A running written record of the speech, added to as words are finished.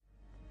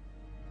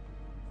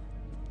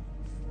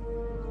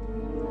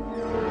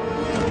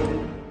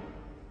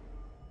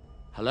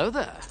Hello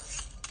there.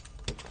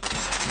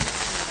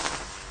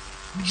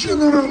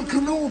 General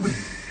Kenobi!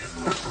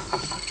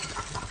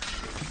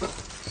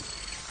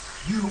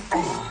 You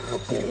are a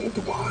bold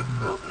one.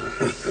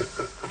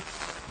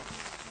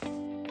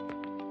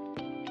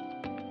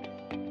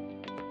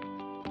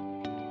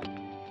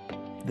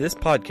 This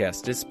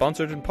podcast is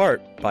sponsored in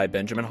part by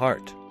Benjamin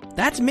Hart.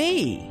 That's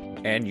me.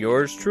 And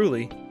yours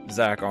truly,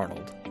 Zach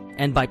Arnold.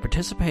 And by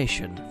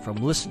participation from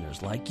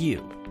listeners like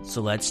you.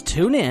 So let's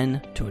tune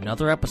in to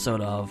another episode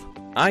of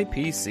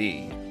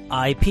IPC.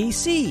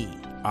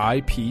 IPC.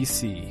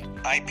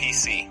 IPC.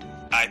 IPC.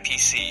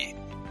 IPC.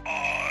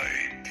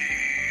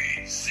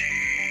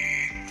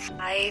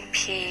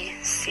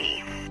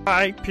 IPC.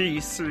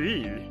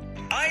 IPC.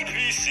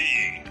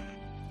 IPC.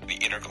 The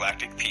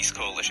Intergalactic Peace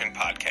Coalition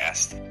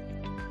podcast.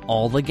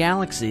 All the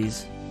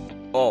galaxies.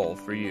 All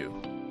for you.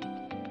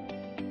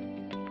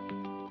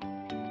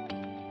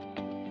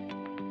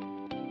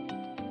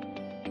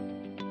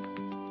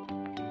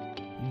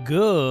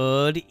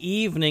 Good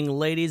evening,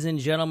 ladies and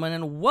gentlemen,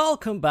 and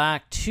welcome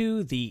back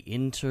to the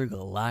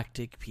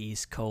Intergalactic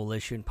Peace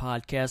Coalition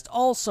podcast,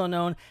 also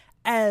known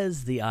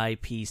as the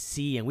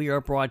IPC, and we are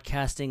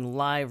broadcasting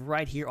live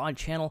right here on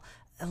channel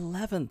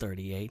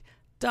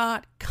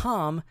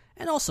 1138.com,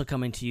 and also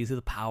coming to you through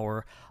the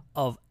power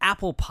of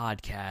Apple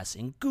Podcasts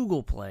and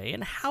Google Play,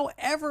 and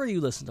however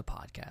you listen to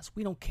podcasts.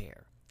 We don't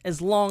care.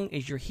 As long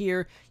as you're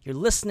here, you're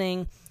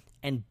listening,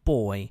 and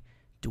boy,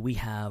 do we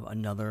have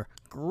another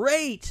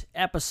great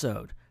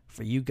episode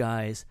for you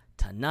guys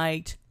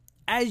tonight.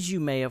 As you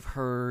may have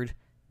heard,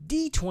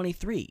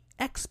 D23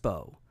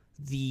 Expo,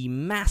 the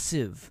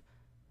massive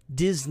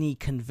Disney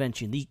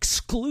convention, the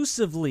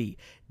exclusively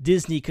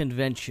Disney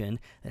convention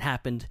that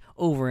happened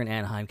over in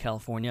Anaheim,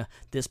 California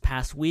this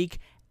past week,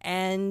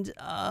 and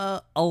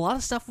a lot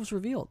of stuff was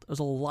revealed. There was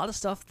a lot of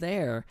stuff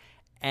there,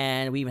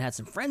 and we even had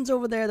some friends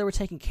over there that were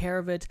taking care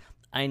of it.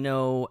 I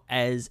know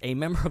as a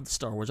member of the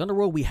Star Wars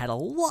Underworld, we had a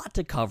lot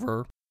to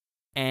cover,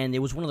 and it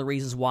was one of the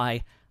reasons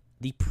why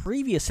the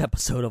previous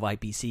episode of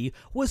IPC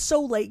was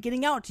so late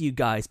getting out to you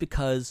guys,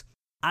 because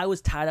I was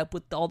tied up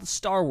with all the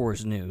Star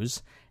Wars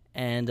news,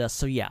 and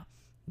so yeah,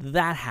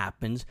 that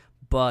happened.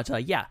 But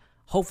yeah,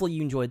 hopefully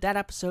you enjoyed that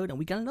episode, and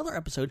we got another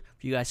episode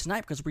for you guys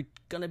tonight, because we're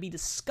going to be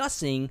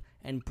discussing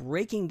and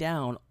breaking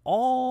down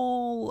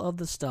all of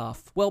the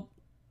stuff. Well,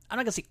 I'm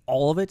not going to say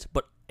all of it,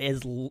 but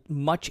as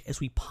much as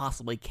we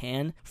possibly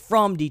can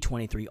from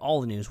D23, all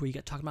the news, where you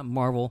get talking about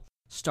Marvel,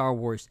 Star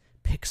Wars,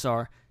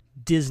 Pixar,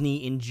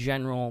 Disney in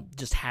general,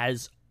 just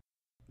has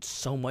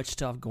so much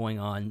stuff going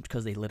on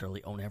because they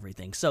literally own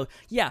everything. So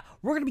yeah,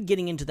 we're going to be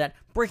getting into that,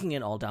 breaking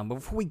it all down. But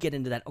before we get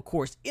into that, of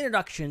course,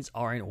 introductions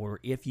are in order.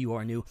 If you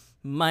are new,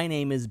 my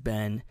name is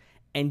Ben,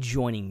 and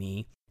joining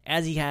me,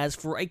 as he has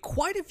for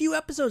quite a few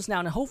episodes now,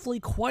 and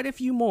hopefully quite a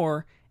few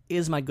more,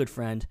 is my good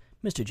friend,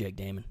 Mr. Jake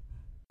Damon.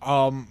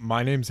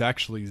 My name's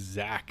actually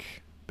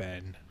Zach,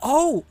 Ben.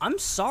 Oh, I'm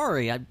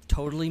sorry. I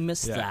totally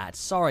missed that.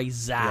 Sorry,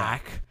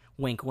 Zach. Yeah.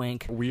 Wink,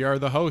 wink. We are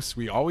the hosts.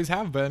 We always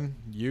have been.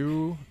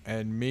 You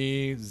and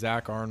me,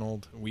 Zach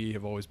Arnold. We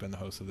have always been the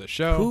hosts of this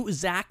show. Who?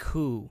 Zach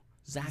who?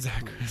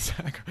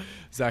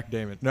 Zach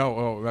Damon.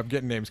 No, I'm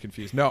getting names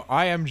confused. No,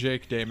 I am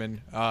Jake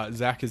Damon.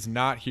 Zach is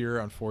not here,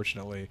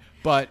 unfortunately.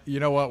 But you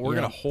know what? We're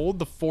going to hold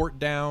the fort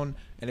down,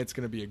 and it's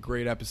going to be a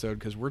great episode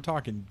because we're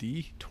talking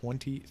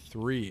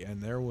D23,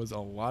 and there was a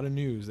lot of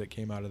news that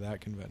came out of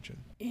that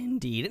convention.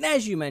 Indeed. And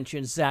as you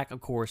mentioned, Zach,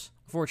 of course,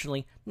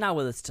 unfortunately, not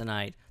with us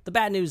tonight. The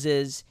bad news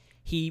is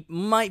he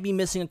might be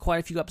missing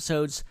quite a few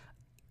episodes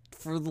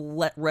for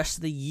the rest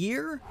of the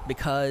year,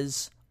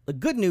 because the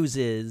good news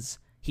is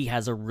he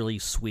has a really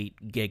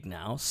sweet gig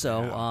now,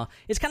 so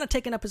it's kind of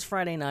taking up his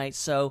Friday night,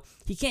 so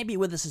he can't be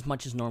with us as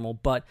much as normal,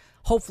 but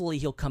hopefully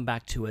he'll come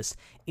back to us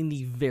in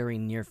the very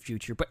near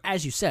future. But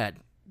as you said,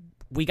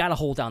 we got to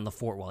hold down the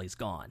fort while he's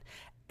gone,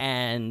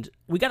 and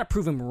we got to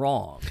prove him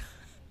wrong,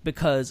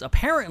 because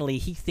apparently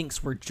he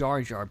thinks we're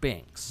Jar Jar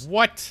Binks.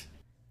 What?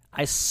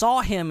 I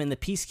saw him in the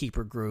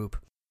Peacekeeper group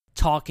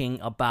talking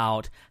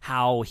about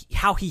how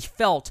he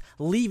felt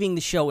leaving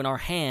the show in our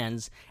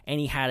hands, and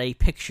he had a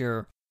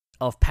picture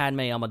of Padme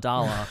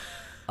Amidala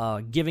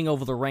giving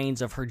over the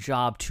reins of her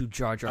job to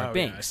Jar Jar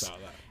Binks. Yeah, I saw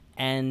that.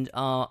 And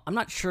I'm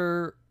not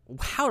sure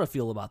how to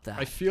feel about that.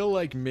 I feel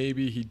like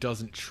maybe he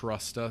doesn't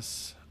trust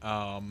us.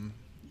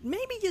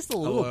 Maybe just a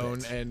little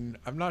bit. And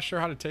I'm not sure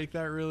how to take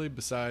that really.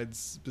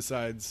 Besides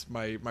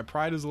my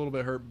pride is a little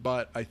bit hurt,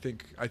 but I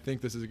think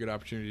this is a good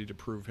opportunity to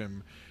prove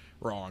him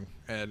wrong.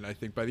 And I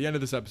think by the end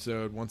of this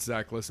episode, once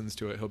Zach listens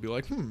to it, he'll be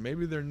like,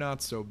 maybe they're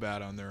not so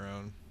bad on their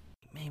own.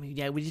 Maybe,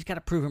 yeah, we just got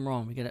to prove him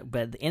wrong.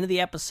 But at the end of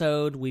the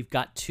episode, we've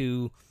got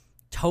to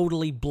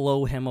totally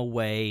blow him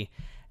away.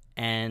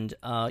 And,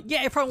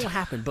 it probably won't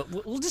happen, but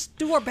we'll just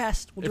do our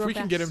best. If we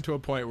can get him to a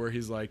point where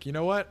he's like, you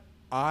know what?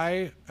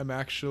 I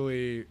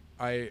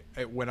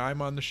when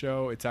I'm on the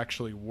show, it's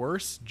actually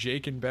worse.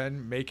 Jake and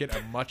Ben make it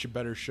a much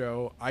better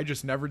show. I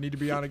just never need to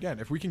be on again.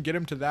 If we can get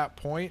him to that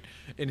point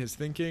in his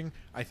thinking,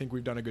 I think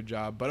we've done a good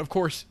job. But of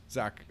course,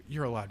 Zach,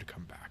 you're allowed to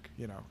come back.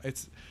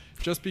 It's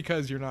just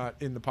because you're not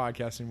in the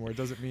podcast anymore, it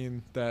doesn't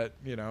mean that,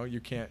 you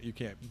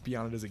can't be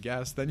on it as a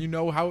guest. Then you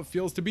know how it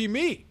feels to be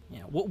me.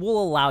 Yeah,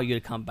 we'll allow you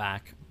to come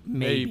back.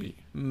 Maybe.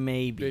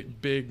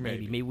 Big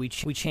maybe. Maybe we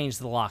changed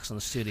the locks on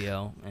the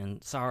studio,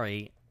 and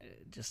sorry,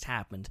 it just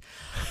happened.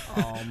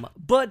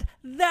 But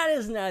that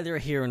is neither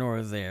here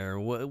nor there.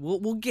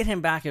 We'll get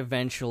him back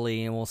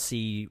eventually, and we'll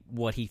see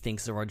what he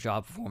thinks of our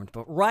job performance.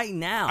 But right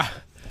now,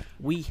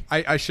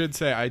 I should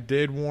say I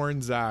did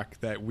warn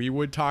Zach that we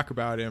would talk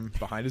about him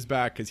behind his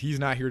back because he's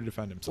not here to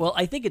defend himself. Well,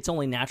 I think it's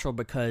only natural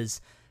because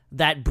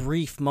that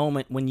brief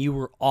moment when you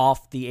were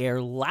off the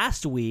air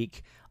last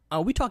week,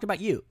 we talked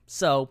about you.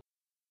 So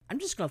I'm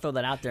just going to throw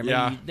that out there.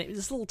 Maybe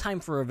there's a little time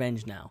for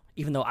revenge now,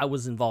 even though I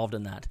was involved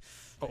in that.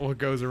 What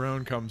goes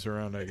around comes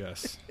around, I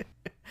guess.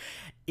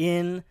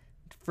 In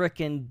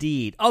frickin'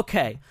 deed.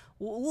 Okay,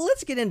 well,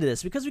 let's get into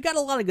this because we got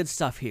a lot of good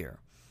stuff here.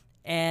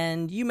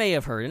 And you may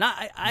have heard, and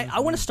I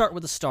want to start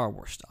with the Star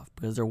Wars stuff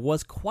because there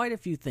was quite a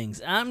few things.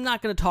 And I'm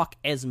not going to talk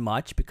as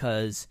much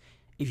because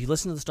if you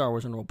listen to the Star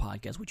Wars Unrolled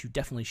podcast, which you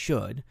definitely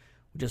should,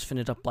 we just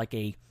finished up like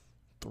a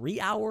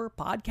 3-hour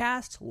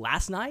podcast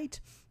last night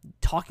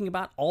talking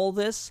about all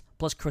this.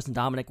 Plus, Chris and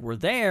Dominic were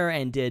there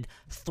and did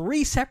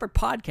 3 separate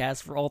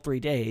podcasts for all 3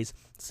 days.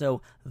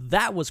 So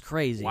that was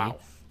crazy. Wow.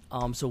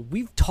 So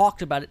we've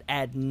talked about it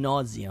ad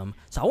nauseum.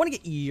 So I want to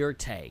get your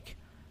take.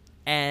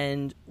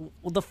 And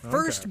the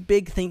first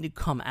big thing to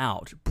come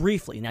out,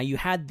 briefly, now you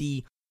had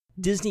the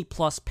Disney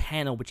Plus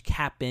panel, which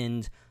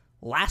happened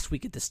last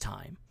week at this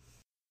time.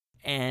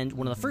 And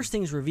one of the first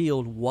things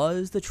revealed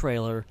was the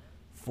trailer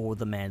for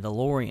The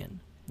Mandalorian.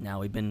 Now,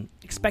 we've been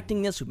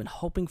expecting this. We've been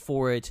hoping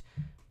for it.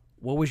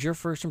 What was your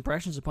first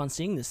impressions upon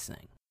seeing this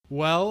thing?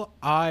 Well,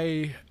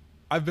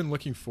 I've been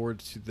looking forward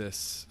to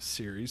this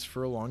series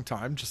for a long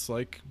time, just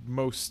like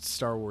most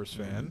Star Wars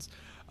fans.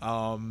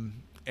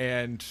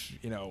 And,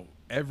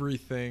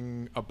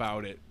 everything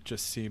about it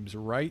just seems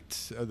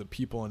right. The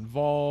people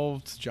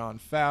involved, Jon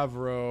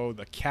Favreau,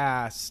 the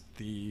cast,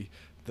 the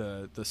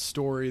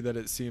story that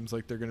it seems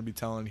like they're going to be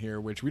telling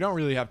here, which we don't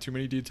really have too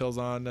many details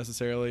on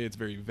necessarily. It's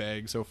very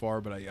vague so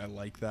far, but I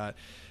like that.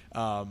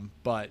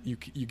 But you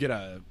get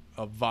a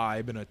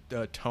vibe and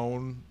a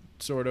tone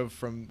sort of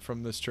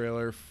from this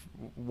trailer,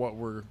 what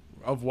we're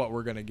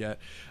going to get.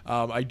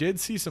 I did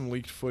see some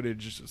leaked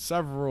footage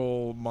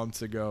several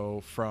months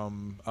ago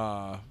from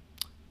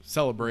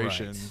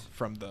Celebration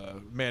from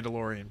the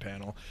Mandalorian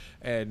panel,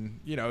 and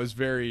it was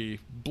very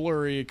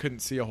blurry, couldn't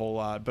see a whole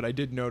lot, but I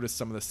did notice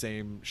some of the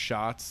same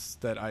shots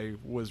that I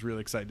was really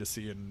excited to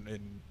see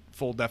in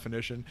full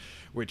definition,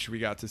 which we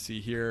got to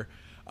see here.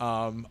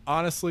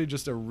 Honestly,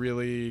 just a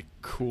really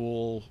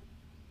cool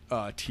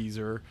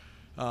teaser.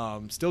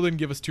 Still didn't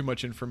give us too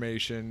much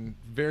information.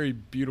 Very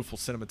beautiful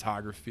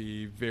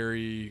cinematography,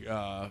 very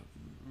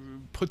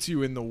puts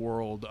you in the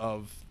world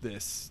of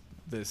this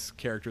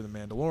character, the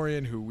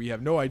Mandalorian, who we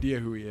have no idea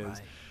who he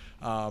is.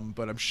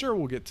 But I'm sure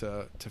we'll get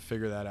to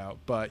figure that out.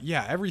 But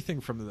yeah, everything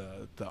from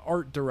the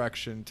art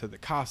direction to the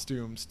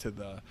costumes to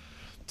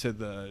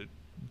the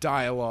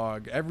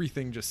dialogue,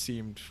 everything just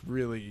seemed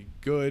really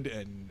good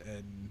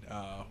and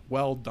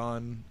well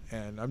done.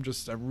 And I'm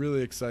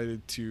really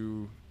excited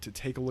to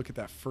take a look at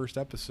that first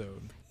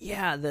episode.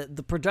 Yeah,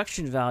 the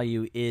production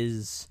value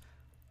is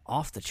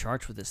off the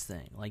charts with this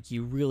thing. Like,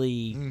 you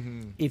really,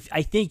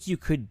 I think you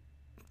could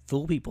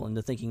fool people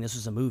into thinking this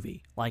is a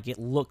movie. Like, it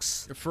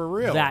looks for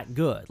real that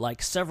good. Like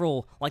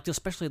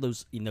especially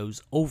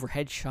those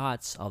overhead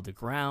shots of the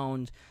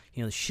ground,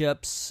 the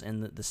ships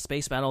and the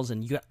space battles,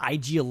 and you got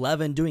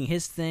IG-11 doing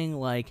his thing.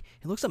 Like,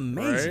 it looks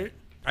amazing. Right?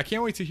 I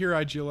can't wait to hear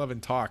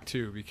IG-11 talk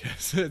too,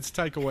 because it's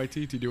Taika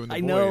Waititi doing the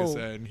voice,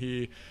 and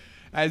he,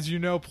 as you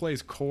know,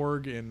 plays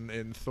Korg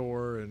in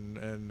Thor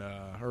and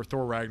or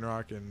Thor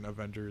Ragnarok and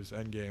Avengers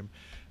Endgame,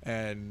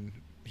 and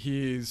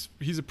he's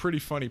a pretty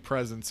funny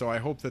presence. So I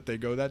hope that they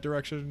go that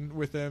direction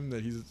with him.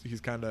 That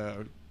he's kind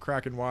of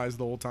cracking wise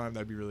the whole time.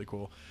 That'd be really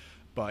cool.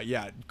 But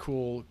yeah,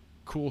 cool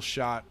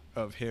shot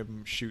of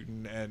him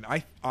shooting. And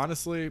I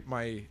honestly,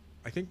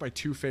 I think my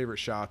 2 favorite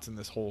shots in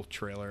this whole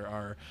trailer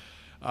are,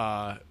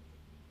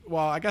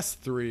 well, I guess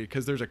 3,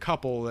 because there's a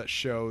couple that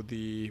show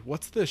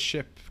what's the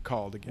ship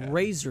called again?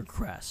 Razor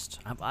Crest.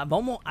 I've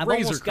almost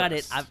got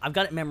it. I've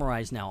got it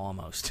memorized now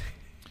almost.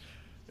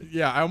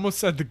 Yeah, I almost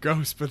said the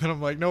Ghost, but then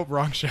I'm like, nope,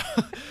 wrong shot.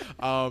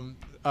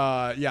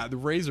 Yeah, the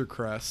Razor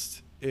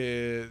Crest.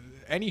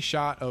 Any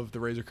shot of the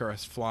Razor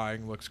Crest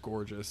flying looks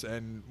gorgeous.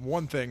 And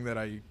one thing that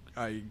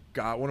I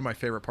got, one of my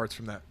favorite parts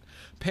from that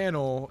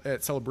panel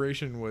at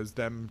Celebration was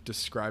them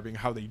describing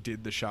how they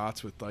did the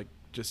shots with like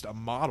just a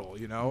model,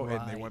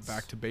 Right. And they went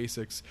back to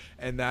basics.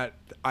 And that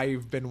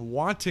I've been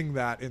wanting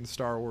that in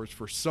Star Wars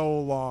for so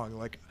long.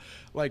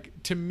 Like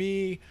to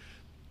me,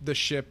 the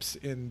ships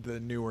in the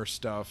newer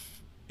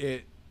stuff,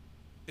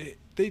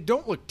 they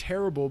don't look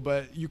terrible,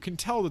 but you can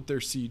tell that they're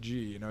CG,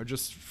 you know,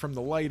 just from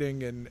the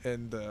lighting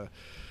and the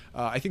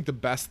I think the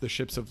best the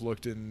ships have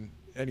looked in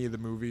any of the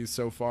movies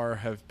so far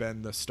have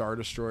been the Star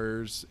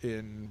Destroyers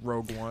in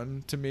Rogue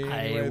One to me.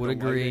 I would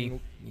agree.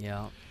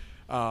 Yeah.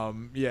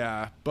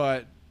 Yeah,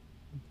 but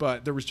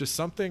there was just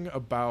something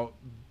about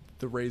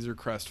the Razor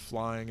Crest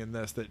flying in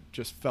this that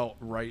just felt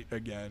right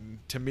again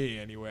to me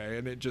anyway,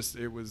 and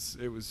it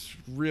was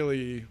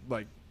really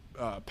like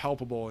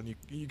palpable, and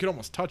you could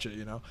almost touch it,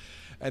 you know.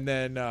 And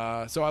then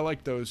so I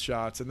like those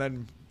shots, and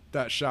then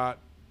that shot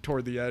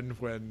toward the end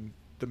when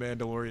the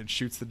Mandalorian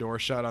shoots the door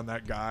shut on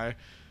that guy,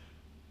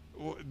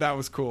 that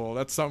was cool.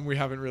 That's something we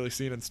haven't really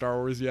seen in Star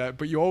Wars yet,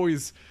 but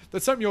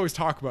that's something you always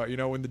talk about, you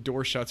know, when the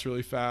door shuts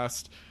really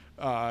fast,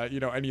 you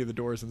know, any of the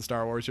doors in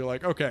Star Wars, you're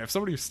like, okay, if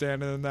somebody was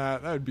standing in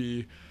that would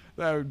be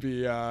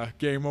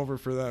game over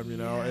for them, you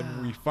know.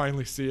 And we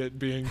finally see it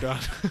being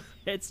done.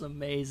 It's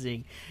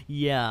amazing.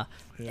 Yeah.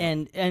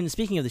 And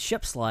speaking of the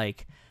ships,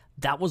 like,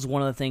 that was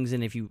one of the things,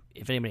 and if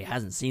anybody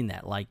hasn't seen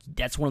that, like,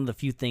 that's one of the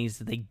few things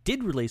that they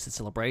did release at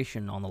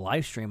Celebration on the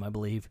live stream, I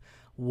believe,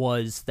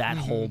 was that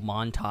whole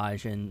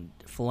montage, and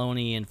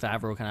Filoni and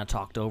Favreau kind of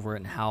talked over it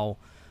and how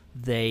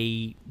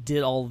they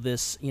did all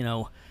this, you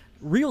know,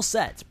 real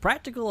sets,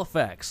 practical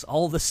effects,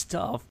 all this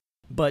stuff,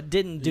 but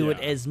didn't do it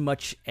as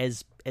much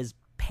as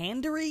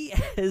pandery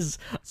as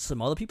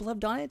some other people have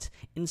done it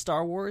in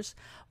Star Wars.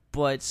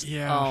 But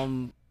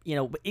you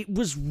know, it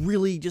was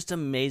really just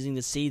amazing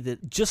to see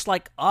that, just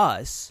like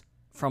us,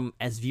 from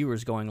as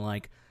viewers going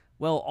like,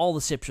 well, all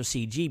the ships are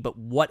CG, but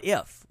what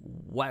if?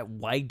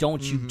 Why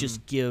don't you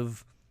just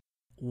give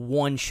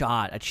one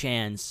shot a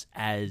chance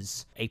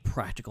as a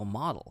practical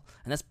model?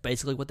 And that's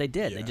basically what they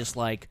did. They just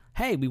like,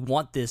 hey, we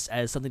want this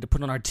as something to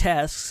put on our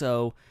desk,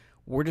 so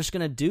we're just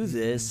going to do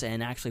this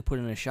and actually put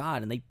in a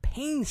shot. And they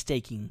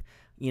painstaking,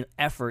 you know,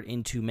 effort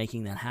into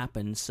making that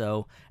happen.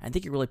 So I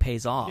think it really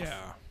pays off.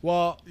 Yeah.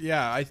 Well,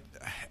 yeah,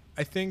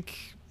 I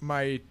think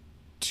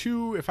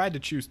if I had to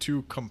choose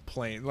two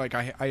complaints, like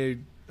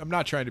I'm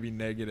not trying to be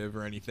negative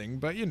or anything,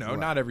 but, you know,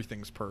 not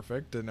everything's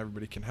perfect and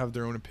everybody can have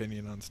their own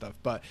opinion on stuff.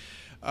 But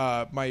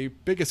my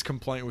biggest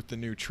complaint with the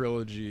new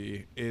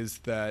trilogy is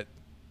that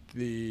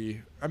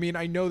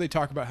I know they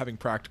talk about having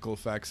practical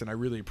effects, and I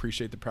really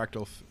appreciate the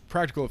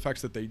practical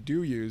effects that they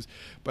do use,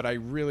 but I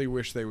really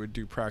wish they would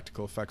do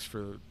practical effects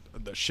for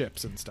the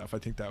ships and stuff. I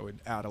think that would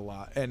add a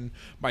lot. And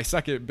my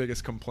second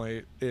biggest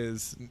complaint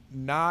is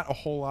not a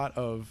whole lot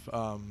of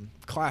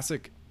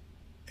classic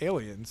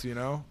aliens, you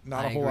know,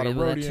 not a whole lot of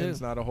Rhodians,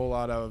 not a whole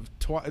lot of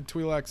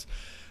Twi'leks,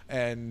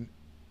 and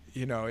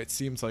you know, it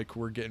seems like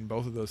we're getting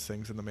both of those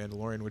things in The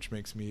Mandalorian, which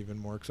makes me even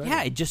more excited.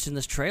 Yeah, just in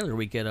this trailer,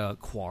 we get a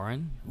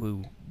Quarren,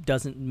 who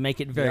doesn't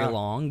make it very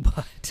long,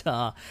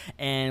 but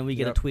and we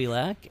get a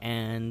Twi'lek,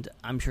 and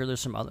I'm sure there's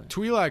some other.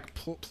 Twi'lek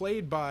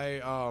played by,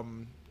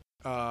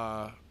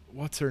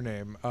 what's her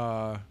name?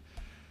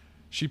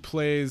 She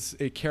plays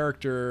a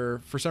character,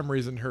 for some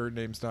reason her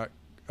name's not,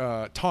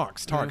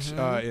 Tonks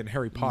in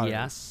Harry Potter.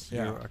 Yes,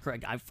 you're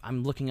correct.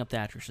 I'm looking up the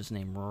actress's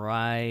name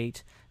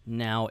right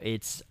now.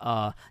 It's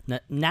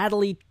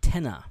Natalie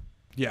Tena.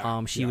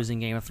 Yeah. She was in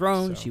Game of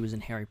Thrones. She was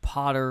in Harry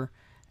Potter,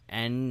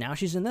 and now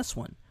she's in this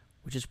one,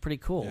 which is pretty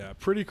cool. Yeah,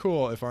 pretty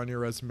cool. If on your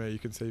resume you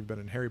can say you've been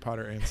in Harry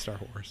Potter and Star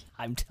Wars.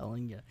 I'm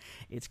telling you,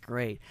 it's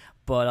great.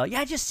 But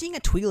yeah, just seeing a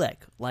Twi'lek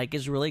like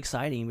is really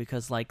exciting,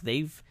 because like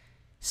they've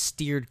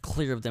steered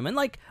clear of them, and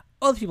like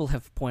other people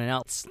have pointed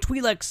out,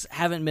 Twi'leks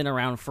haven't been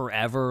around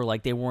forever.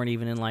 Like, they weren't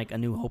even in like A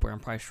New Hope or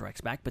Empire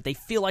Strikes Back, but they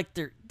feel like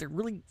they're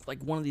really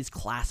like one of these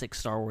classic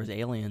Star Wars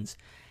aliens.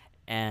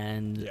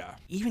 And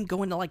even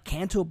going to like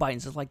Canto Bight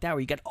and stuff like that, where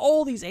you got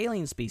all these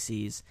alien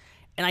species.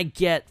 And I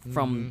get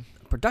from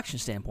a production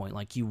standpoint,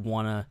 like, you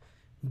want to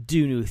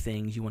do new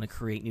things, you want to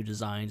create new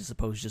designs as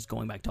opposed to just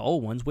going back to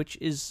old ones, which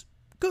is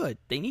good.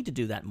 They need to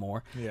do that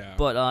more. Yeah.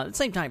 But at the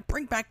same time,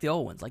 bring back the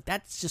old ones. Like,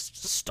 that's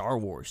just Star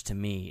Wars to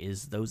me,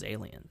 is those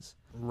aliens.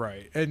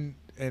 Right. And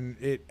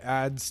it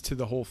adds to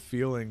the whole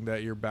feeling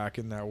that you're back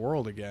in that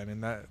world again.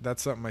 And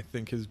that's something I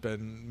think has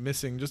been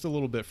missing just a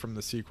little bit from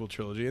the sequel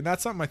trilogy. And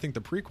that's something I think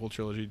the prequel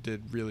trilogy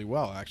did really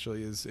well,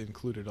 actually, is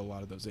included a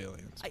lot of those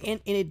aliens.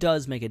 And it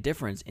does make a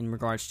difference in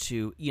regards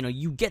to, you know,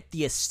 you get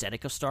the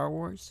aesthetic of Star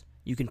Wars.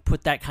 You can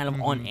put that kind of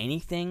on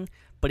anything,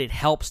 but it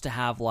helps to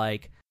have,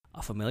 like,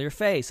 a familiar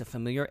face, a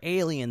familiar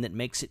alien that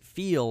makes it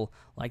feel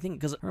like,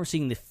 because I remember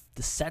seeing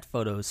the set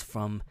photos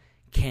from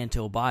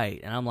Canto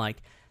Bight, and I'm like,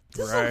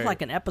 this looks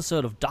like an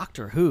episode of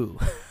Doctor Who.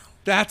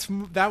 That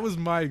was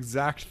my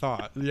exact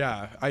thought.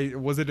 Yeah,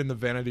 was it in the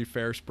Vanity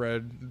Fair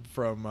spread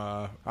from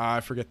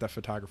I forget that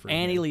photographer.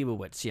 Annie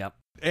Leibovitz. Yep.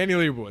 Annie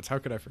Leibovitz. How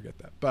could I forget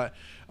that? But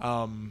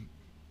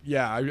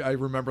yeah, I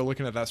remember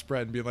looking at that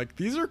spread and being like,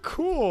 these are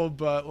cool,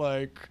 but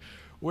like,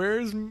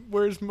 where's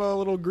my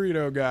little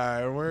Greedo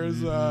guy?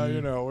 Where's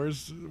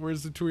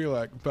where's the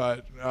Twi'lek?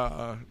 But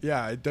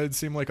yeah, it did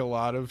seem like a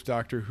lot of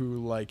Doctor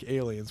Who like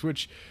aliens,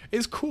 which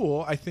is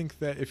cool. I think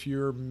that if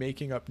you're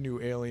making up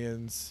new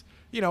aliens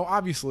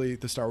obviously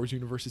the Star Wars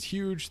universe is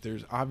huge.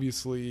 There's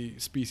obviously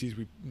species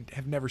we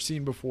have never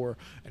seen before,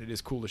 and it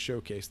is cool to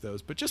showcase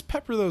those. But just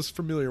pepper those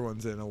familiar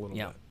ones in a little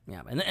bit.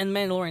 Yeah, and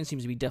Mandalorian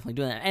seems to be definitely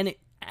doing that. And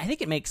I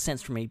think it makes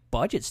sense from a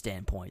budget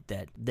standpoint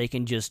that they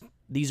can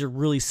these are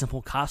really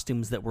simple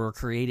costumes that were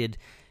created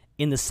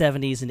in the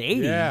 70s and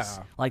 80s.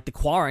 Yeah. Like the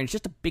Quarren, it's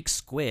just a big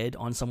squid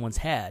on someone's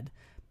head,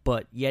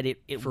 but yet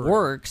it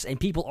works, and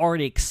people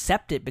already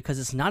accept it because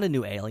it's not a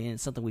new alien.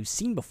 It's something we've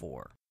seen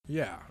before.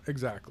 Yeah,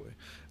 exactly.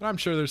 And I'm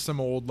sure there's some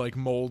old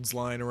molds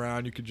lying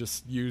around you could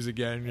just use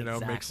again,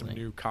 make some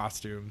new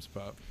costumes,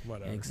 but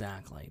whatever.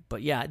 Exactly.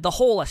 But yeah, the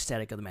whole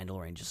aesthetic of the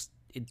Mandalorian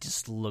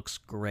just looks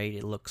great.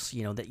 It looks,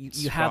 that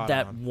you have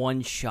that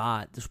one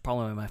shot. This is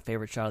probably my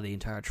favorite shot of the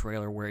entire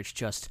trailer, where it's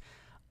just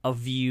a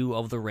view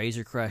of the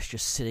Razor Crest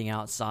just sitting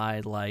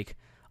outside like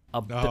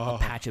a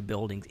patch of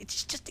buildings.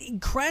 It's just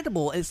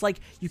incredible. It's like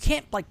you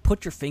can't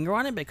put your finger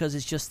on it because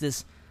it's just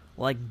this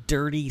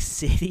dirty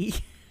city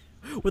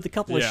with a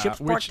couple of ships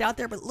parked out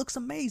there, but it looks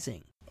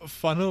amazing.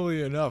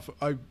 Funnily enough,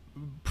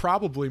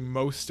 probably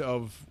most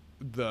of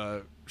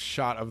the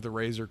shot of the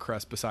Razor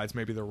Crest, besides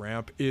maybe the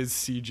ramp, is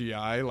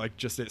CGI,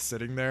 just it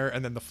sitting there,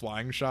 and then the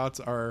flying shots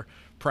are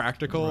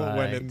practical.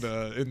 Right. When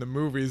in the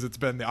movies it's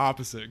been the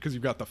opposite, because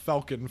you've got the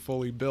Falcon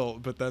fully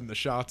built, but then the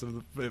shots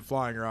of it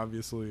flying are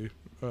obviously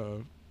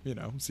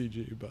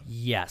CG. But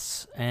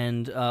yes,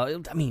 and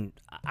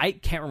I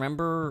can't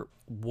remember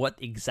what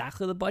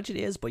exactly the budget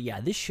is, but yeah,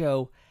 this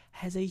show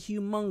has a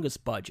humongous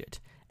budget,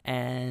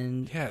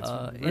 and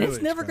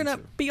it's never gonna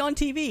be on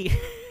TV.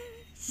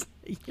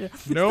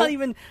 It's not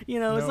even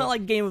it's not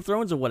like Game of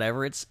Thrones or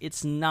whatever.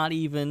 It's not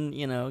even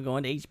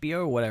going to HBO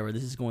or whatever.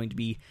 This is going to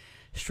be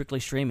strictly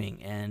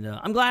streaming, and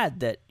I'm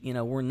glad that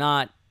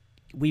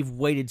we've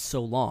waited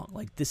so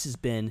long. This has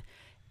been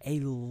a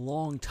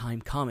long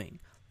time coming.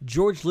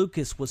 George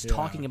Lucas was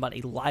talking about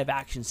a live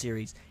action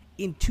series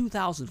in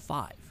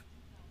 2005.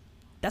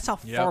 That's how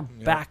far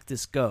back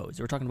this goes.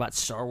 We're talking about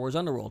Star Wars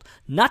Underworld.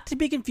 Not to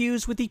be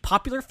confused with the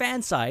popular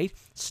fan site,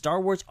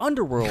 Star Wars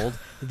Underworld,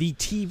 the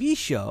TV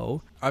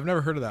show. I've never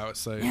heard of that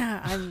site.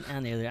 Yeah, I'm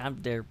neither.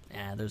 I'm there.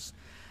 Those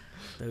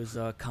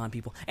con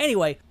people.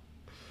 Anyway,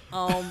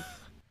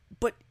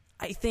 but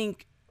I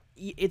think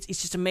it's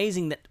just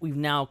amazing that we've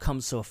now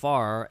come so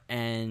far,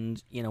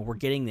 and we're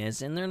getting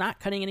this, and they're not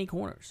cutting any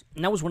corners.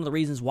 And that was one of the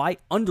reasons why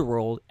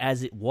Underworld,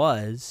 as it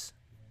was,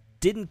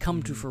 didn't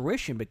come to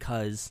fruition,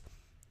 because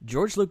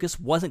George Lucas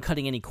wasn't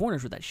cutting any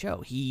corners with that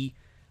show. He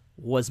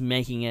was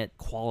making it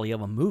quality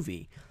of a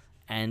movie,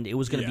 and it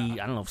was going to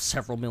be,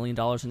 several $1 million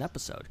an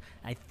episode.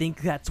 I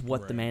think that's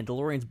what The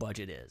Mandalorian's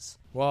budget is.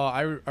 Well,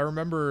 I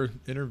remember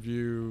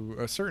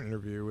a certain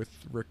interview with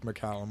Rick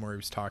McCallum where he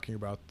was talking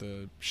about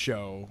the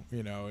show,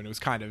 and it was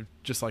kind of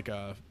just like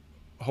a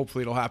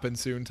hopefully it'll happen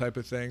soon type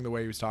of thing, the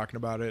way he was talking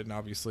about it, and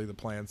obviously the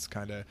plans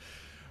kind of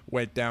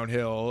went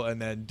downhill,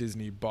 and then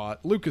Disney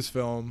bought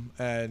Lucasfilm,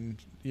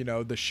 and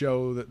the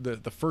show,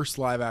 the first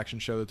live action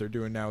show that they're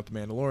doing now with The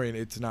Mandalorian,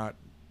 it's not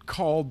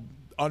called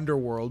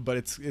Underworld, but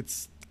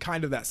it's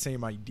kind of that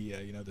same idea,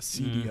 the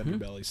seedy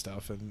underbelly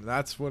stuff, and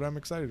that's what I'm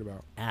excited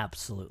about.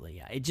 Absolutely,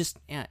 yeah. It just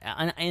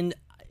and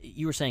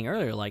you were saying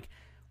earlier,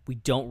 we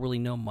don't really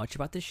know much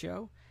about this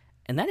show,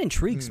 and that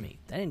intrigues me.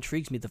 That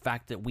intrigues me, the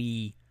fact that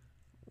we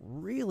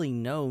really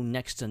know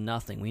next to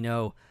nothing. We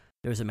know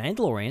there's a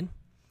Mandalorian.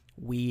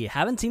 We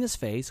haven't seen his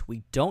face.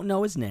 We don't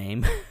know his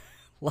name.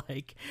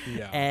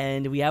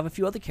 And we have a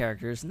few other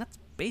characters, and that's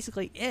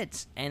basically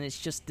it. And it's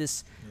just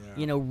this,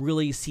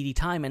 really seedy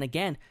time. And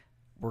again,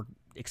 we're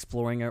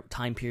exploring a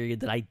time period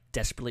that I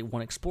desperately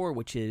want to explore,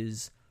 which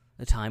is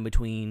the time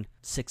between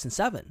 6 and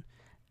 7.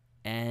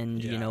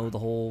 And, the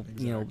whole,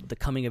 the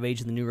coming of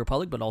age of the New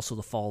Republic, but also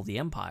the fall of the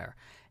Empire.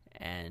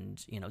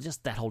 And,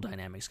 just that whole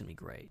dynamic is going to be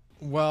great.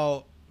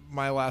 Well,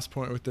 my last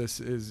point with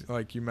this is,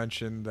 like you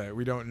mentioned, that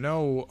we don't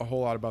know a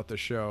whole lot about the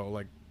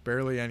show,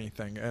 barely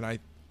anything, and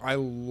I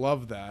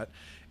love that.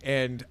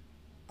 And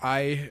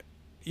the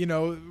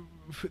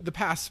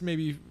past,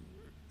 maybe,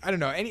 I don't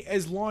know,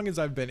 as long as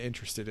I've been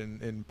interested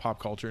in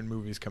pop culture and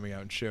movies coming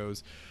out and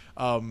shows,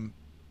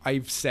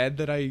 I've said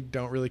that I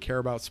don't really care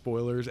about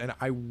spoilers, and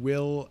I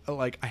will,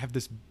 I have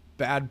this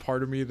bad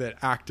part of me that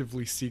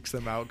actively seeks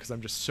them out because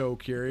I'm just so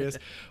curious.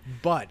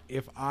 But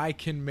if I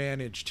can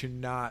manage to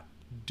not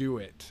do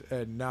it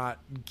and not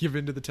give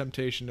into the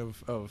temptation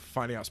of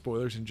finding out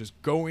spoilers and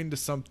just go into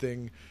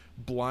something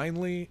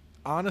blindly,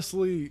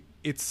 honestly,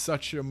 it's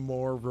such a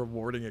more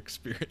rewarding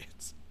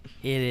experience.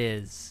 It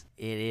is.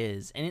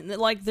 And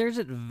there's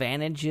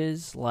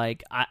advantages.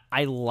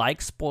 I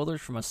like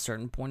spoilers from a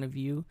certain point of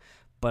view,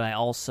 but I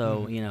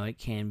also, it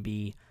can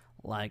be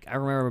I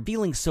remember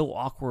feeling so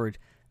awkward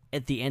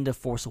at the end of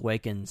Force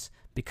Awakens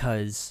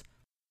because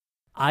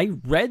I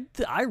read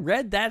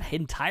that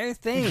entire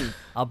thing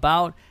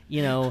about,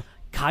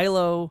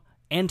 Kylo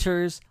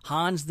enters,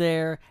 Han's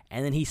there,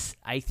 and then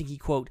I think he,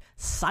 quote,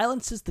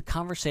 silences the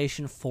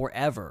conversation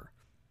forever.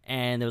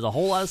 And there was a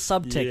whole lot of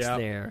subtext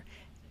there.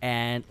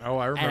 And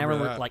I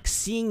remember that. like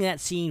seeing that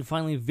scene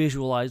finally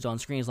visualized on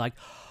screen is like,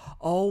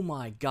 oh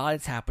my god,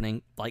 it's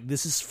happening! Like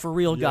this is for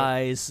real,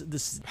 guys.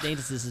 This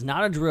is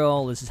not a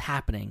drill. This is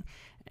happening.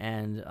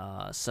 And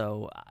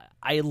so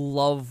I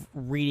love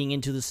reading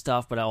into this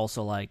stuff, but I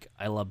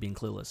love being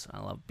clueless. I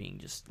love being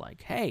just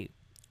like, hey,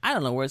 I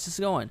don't know where this is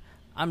going.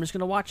 I'm just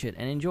gonna watch it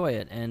and enjoy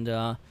it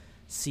and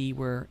see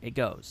where it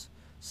goes.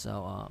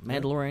 So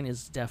Mandalorian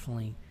is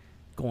definitely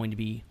going to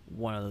be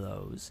one of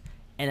those.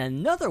 And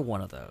another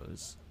one of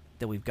those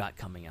that we've got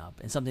coming up,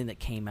 and something that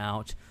came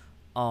out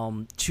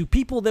to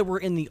people that were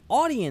in the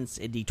audience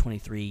at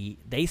D23,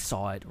 they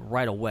saw it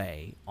right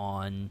away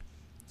on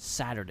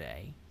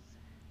Saturday.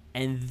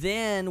 And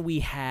then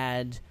we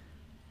had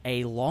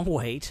a long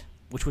wait,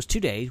 which was 2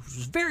 days, which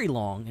was very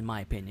long in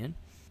my opinion,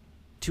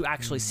 to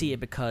actually see it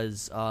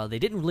because they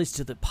didn't release it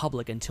to the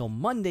public until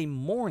Monday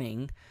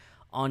morning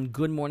on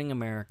Good Morning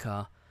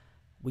America.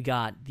 We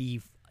got the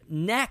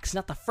next,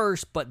 not the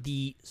first, but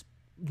the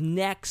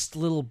next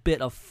little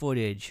bit of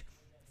footage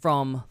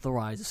from The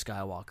Rise of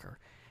Skywalker.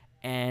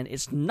 And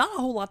it's not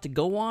a whole lot to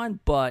go on,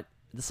 but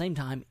at the same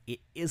time, it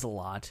is a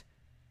lot.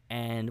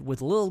 And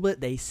with a little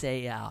bit, they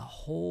say a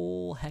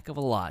whole heck of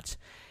a lot.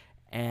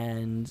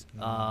 And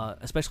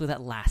especially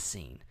that last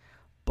scene.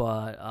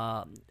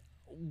 But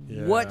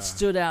what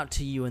stood out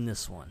to you in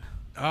this one?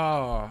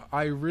 Oh,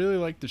 I really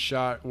like the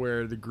shot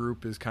where the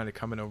group is kind of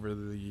coming over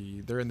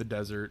they're in the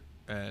desert,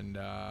 and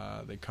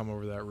they come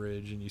over that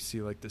ridge, and you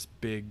see like this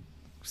big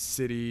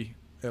city,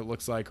 it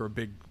looks like, or a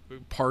big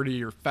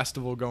party or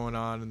festival going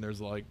on, and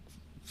there's like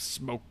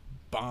smoke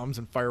bombs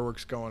and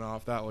fireworks going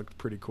off. That looked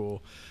pretty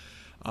cool.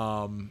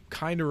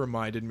 Kind of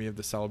reminded me of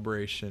the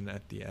celebration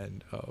at the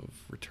end of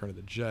Return of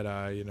the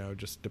Jedi,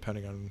 just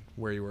depending on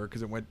where you were,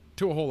 because it went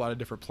to a whole lot of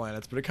different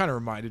planets, but it kind of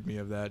reminded me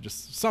of that.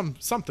 Just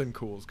something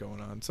cool is going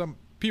on. Some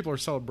people are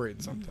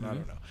celebrating something. I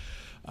don't know.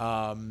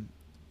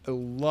 I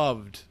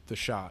loved the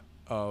shot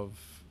of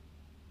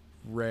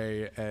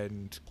Rey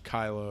and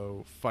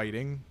Kylo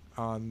fighting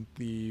on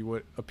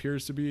what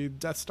appears to be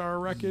Death Star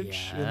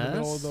wreckage in the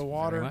middle of the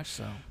water. Very much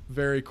so.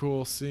 Very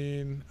cool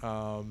scene.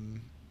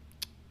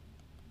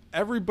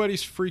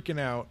 Everybody's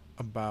freaking out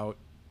about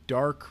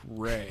Dark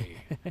Rey.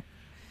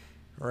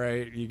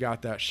 Right? You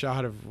got that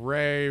shot of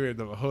Rey with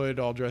the hood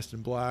all dressed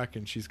in black,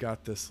 and she's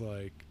got this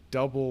like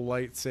double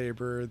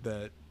lightsaber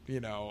that,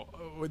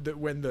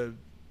 when the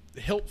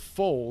hilt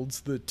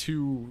folds, the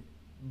two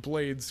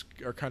blades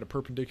are kind of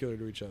perpendicular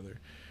to each other.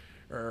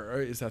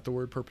 Or is that the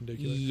word,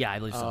 perpendicular? Yeah, I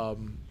believe so.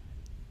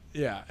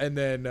 Yeah, and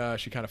then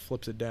she kind of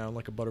flips it down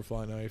like a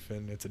butterfly knife,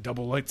 and it's a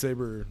double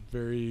lightsaber,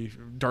 very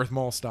Darth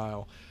Maul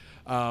style.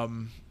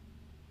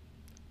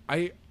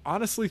 I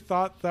honestly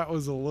thought that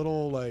was a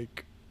little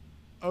like,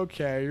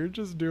 okay, you're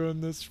just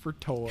doing this for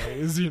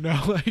toys,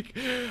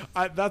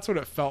 that's what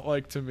it felt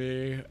like to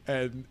me,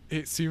 and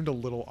it seemed a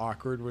little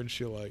awkward when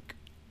she like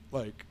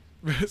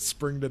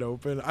springed it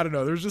open. I don't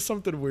know, there's just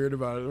something weird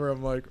about it where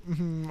I'm like,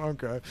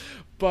 okay,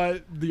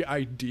 but the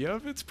idea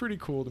of it's pretty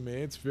cool to me.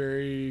 It's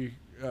very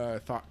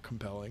thought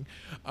compelling.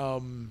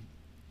 I'm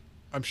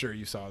sure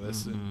you saw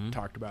this and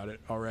talked about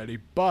it already,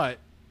 but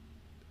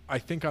I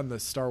think on the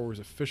Star Wars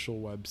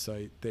official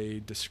website they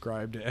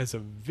described it as a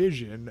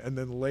vision, and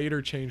then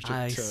later changed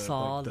it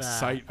to the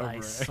sight of Rey. I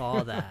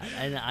saw that,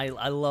 and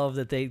I love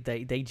that they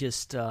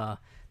just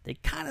they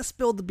kind of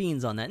spilled the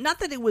beans on that. Not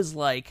that it was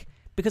like,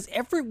 because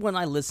everyone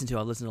I listen to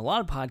a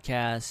lot of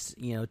podcasts,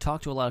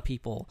 talk to a lot of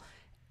people,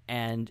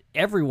 and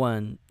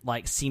everyone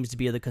like seems to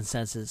be of the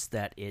consensus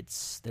that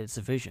it's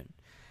a vision.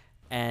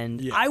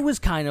 And I was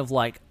kind of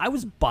like, I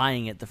was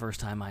buying it the first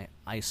time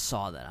I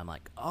saw that. I'm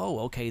like,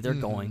 oh, okay, they're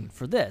going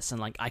for this.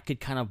 And like, I could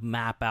kind of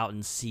map out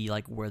and see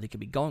like where they could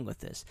be going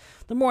with this.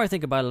 The more I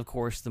think about it, of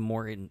course, the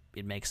more it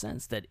makes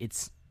sense that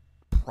it's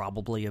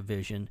probably a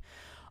vision.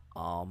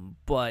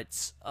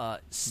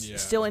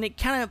 Still, and it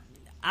kind of,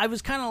 I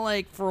was kind of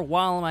like, for a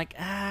while, I'm like,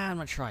 I'm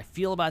not sure how I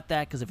feel about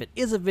that, because if it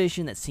is a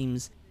vision, that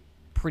seems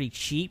pretty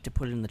cheap to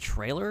put it in the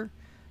trailer.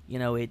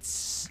 It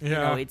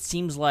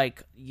seems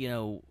like,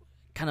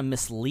 kind of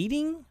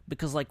misleading,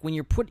 because like when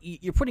you're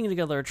putting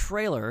together a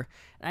trailer,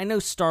 and I know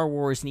Star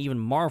Wars and even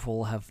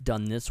Marvel have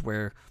done this,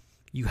 where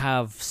you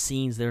have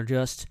scenes that are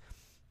just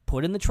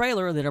put in the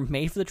trailer, that are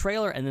made for the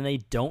trailer, and then they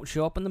don't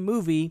show up in the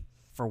movie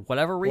for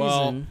whatever reason.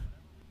 Well,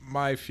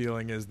 my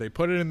feeling is they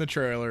put it in the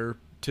trailer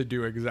to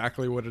do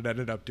exactly what it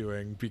ended up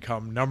doing,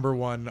 become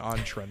 #1 on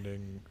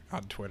trending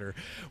on Twitter,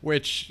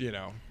 which,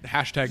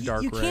 hashtag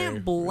Dark Rey. You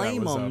can't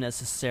blame them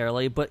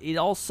necessarily, but it's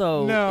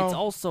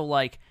also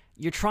like,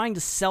 you're trying to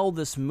sell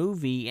this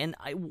movie, and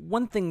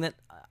one thing that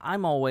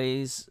I'm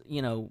always,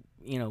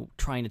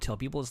 trying to tell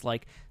people is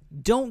like,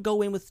 don't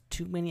go in with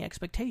too many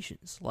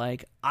expectations.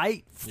 Like,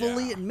 I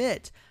fully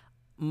admit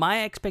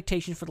my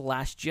expectation for The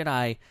Last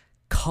Jedi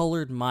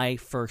colored my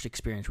first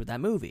experience with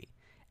that movie,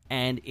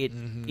 and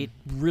it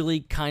really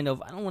kind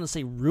of, I don't want to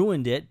say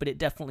ruined it, but it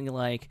definitely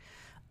like,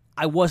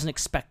 I wasn't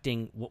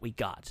expecting what we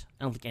got.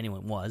 I don't think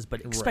anyone was,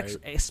 but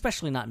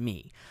especially not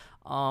me.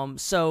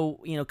 So,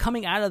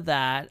 coming out of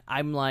that,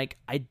 I'm like,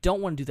 I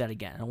don't want to do that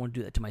again. I don't want to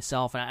do that to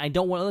myself, and I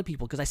don't want other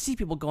people, because I see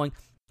people going,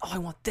 oh, I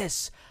want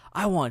this.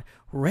 I want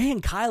Rey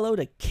and Kylo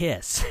to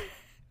kiss.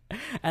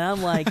 And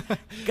I'm like,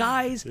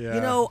 guys,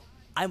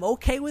 I'm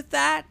okay with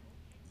that.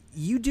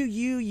 You do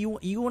you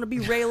want to be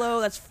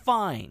Reylo, that's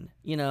fine,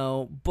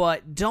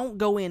 but don't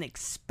go in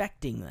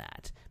expecting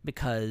that,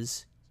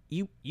 because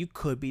you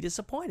could be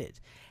disappointed.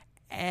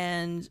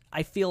 And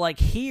I feel like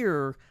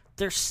here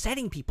they're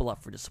setting people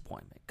up for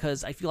disappointment,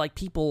 because I feel like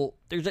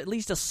there's at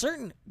least a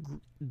certain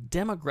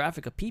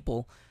demographic of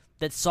people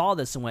that saw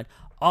this and went,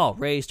 oh,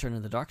 Rey's turning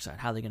to the dark side.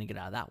 How are they going to get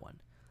out of that one?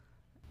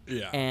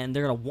 Yeah. And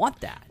they're going to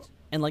want that.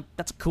 And,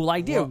 that's a cool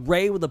idea. Well,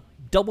 Rey with a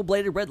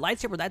double-bladed red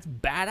lightsaber, that's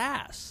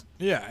badass.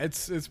 Yeah,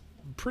 it's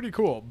pretty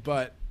cool.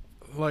 But,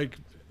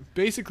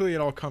 basically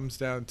it all comes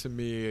down to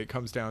me. It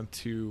comes down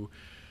to,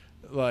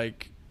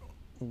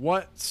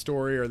 what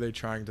story are they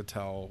trying to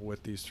tell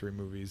with these 3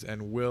 movies?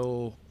 And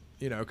will...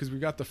 because we've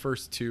got the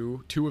first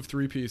two of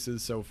 3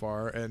 pieces so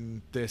far,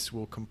 and this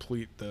will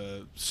complete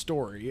the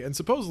story, and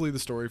supposedly the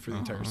story for the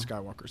entire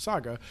Skywalker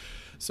saga.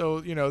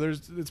 So,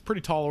 it's a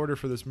pretty tall order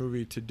for this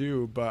movie to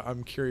do, but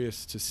I'm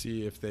curious to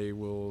see if they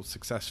will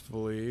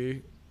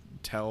successfully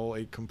tell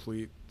a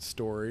complete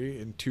story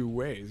in 2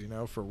 ways,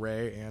 for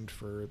Rey and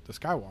for the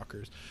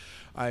Skywalkers.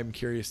 I'm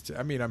curious to,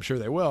 I'm sure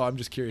they will. I'm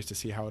just curious to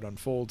see how it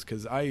unfolds,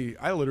 because I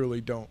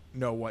literally don't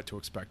know what to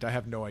expect. I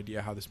have no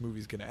idea how this movie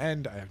is going to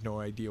end. I have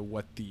no idea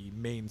what the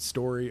main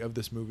story of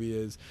this movie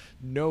is.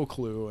 No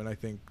clue. And I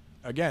think,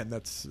 again,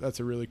 that's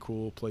a really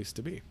cool place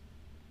to be.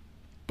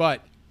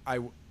 But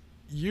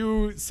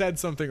you said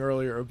something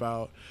earlier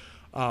about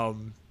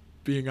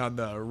being on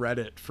the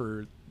Reddit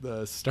for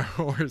the Star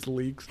Wars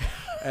leaks,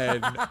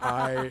 and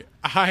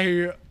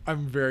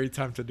I'm very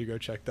tempted to go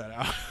check that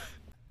out.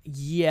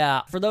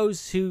 Yeah, for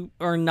those who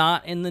are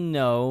not in the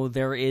know,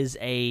 there is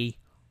a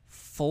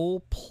full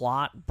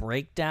plot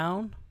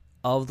breakdown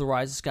of The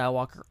Rise of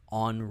Skywalker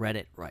on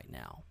Reddit right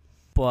now.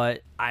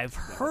 But I've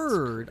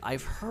heard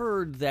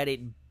that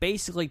it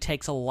basically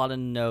takes a lot of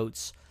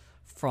notes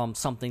from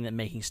something that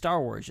Making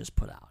Star Wars just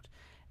put out.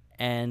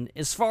 And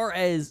as far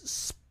as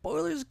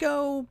spoilers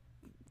go,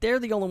 they're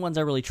the only ones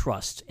I really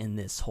trust in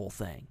this whole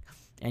thing.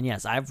 And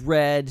yes, I've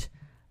read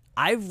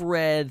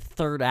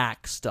third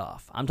act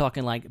stuff. I'm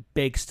talking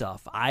big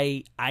stuff.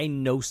 I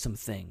know some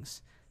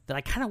things that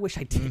I kind of wish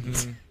I didn't.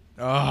 Mm-hmm.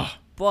 Oh,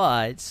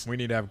 but we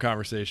need to have a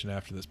conversation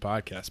after this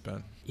podcast,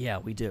 Ben. Yeah,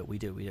 we do.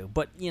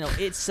 But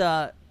it's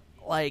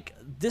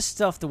this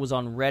stuff that was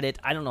on Reddit.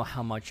 I don't know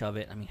how much of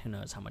it. Who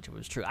knows how much of it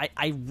was true.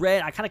 I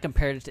kind of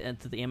compared it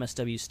to the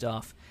MSW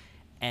stuff,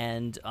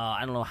 and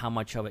I don't know how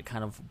much of it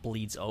kind of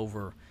bleeds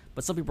over.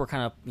 But some people are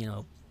kind of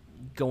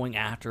going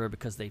after it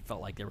because they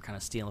felt like they were kind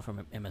of stealing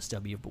from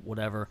MSW, but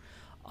whatever.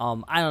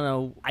 I don't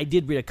know. I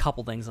did read a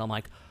couple things, and I'm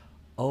like,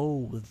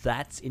 oh,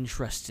 that's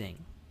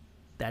interesting.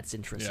 That's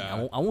interesting.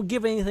 Yeah. I won't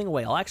give anything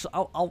away. I'll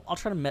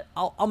try to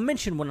I'll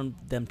mention one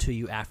of them to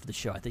you after the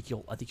show. I think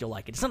you'll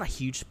like it. It's not a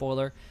huge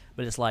spoiler,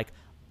 but it's that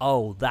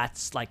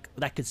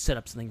could set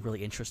up something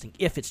really interesting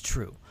if it's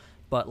true.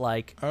 But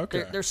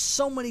okay. There's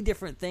so many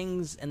different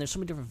things, and there's so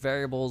many different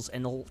variables,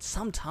 and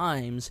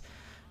sometimes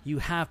you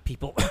have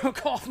people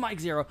cough Mike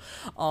Zero,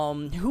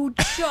 who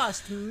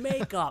just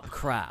make up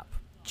crap.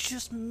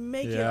 Just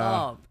make it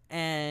up.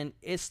 And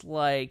it's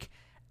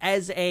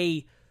as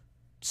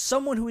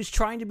someone who is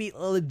trying to be a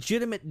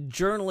legitimate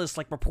journalist,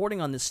 reporting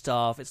on this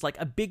stuff, it's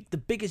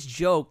the biggest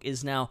joke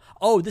is now,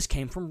 oh, this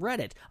came from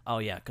Reddit. Oh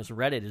yeah, because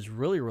Reddit is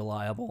really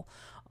reliable.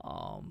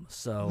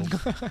 So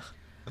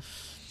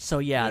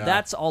yeah,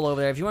 that's all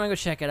over there. If you want to go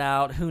check it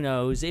out, who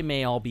knows? It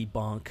may all be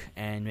bunk,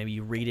 and maybe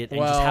you read it and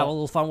just have a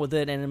little fun with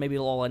it, and maybe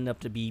it'll all end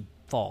up to be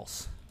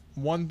false.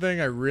 One thing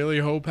I really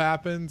hope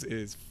happens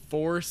is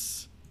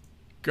Force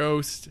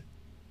Ghost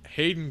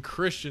Hayden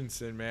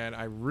Christensen, man.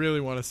 I really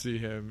want to see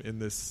him in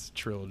this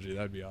trilogy.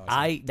 That'd be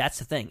awesome. That's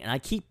the thing, and I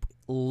keep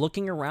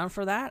looking around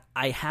for that.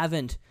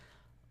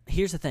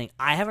 Here's the thing.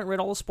 I haven't read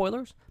all the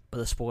spoilers, but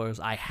the spoilers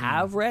I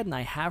have read and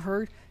I have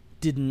heard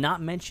did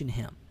not mention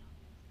him.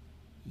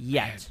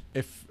 Yet.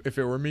 If it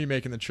were me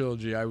making the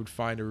trilogy, I would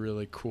find a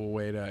really cool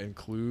way to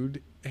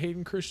include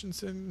Hayden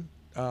Christensen,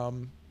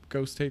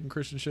 Ghost Hayden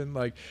Christensen.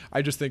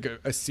 I just think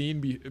a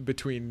scene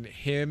between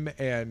him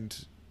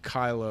and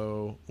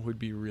Kylo would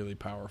be really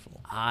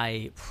powerful.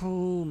 I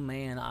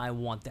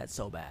want that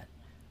so bad.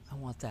 I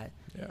want that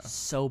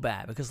so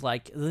bad, because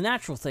the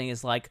natural thing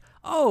is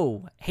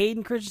oh,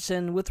 Hayden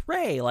Christensen with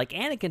Rey,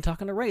 Anakin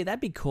talking to Rey,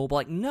 that'd be cool.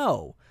 But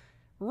no.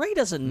 Rey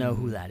doesn't know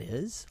who that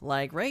is.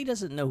 Rey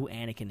doesn't know who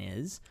Anakin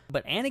is.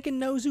 But Anakin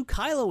knows who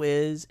Kylo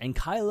is, and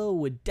Kylo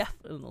would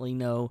definitely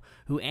know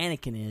who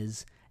Anakin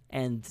is.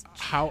 And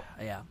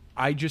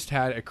I just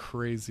had a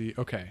crazy...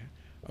 Okay.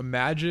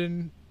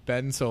 Imagine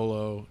Ben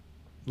Solo,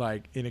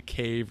 in a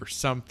cave or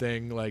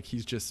something.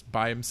 He's just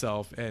by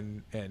himself,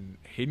 and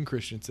Hayden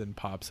Christensen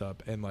pops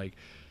up and,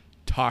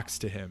 talks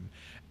to him.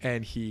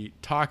 And he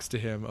talks to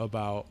him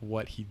about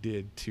what he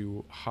did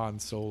to Han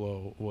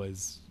Solo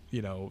was,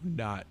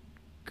 not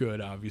good,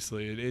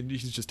 obviously, and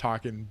he's just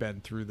talking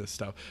Ben through this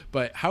stuff.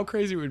 But how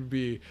crazy it would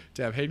be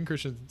to have Hayden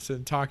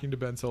Christensen talking to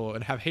Ben Solo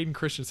and have Hayden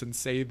Christensen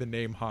say the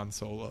name Han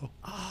Solo.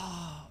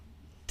 Oh,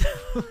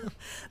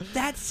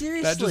 that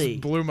seriously. That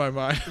just blew my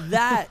mind.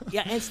 And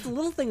it's the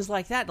little things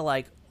like that,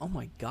 like, oh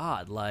my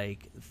God,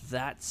 like,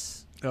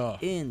 that's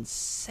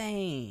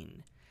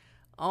insane.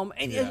 And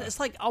it's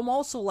like, I'm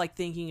also like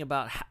thinking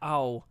about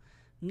how,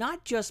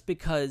 not just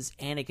because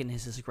Anakin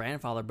is his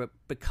grandfather, but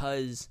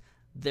because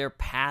their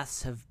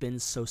paths have been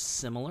so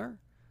similar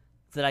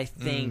that I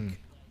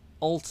think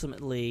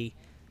ultimately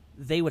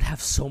they would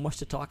have so much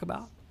to talk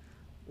about.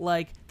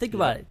 Like, think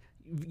about it.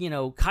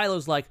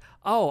 Kylo's like,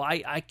 oh,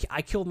 I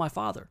killed my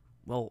father.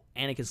 Well,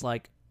 Anakin's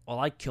like, well,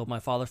 I killed my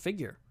father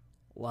figure.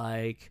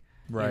 Like,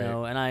 right.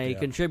 And I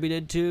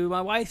contributed to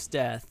my wife's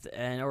death,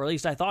 or at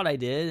least I thought I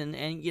did. And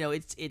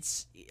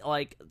it's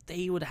like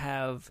they would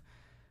have,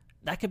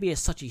 that could be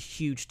such a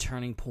huge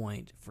turning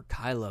point for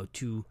Kylo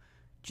to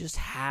just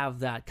have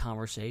that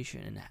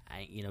conversation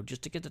and,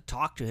 just to get to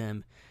talk to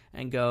him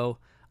and go,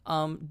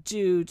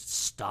 dude,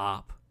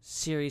 stop.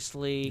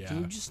 Seriously,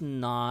 can you just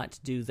not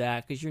do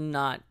that? Because you're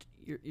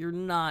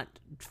not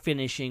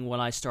finishing what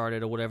I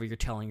started or whatever you're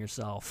telling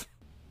yourself.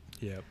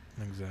 Yep,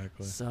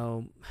 exactly.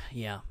 So,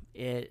 yeah,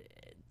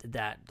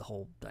 the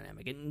whole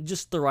dynamic. And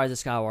just the Rise of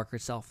Skywalker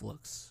itself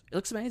looks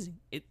amazing.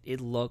 It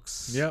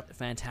looks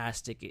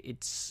fantastic.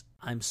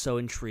 I'm so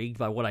intrigued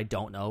by what I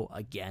don't know.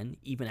 Again,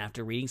 even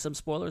after reading some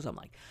spoilers, I'm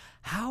like,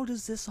 how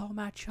does this all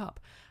match up?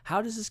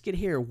 How does this get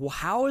here?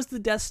 How is the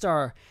Death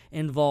Star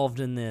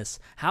involved in this?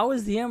 How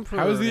is the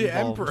Emperor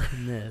involved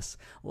in this?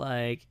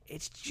 Like,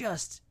 it's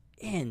just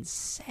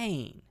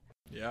insane.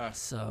 Yeah.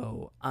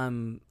 So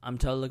I'm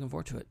totally looking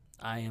forward to it.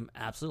 I am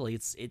absolutely.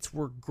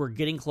 We're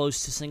getting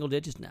close to single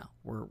digits now.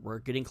 We're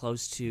getting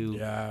close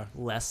to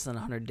less than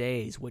 100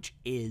 days, which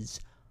is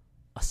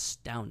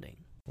astounding.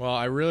 Well,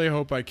 I really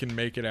hope I can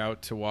make it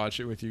out to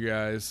watch it with you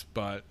guys,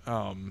 but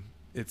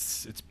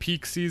it's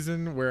peak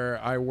season where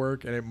I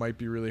work, and it might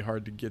be really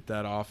hard to get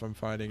that off. I'm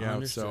finding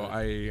out, so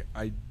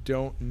I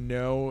don't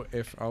know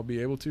if I'll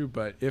be able to,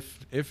 but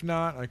if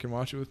not, I can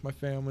watch it with my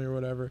family or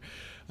whatever.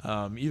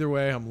 Either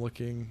way, I'm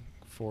looking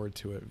forward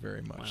to it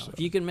very much. Well, so. If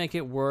you can make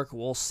it work,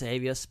 we'll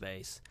save you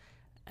space,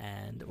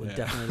 and we'd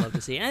definitely love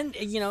to see it. And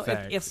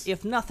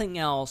if nothing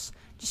else,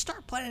 just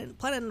start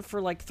planning for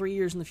like 3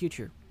 years in the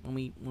future when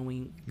we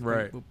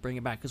we'll bring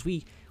it back, because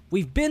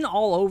we've been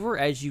all over,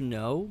 as you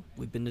know.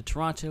 We've been to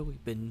Toronto,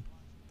 we've been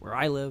where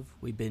I live,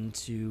 we've been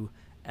to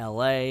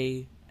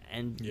LA,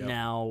 and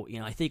now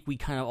I think we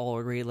kind of all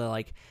agree that,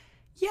 like,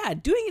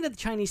 doing it at the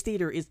Chinese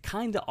theater is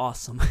kind of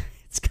awesome.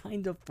 It's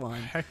kind of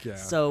fun. Heck yeah.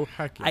 So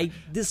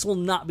this will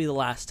not be the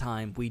last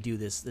time we do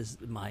this. This is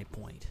my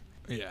point.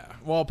 Yeah.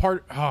 Well,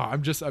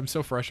 I'm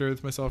so frustrated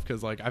with myself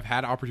because, like, I've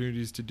had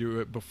opportunities to do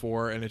it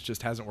before and it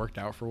just hasn't worked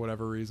out for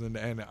whatever reason.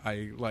 And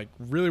I, like,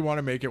 really want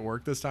to make it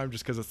work this time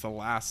just because it's the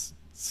last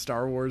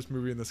Star Wars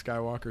movie in the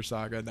Skywalker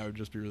saga, and that would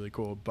just be really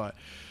cool. But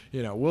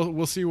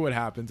we'll see what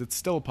happens. It's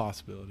still a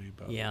possibility.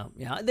 But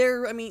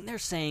they're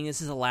saying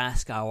this is the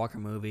last Skywalker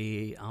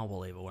movie. I'll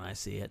believe it when I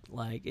see it.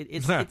 Like,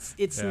 it's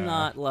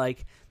not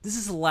like this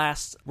is the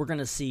last we're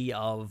gonna see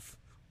of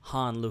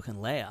Han, Luke, and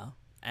Leia.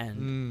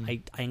 And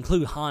I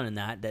include Han in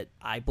that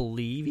I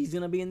believe he's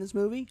going to be in this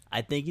movie.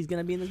 I think he's going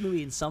to be in this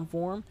movie in some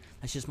form.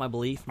 That's just my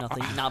belief.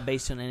 Not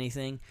based on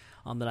anything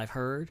that I've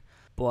heard.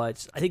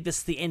 But I think this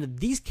is the end of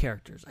these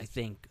characters. I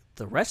think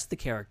the rest of the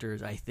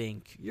characters, I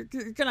think you're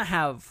going to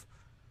have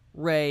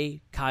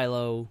Rey,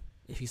 Kylo,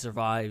 if he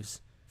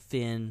survives,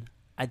 Finn.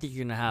 I think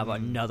you're going to have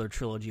another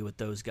trilogy with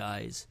those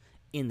guys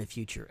in the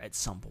future at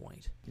some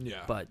point.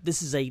 Yeah. But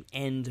this is an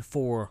end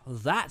for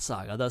that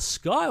saga, the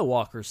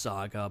Skywalker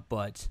saga,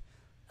 but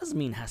doesn't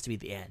mean it has to be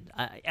the end.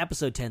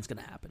 Episode 10 is going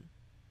to happen.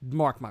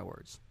 Mark my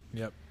words.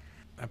 Yep.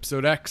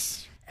 Episode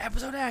X.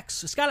 Episode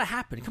X. It's got to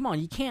happen. Come on,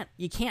 you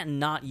can't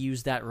not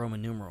use that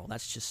Roman numeral.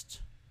 That's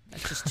just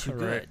too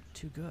good. Right.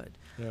 Too good.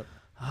 Yep.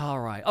 All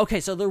right.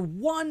 Okay, so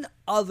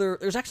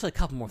there's actually a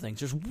couple more things.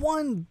 There's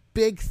one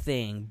big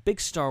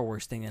Star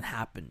Wars thing that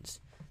happened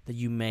that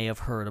you may have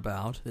heard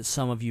about, that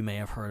some of you may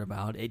have heard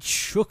about. It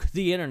shook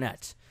the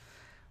internet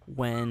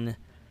when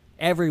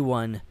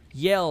everyone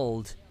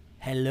yelled,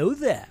 "Hello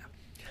there,"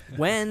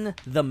 when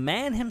the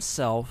man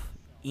himself,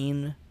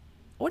 I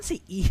want to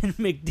say Ian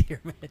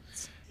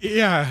McDiarmid.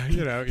 Yeah,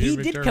 he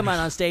did come out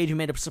on stage and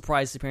made a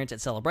surprise appearance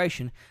at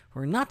Celebration.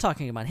 We're not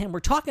talking about him. We're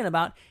talking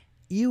about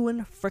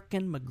Ewan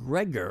frickin'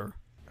 McGregor,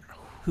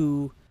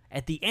 who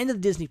at the end of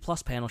the Disney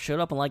Plus panel showed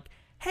up and like,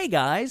 "Hey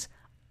guys,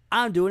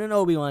 I'm doing an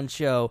Obi-Wan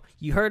show.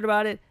 You heard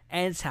about it,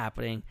 and it's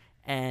happening."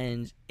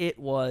 And it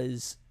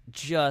was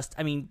just,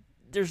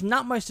 there's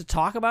not much to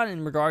talk about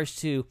in regards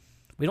to,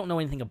 we don't know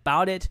anything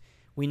about it.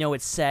 We know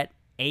it's set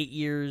 8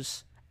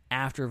 years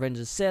after Revenge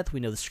of the Sith. We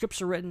know the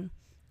scripts are written,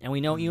 and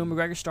we know Ewan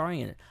McGregor's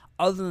starring in it.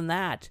 Other than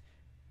that,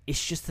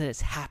 it's just that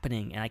it's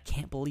happening, and I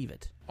can't believe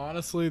it.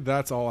 Honestly,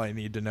 that's all I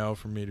need to know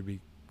for me to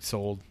be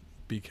sold.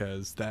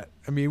 because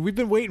we've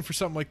been waiting for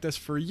something like this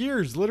for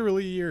years,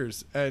 literally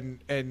years,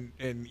 and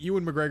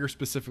Ewan McGregor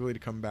specifically to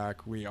come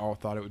back. We all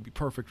thought it would be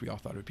perfect. We all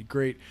thought it would be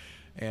great,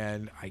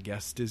 and I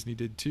guess Disney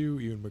did too.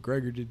 Ewan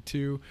McGregor did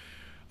too.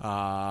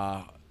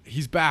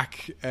 He's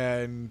back,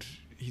 and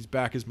he's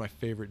back as my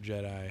favorite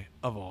Jedi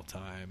of all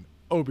time,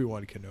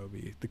 Obi-Wan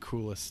Kenobi, the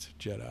coolest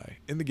Jedi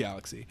in the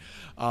galaxy.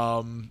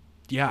 I'm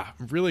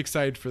really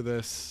excited for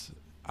this.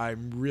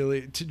 I'm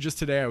really just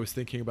today I was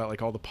thinking about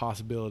like all the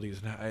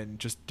possibilities and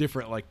just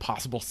different like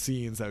possible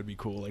scenes that would be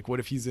cool. Like what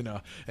if he's in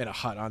a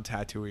hut on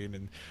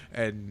Tatooine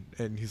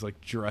and he's like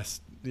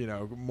dressed,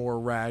 more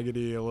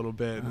raggedy a little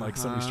bit, and like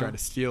somebody's trying to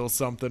steal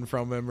something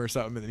from him or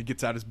something, and then he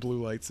gets out his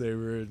blue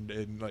lightsaber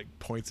and like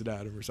points it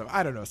at him or something.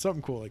 I don't know,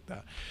 something cool like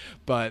that.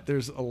 But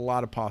there's a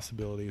lot of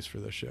possibilities for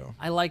this show.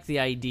 I like the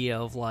idea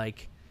of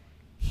like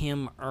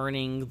him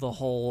earning the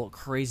whole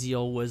crazy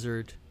old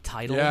wizard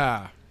title.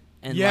 Yeah.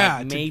 And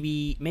like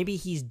maybe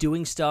he's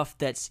doing stuff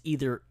that's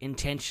either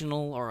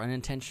intentional or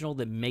unintentional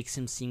that makes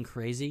him seem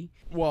crazy.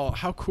 Well,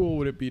 how cool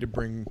would it be to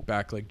bring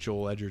back like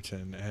Joel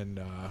Edgerton and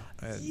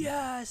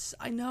yes,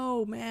 I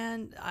know,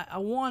 man. I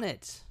want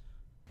it.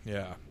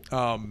 Yeah.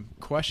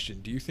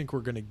 Question: do you think we're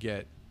gonna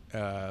get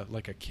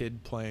like a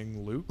kid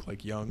playing Luke,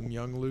 like young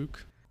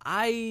Luke?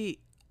 I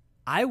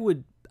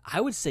would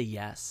say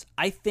yes.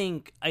 I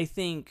think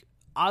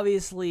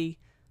obviously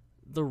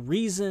the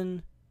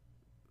reason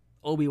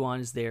Obi-Wan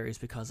is there is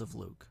because of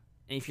Luke.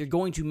 And if you're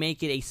going to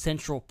make it a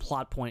central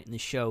plot point in the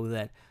show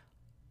that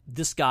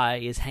this guy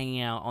is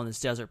hanging out on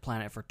this desert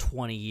planet for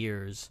 20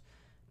 years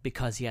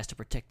because he has to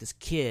protect this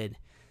kid,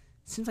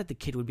 it seems like the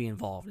kid would be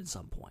involved at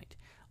some point.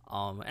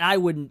 And I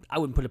wouldn't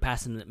put it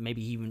past him that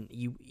maybe even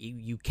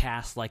you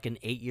cast like an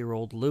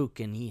 8-year-old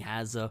Luke and he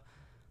has a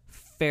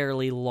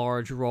fairly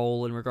large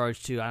role in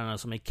regards to, I don't know,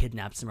 somebody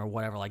kidnaps him or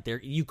whatever. Like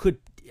you could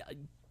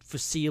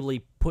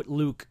foreseeably put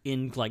Luke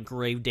in like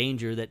grave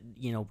danger that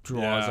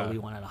draws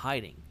Obi-Wan out of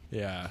hiding.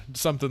 Yeah,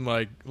 something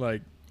like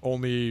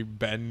only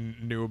Ben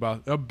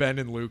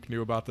and Luke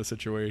knew about the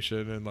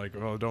situation, and like,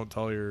 oh, don't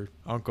tell your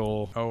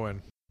Uncle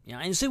Owen. Yeah,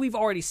 and so we've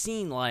already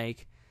seen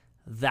like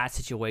that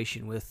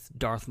situation with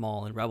Darth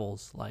Maul and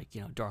Rebels. Like,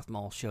 Darth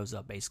Maul shows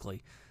up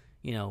basically.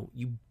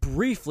 You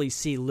briefly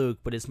see Luke,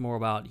 but it's more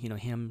about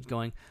him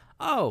going,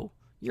 oh,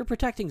 you're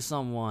protecting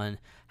someone.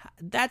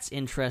 That's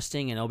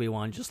interesting. And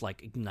Obi-Wan just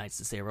like ignites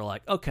the saber,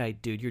 like, okay,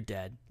 dude, you're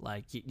dead.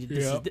 Like,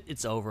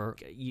 it's over.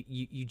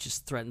 You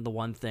just threatened the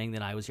one thing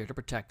that I was here to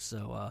protect.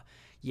 So,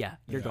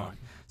 you're gone.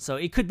 So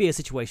it could be a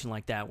situation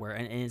like that where,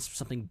 and it's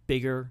something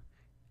bigger.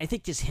 I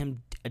think just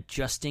him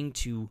adjusting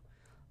to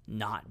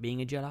not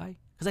being a Jedi.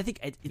 Because I think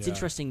it's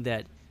interesting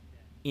that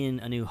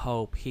in A New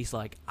Hope, he's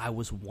like, I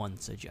was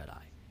once a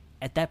Jedi.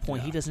 At that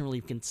point, he doesn't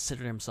really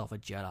consider himself a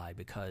Jedi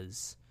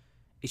because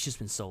it's just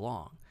been so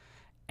long.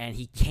 And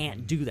he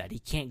can't do that. He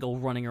can't go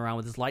running around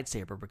with his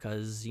lightsaber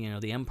because,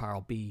 the Empire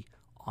will be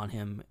on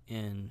him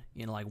in,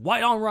 like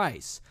white on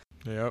rice.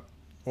 Yep.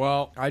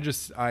 Well,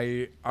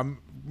 I'm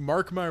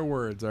mark my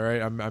words, all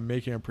right? I'm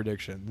making a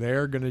prediction.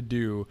 They're going to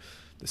do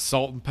the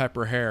salt and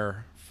pepper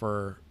hair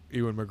for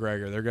Ewan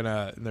McGregor.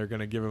 They're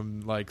gonna give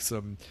him like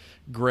some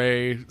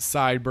gray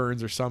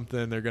sideburns or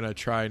something. They're gonna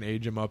try and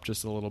age him up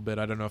just a little bit.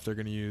 I don't know if they're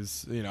gonna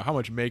use how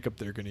much makeup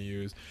they're gonna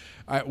use.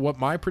 What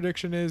my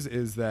prediction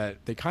is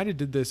that they kind of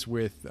did this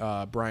with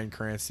Bryan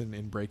Cranston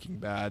in Breaking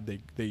Bad.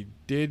 They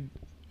did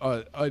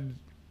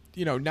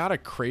not a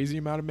crazy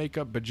amount of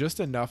makeup, but just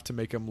enough to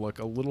make him look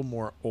a little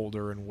more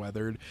older and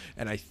weathered.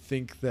 And I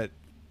think that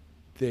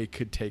they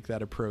could take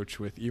that approach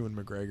with Ewan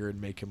McGregor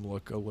and make him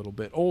look a little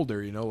bit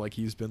older, like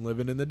he's been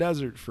living in the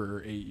desert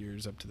for 8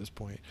 years up to this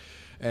point.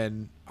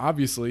 And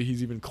obviously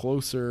he's even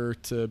closer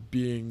to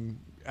being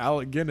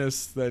Alec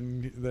Guinness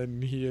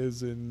than he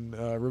is in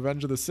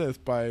Revenge of the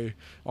Sith by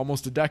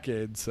almost a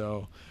decade.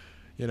 So,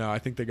 I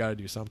think they got to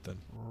do something.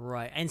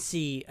 Right. And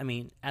see, I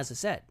mean, as I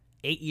said,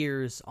 8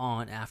 years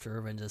on after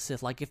Revenge of the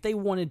Sith, like if they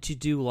wanted to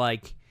do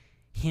like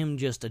him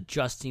just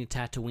adjusting to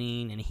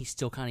Tatooine and he's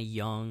still kind of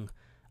young,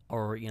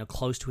 or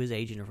close to his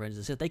age in Revenge of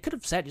the Sith, they could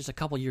have said just a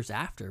couple years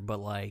after. But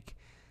like,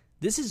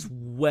 this is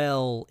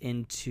well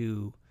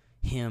into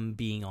him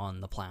being on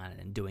the planet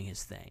and doing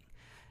his thing,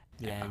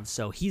 and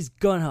so he's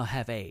gonna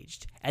have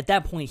aged. At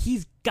that point,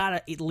 he's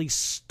gotta at least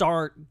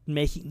start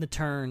making the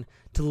turn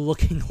to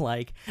looking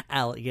like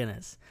Alec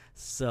Guinness.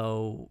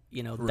 So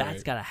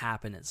that's gotta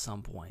happen at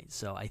some point.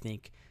 So I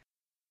think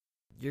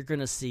you're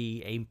gonna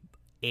see a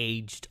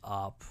aged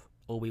up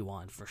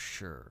Obi-Wan for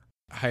sure.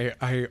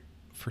 I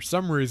for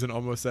some reason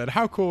almost said,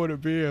 how cool would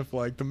it be if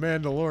like the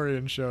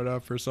Mandalorian showed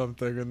up or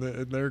something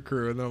in their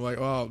crew, and they're like,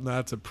 oh,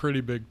 that's a pretty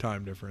big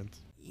time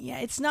difference. Yeah,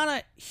 it's not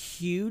a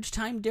huge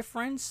time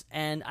difference,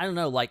 and I don't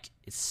know, like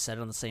it's set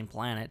on the same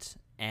planet,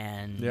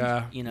 and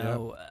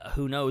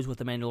who knows what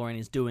the Mandalorian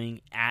is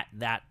doing at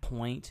that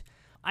point.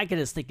 I could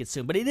just think it's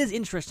soon, but it is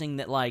interesting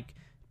that like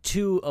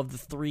 2 of the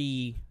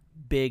 3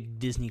 big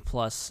Disney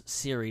Plus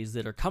series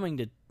that are coming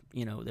to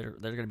that are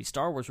going to be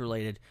Star Wars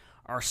related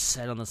are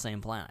set on the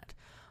same planet.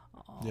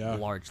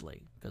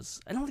 largely.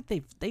 Because I don't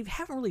think they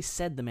haven't really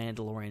said the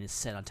Mandalorian is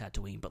set on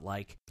Tatooine, but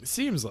like It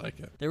seems like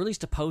it. they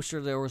released a poster.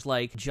 There was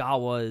like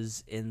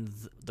Jawas in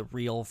the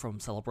reel from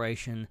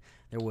Celebration.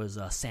 There was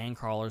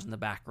sandcrawlers in the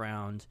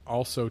background.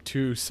 Also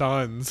 2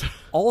 suns.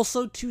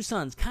 Also 2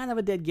 suns. Kind of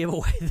a dead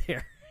giveaway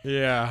there.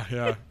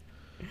 Yeah.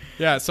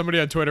 Yeah, somebody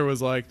on Twitter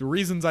was like, the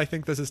reasons I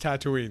think this is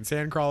Tatooine,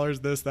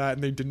 sandcrawlers, this, that,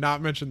 and they did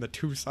not mention the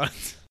 2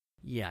 suns.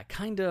 Yeah,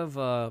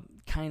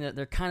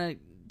 they're kind of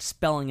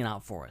spelling it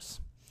out for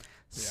us.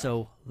 Yeah.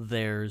 So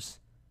there's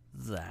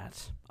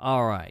that.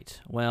 All right.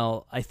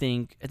 Well, I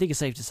think it's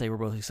safe to say we're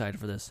both excited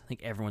for this. I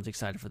think everyone's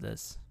excited for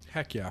this.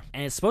 Heck yeah.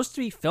 And it's supposed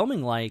to be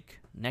filming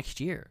like next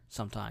year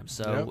sometime,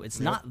 so it's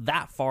not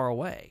that far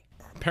away.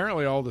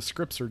 Apparently all the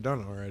scripts are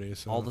done already.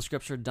 So. All the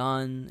scripts are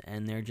done,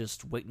 and they're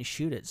just waiting to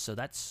shoot it. So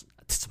that's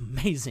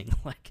amazing.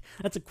 Like,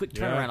 that's a quick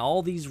turnaround.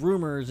 All these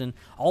rumors, and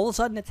all of a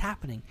sudden it's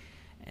happening.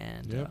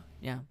 And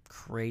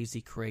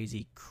crazy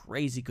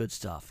good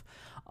stuff.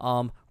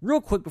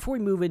 Real quick, before we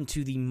move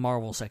into the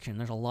Marvel section,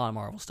 there's a lot of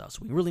Marvel stuff, so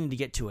we really need to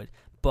get to it.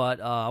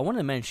 But I want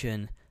to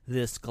mention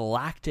this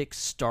Galactic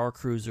Star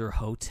Cruiser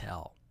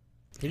Hotel.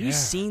 Have you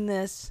seen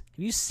this? Have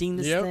you seen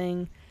this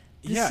thing?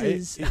 This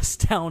is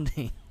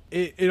astounding.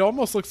 It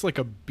almost looks like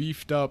a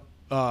beefed up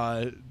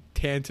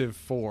Tantive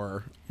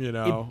 4, you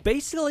know? It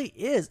basically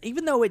is.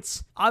 Even though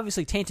it's,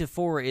 obviously, Tantive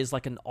 4 is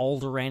like an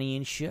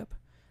Alderaanian ship.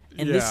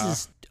 And this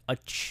is a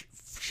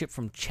ship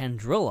from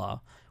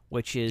Chandrila,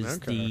 which is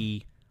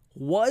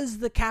was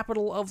the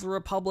capital of the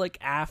Republic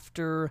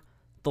after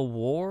the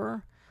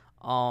war.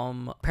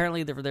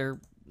 Apparently they're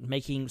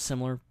making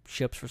similar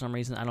ships for some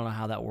reason. I don't know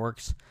how that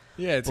works.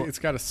 Yeah, it's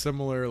got a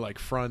similar like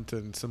front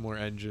and similar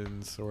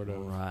engines, sort of.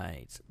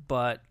 Right.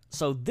 But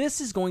so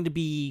this is going to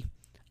be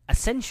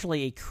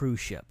essentially a cruise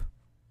ship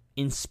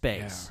in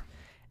space.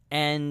 Yeah.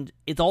 And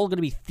it's all going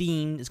to be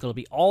themed. It's going to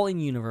be all in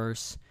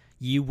universe.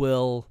 You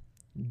will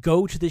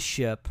go to this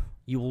ship.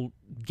 You will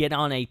get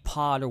on a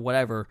pod or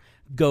whatever,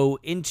 go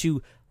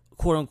into,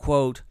 quote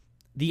unquote,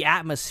 the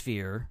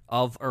atmosphere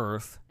of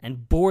Earth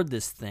and board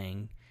this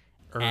thing.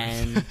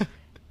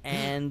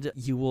 And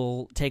you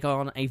will take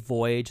on a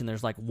voyage, and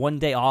there's like one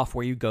day off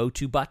where you go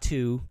to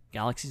Batuu,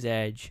 Galaxy's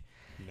Edge.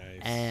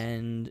 Nice.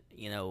 And,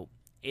 you know,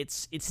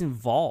 it's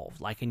involved.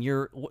 Like, and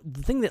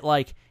the thing that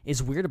like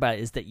is weird about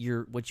it is that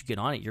once you get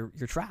on it, you're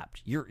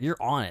trapped. You're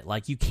on it.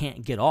 Like, you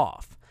can't get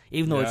off.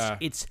 Even though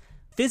it's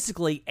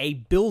physically a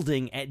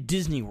building at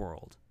Disney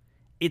World.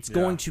 It's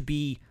going to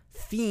be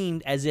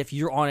themed as if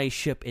you're on a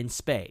ship in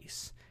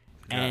space.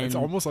 And it's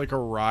almost like a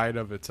ride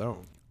of its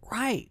own.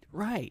 Right.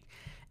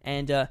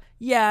 And,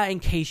 in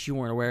case you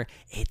weren't aware,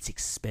 it's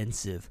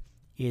expensive.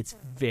 It's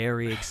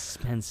very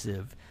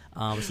expensive.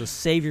 So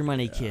save your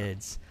money,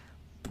 kids.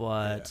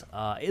 But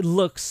it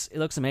looks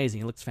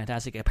amazing. It looks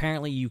fantastic.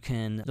 Apparently, you'll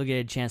get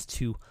a chance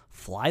to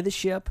fly the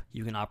ship.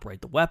 You can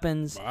operate the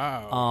weapons.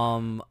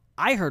 Wow.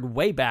 I heard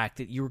way back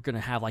that you were going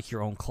to have, like,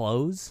 your own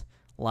clothes.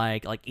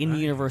 Like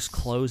in-universe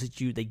clothes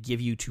that they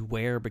give you to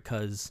wear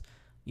because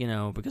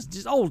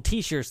just old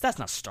T-shirts, that's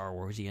not Star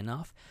Wars-y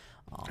enough.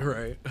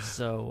 Right.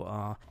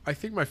 So I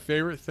think my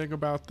favorite thing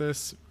about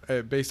this,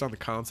 based on the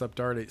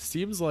concept art, it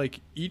seems like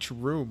each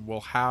room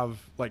will have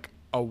like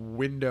a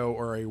window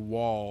or a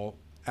wall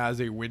as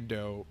a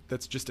window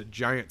that's just a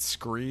giant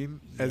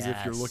screen, as if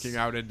you're looking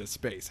out into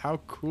space.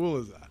 How cool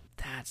is that?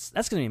 That's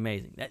going to be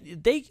amazing.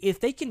 If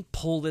they can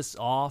pull this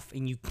off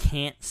and you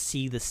can't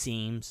see the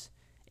seams,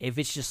 if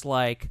it's just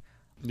like,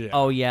 you're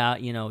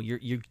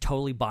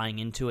totally buying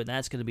into it,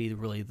 that's going to be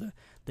really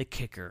the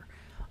kicker.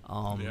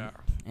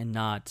 And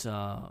not,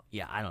 I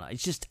don't know.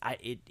 It's just,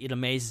 it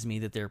amazes me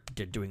that they're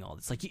doing all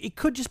this. Like, it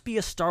could just be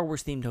a Star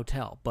Wars themed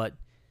hotel, but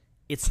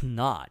it's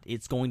not.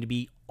 It's going to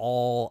be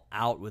all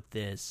out with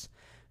this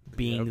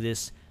being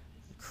this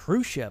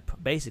cruise ship,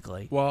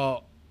 basically.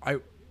 Well,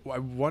 I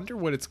wonder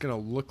what it's going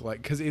to look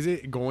like, because is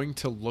it going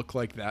to look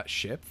like that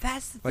ship?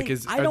 That's the thing.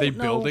 Like, are they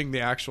building the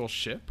actual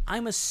ship?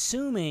 I'm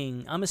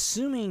assuming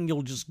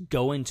you'll just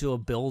go into a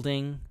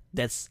building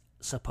that's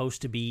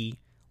supposed to be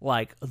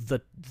like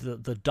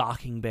the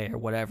docking bay or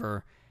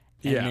whatever,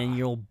 and then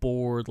you'll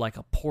board like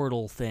a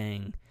portal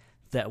thing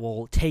that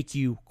will take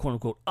you, quote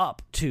unquote,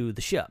 up to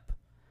the ship.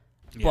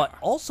 But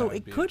also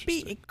it could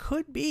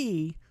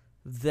be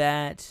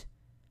that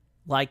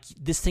like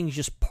this thing's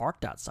just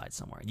parked outside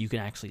somewhere. You can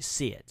actually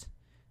see it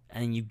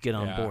and you get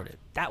on board it.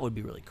 That would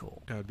be really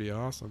cool. That'd be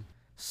awesome.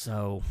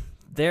 So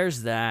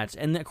there's that.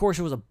 And of course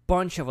there was a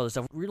bunch of other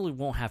stuff. We really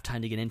won't have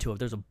time to get into it.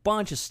 There's a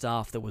bunch of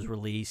stuff that was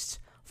released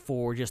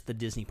for just the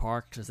Disney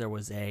park, because there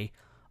was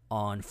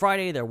on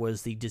Friday there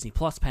was the Disney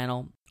Plus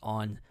panel,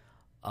 on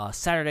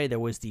Saturday there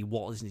was the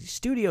Walt Disney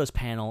Studios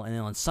panel, and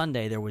then on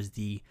Sunday there was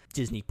the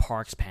Disney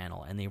Parks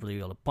panel, and they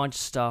revealed a bunch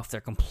of stuff.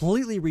 They're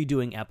completely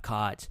redoing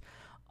Epcot.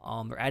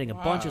 They're adding a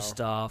bunch of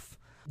stuff.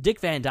 Dick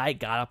Van Dyke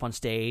got up on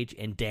stage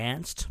and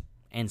danced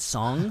and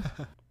sung.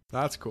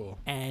 That's cool.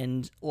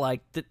 And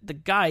like the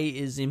guy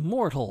is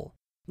immortal.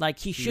 Like,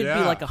 he should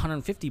be like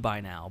 150 by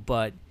now,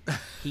 but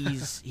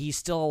he's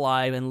still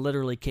alive and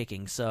literally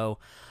kicking. So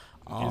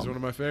He's one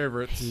of my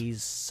favorites.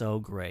 He's so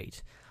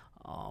great.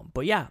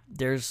 But yeah,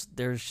 there's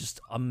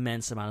just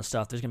immense amount of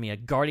stuff. There's gonna be a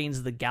Guardians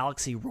of the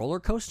Galaxy roller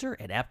coaster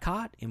at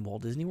Epcot in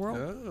Walt Disney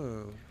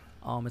World.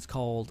 Oh. It's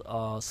called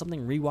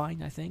something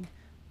Rewind, I think.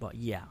 But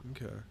yeah,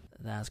 Okay.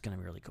 that's gonna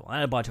be really cool.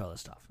 And a bunch of other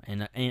stuff.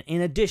 And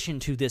in addition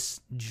to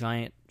this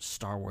giant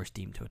Star Wars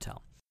themed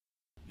hotel.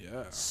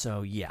 Yeah.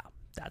 So yeah,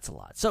 that's a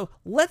lot. So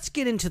let's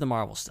get into the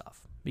Marvel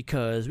stuff,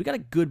 because we got a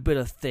good bit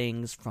of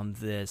things from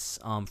this,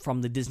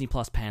 from the Disney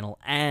Plus panel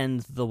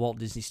and the Walt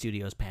Disney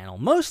Studios panel.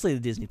 Mostly the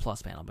Disney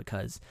Plus panel,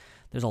 because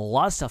there's a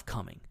lot of stuff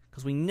coming.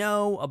 Because we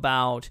know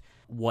about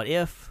What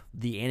If,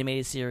 the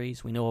animated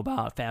series. We know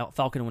about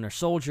Falcon and Winter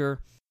Soldier.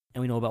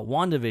 And we know about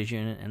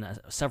WandaVision and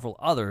several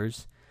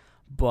others.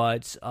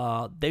 But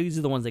these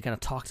are the ones they kind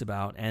of talked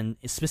about. And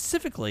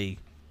specifically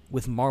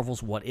with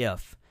Marvel's What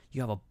If,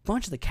 you have a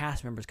bunch of the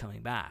cast members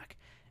coming back.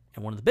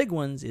 And one of the big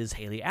ones is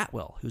Haley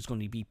Atwell, who's going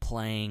to be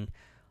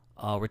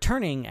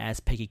returning as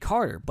Peggy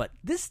Carter. But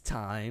this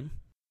time,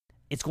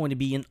 it's going to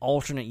be an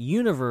alternate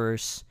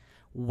universe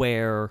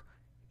where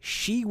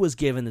she was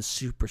given the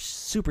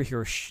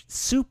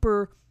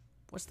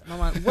what's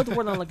the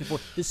word I'm looking for?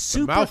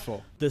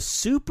 The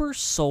super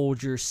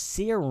soldier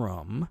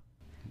serum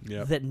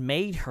that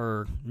made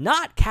her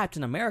not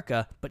Captain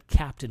America, but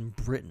Captain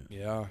Britain.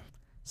 Yeah.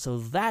 So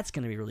that's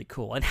going to be really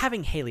cool. And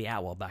having Haley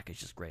Atwell back is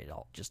just great,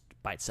 just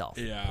by itself.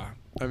 Yeah.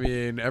 I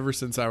mean, ever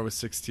since I was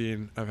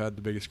 16, I've had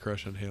the biggest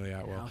crush on Haley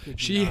Atwell. How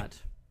could you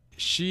not?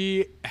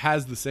 She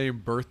has the same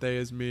birthday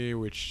as me,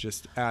 which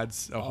just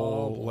adds a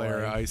whole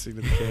layer of icing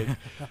to the cake.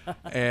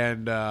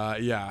 And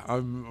yeah,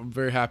 I'm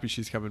very happy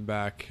she's coming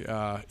back.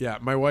 Yeah,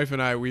 my wife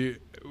and I, we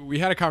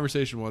had a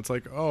conversation once,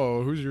 like,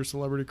 oh, who's your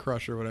celebrity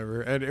crush or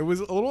whatever. And it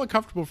was a little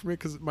uncomfortable for me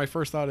because my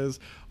first thought is,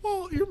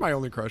 well, you're my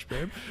only crush,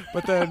 babe.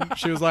 But then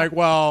she was like,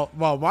 well,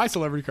 my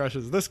celebrity crush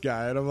is this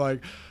guy. And I'm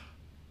like,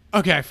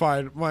 okay,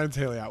 fine. Mine's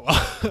Haley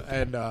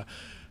Atwell.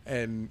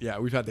 And yeah,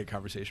 we've had that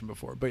conversation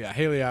before. But yeah,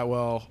 Haley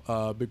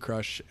Atwell, big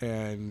crush,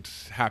 and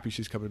happy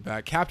she's coming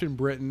back. Captain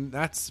Britain,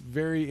 that's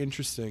very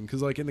interesting because,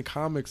 like, in the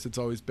comics, it's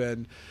always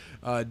been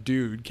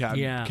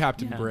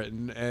Captain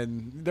Britain.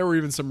 And there were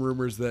even some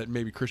rumors that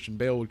maybe Christian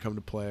Bale would come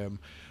to play him.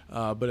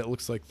 But it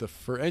looks like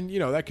and, you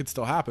know, that could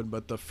still happen,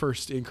 but the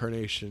first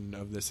incarnation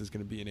of this is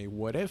going to be in a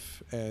What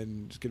If,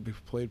 and it's going to be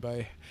played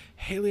by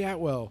Haley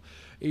Atwell,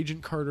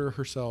 Agent Carter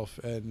herself,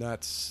 and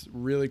that's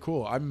really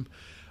cool. I'm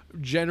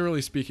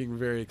generally speaking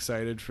very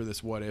excited for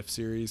this What If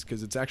series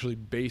because it's actually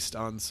based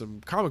on some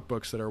comic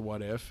books that are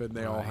What If, and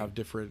they all have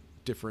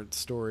different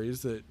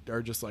stories that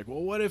are just like,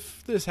 well, what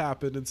if this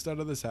happened instead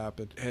of this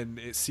happened? And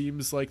it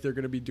seems like they're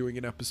going to be doing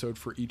an episode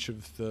for each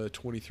of the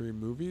 23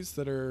 movies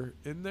that are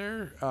in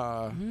there.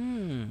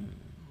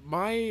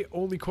 My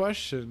only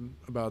question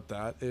about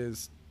that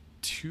is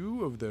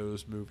 2 of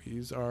those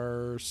movies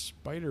are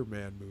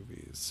Spider-Man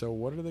movies. So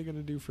what are they going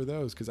to do for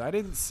those? Because I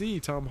didn't see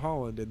Tom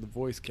Holland in the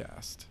voice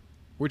cast,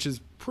 which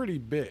is pretty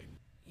big.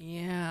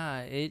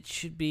 Yeah, it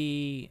should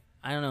be.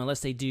 I don't know,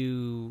 unless they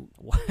do.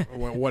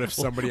 What if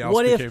somebody else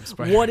became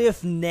Spider-Man? What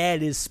if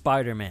Ned is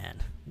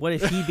Spider-Man? What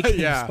if he became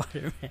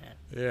Spider-Man?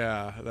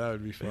 Yeah, that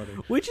would be funny.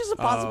 Which is a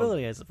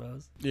possibility, I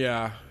suppose.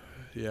 Yeah.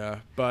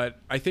 But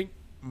I think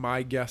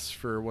my guess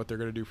for what they're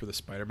going to do for the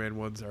Spider-Man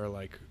ones are,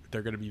 like,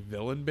 they're going to be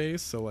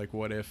villain-based. So, like,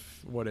 what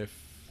if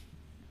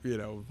you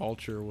know,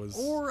 Vulture was...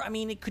 Or, I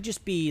mean, it could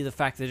just be the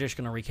fact that they're just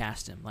going to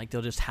recast him. Like,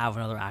 they'll just have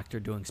another actor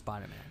doing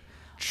Spider-Man.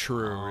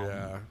 True,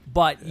 yeah.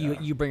 But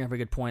you bring up a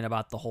good point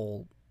about the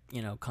whole,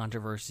 you know,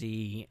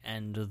 controversy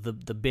and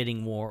the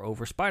bidding war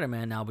over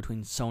Spider-Man now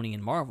between Sony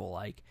and Marvel.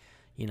 Like,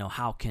 you know,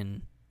 how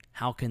can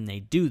they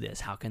do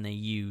this? How can they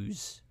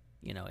use,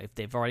 you know, if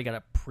they've already got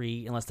it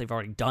unless they've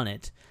already done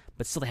it,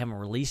 but still they haven't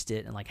released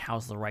it, and like,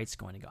 how's the rights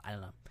going to go? I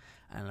don't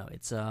know.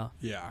 It's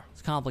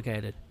it's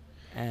complicated,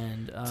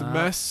 and it's a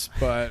mess.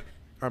 But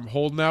I'm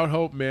holding out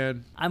hope,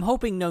 man. I'm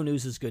hoping no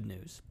news is good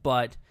news,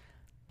 but.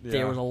 Yeah.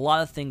 There was a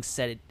lot of things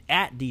said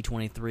at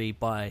D23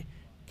 by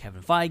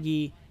Kevin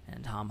Feige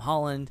and Tom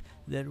Holland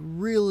that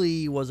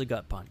really was a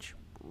gut punch.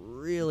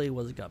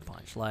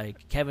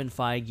 Like, Kevin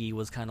Feige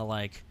was kind of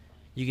like,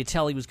 you could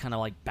tell he was kind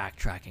of like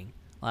backtracking.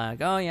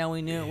 Like, oh yeah,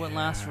 we knew it wouldn't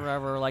last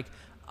forever. Like,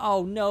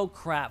 oh no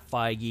crap,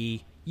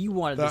 Feige. You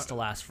wanted this to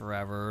last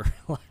forever.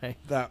 Like,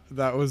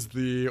 that was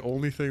the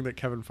only thing that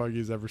Kevin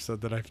Feige's ever said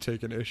that I've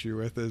taken issue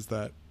with, is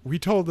that we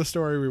told the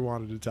story we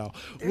wanted to tell.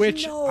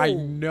 I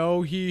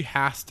know he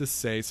has to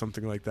say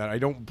something like that. I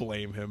don't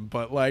blame him,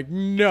 but like,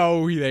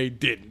 no, they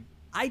didn't.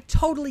 I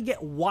totally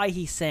get why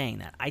he's saying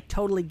that. I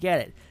totally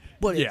get it.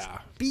 But it's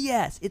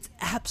BS. It's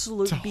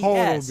absolute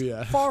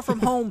BS. Far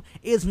From Home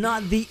is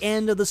not the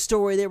end of the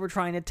story they were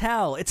trying to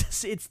tell.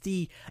 It's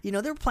the, you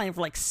know, they were planning for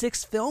like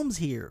 6 films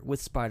here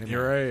with Spider-Man.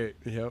 You're right.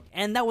 Yep.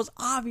 And that was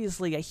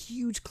obviously a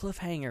huge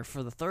cliffhanger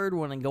for the 3rd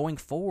one and going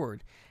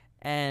forward.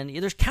 And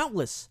there's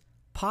countless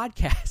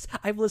podcasts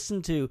I've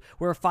listened to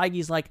where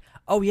Feige's like,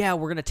 oh yeah,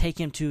 we're going to take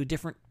him to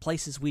different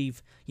places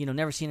we've, you know,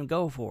 never seen him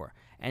go before.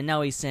 And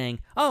now he's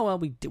saying, oh, well,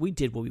 we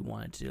did what we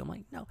wanted to do. I'm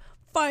like, no.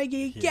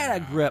 Feige, get a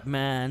grip,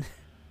 man.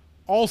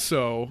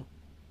 Also,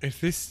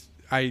 if this,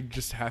 I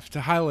just have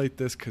to highlight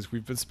this because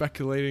we've been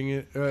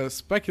speculating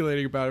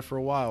about it for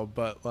a while,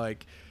 but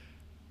like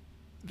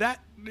that,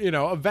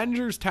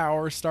 Avengers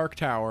Tower, Stark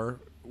Tower,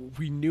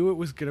 we knew it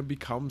was going to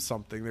become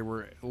something. They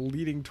were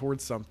leading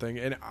towards something,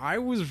 and I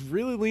was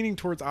really leaning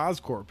towards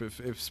Oscorp.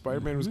 If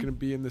Spider-Man was going to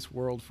be in this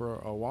world for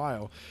a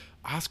while,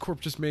 Oscorp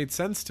just made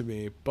sense to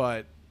me.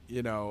 But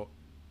if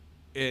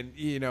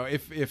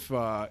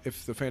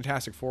the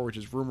Fantastic Four, which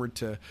is rumored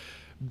to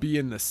be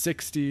in the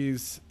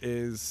 60s,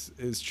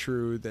 is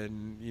true,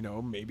 then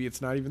maybe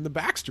it's not even the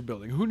Baxter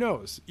Building. Who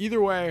knows?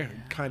 Either way,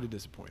 kind of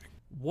disappointing.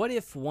 What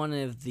if one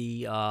of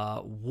the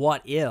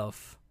what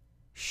if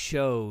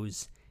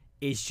shows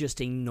is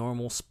just a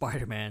normal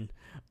Spider-Man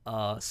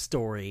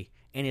story,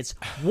 and it's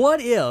what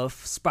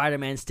if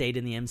Spider-Man stayed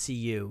in the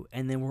MCU,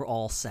 and then we're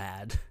all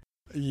sad.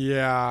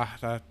 Yeah.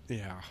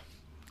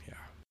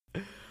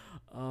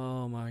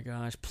 Oh my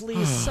gosh!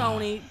 Please,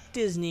 Sony,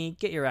 Disney,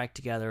 get your act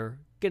together,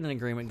 get an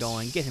agreement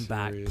going, get him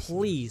back,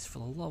 please, for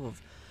the love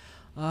of.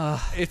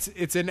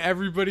 It's in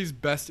everybody's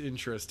best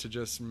interest to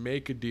just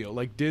make a deal.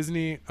 Like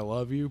Disney, I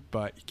love you,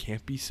 but you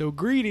can't be so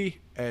greedy.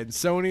 And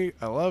Sony,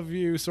 I love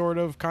you, sort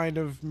of, kind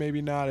of,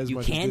 maybe not as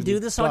much. You can't do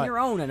this on your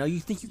own. I know you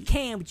think you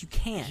can, but you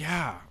can't.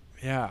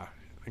 Yeah,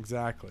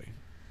 exactly.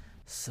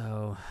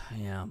 So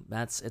yeah,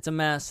 it's a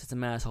mess. It's a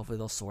mess. Hopefully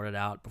they'll sort it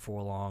out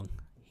before long.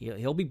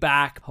 He'll be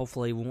back.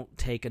 Hopefully it won't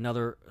take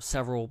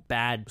several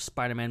bad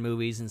Spider-Man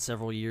movies in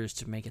several years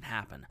to make it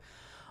happen.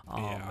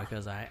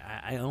 Because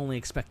I only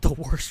expect the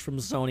worst from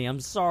Sony. I'm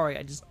sorry,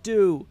 I just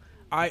do.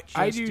 I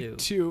do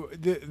too.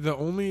 The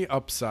only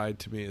upside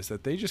to me is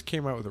that they just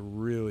came out with a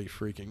really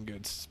freaking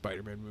good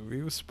Spider-Man movie.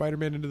 It was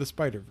Spider-Man Into the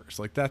Spider-Verse.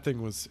 Like, that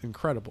thing was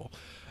incredible.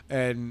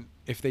 And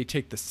if they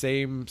take the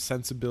same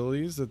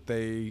sensibilities that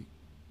they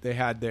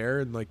had there,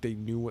 and like they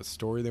knew what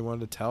story they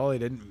wanted to tell, they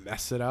didn't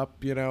mess it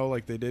up,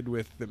 like they did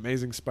with The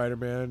Amazing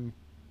Spider-Man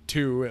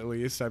 2, at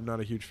least. I'm not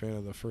a huge fan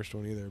of the first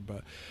one either,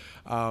 but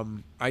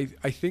I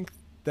think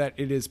that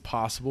it is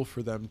possible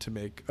for them to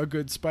make a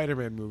good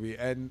Spider-Man movie,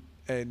 and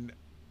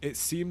it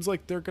seems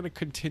like they're going to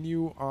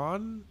continue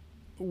on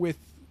with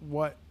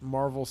what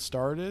Marvel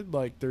started.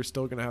 Like, they're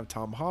still going to have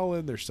Tom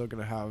Holland, they're still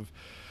going to have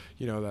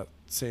that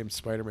same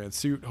Spider-Man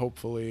suit,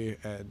 hopefully,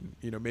 and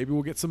maybe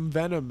we'll get some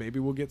Venom, maybe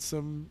we'll get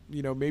some,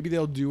 maybe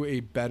they'll do a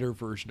better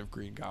version of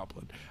Green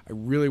Goblin. I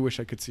really wish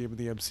I could see him in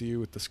the MCU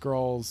with the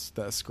Skrulls,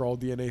 the Skrull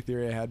DNA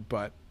theory I had,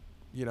 but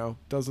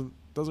doesn't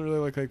really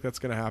look like that's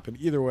going to happen.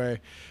 Either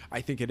way,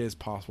 I think it is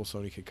possible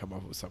Sony could come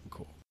up with something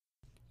cool.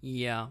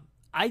 Yeah.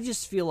 I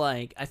just feel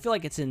like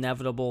it's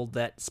inevitable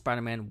that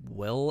Spider-Man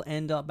will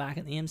end up back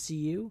in the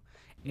MCU.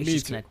 It's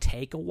just going to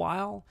take a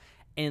while.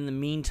 And in the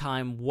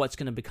meantime, what's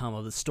going to become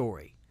of the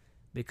story?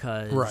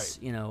 Because,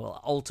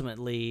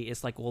 ultimately,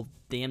 it's like, well,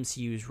 the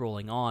MCU is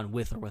rolling on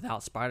with or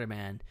without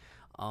Spider-Man.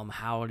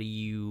 How do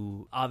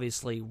you...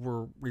 Obviously,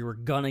 we were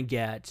going to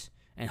get...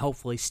 and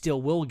hopefully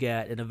still will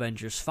get an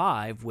Avengers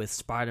 5 with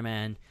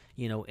Spider-Man,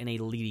 in a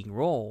leading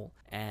role.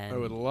 And I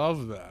would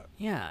love that.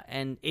 Yeah,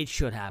 and it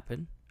should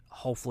happen.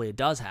 Hopefully it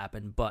does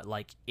happen, but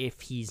like if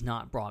he's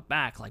not brought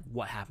back, like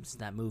what happens in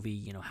that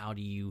movie? How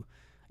do you...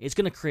 It's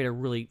going to create a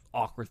really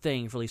awkward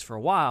thing, for at least for a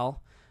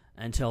while,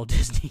 until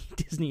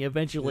Disney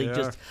eventually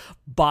just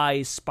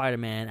buys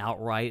Spider-Man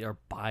outright or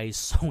buys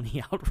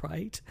Sony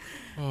outright.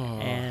 Oh,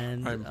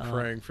 and I'm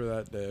praying for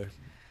that day.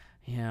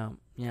 Yeah,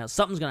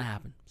 something's going to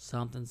happen.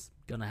 Something's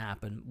going to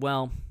happen.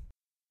 Well,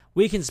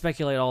 we can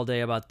speculate all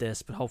day about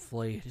this, but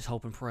hopefully, just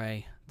hope and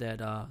pray that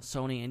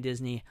Sony and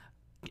Disney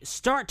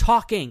start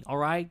talking, all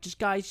right? Just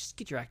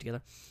get your act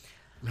together.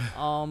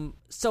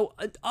 So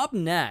up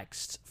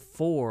next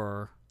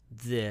for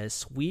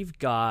this, we've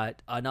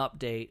got an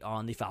update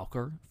on the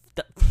Falcor.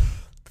 The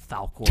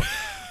Falcor.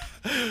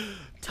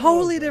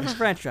 Totally different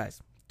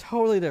franchise.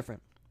 Totally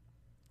different.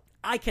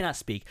 I cannot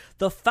speak.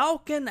 The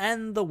Falcon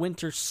and the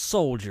Winter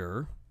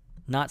Soldier,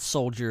 not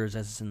soldiers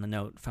as is in the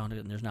note, found it,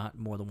 and there's not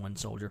more than one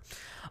soldier.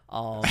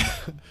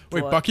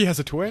 Wait, Bucky has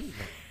a twin?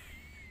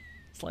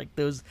 It's like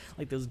those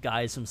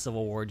guys from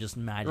Civil War just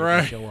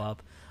magically show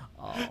up,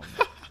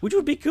 which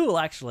would be cool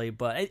actually.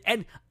 But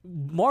and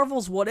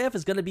Marvel's What If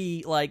is going to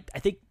be like, I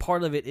think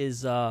part of it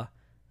is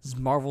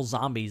Marvel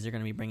Zombies. They're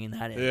going to be bringing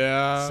that in.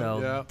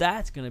 So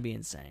that's going to be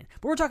insane.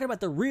 But we're talking about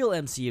the real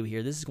MCU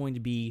here. This is going to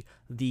be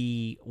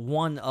the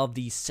one of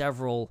the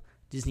several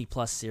Disney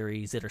Plus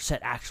series that are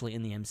set actually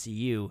in the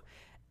MCU.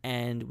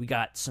 And we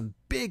got some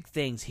big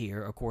things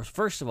here. Of course,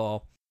 first of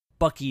all,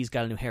 Bucky's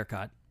got a new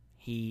haircut.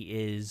 He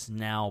is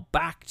now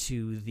back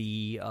to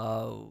the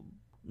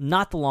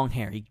not the long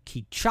hair.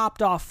 He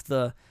chopped off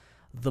the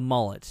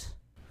mullet.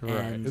 Right,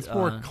 and, it's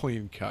more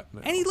clean cut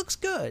now. And he looks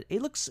good. He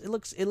looks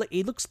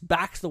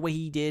back to the way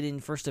he did in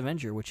First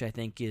Avenger, which I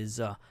think it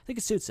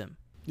suits him.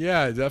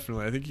 Yeah,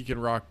 definitely. I think he can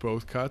rock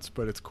both cuts,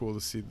 but it's cool to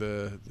see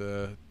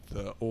the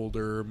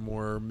older,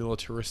 more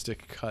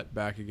militaristic cut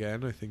back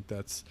again. I think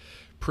that's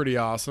pretty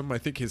awesome. I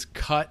think his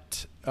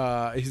haircuts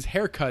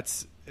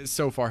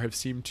so far have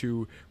seemed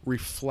to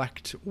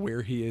reflect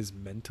where he is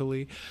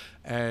mentally.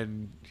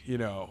 And, you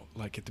know,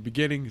 like at the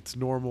beginning it's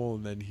normal,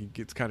 and then he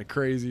gets kind of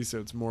crazy, so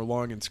it's more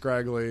long and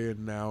scraggly,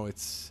 and now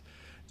it's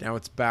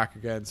back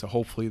again. So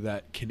hopefully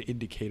that can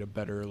indicate a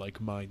better like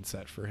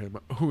mindset for him.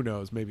 Who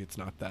knows? Maybe it's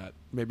not that.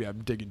 Maybe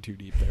I'm digging too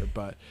deep there,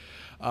 but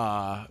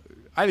I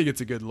think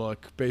it's a good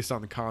look based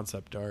on the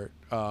concept art.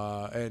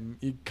 And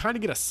you kind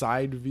of get a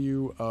side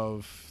view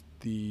of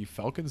the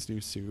Falcon's new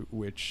suit,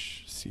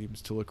 which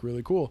seems to look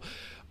really cool.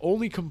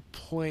 Only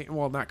complaint,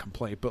 well, not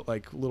complaint, but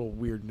like little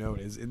weird note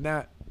is in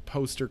that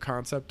poster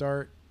concept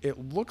art, it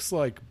looks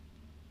like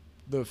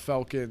the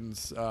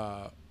Falcon's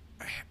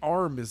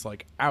arm is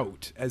like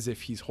out as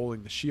if he's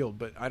holding the shield,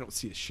 but I don't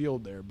see a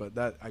shield there, but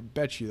that, I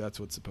bet you that's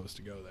what's supposed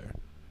to go there.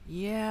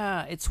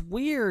 Yeah, it's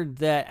weird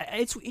that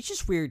it's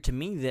just weird to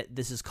me that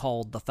this is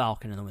called The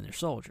Falcon and the Winter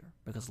Soldier,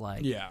 because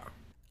like, yeah,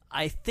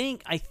 I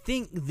think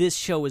this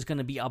show is going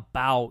to be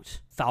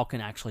about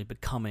Falcon actually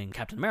becoming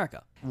Captain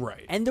America.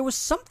 Right. And there was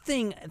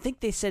something, I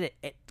think they said it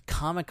at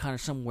Comic-Con or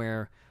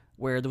somewhere,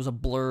 where there was a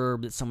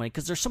blurb that somebody,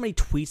 because there's so many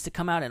tweets that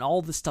come out, and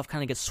all this stuff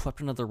kind of gets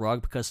swept under the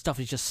rug because stuff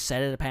is just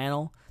said at a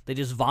panel. They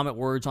just vomit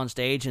words on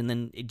stage, and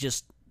then he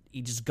just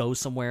goes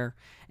somewhere,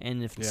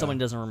 and if someone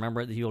doesn't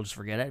remember it, he'll just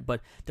forget it. But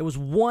there was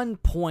one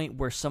point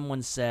where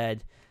someone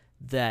said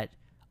that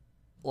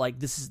like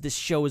this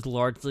show is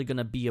largely going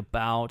to be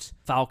about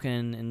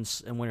Falcon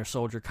and Winter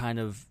Soldier kind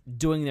of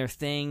doing their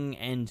thing,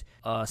 and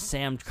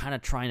Sam kind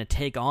of trying to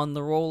take on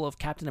the role of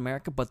Captain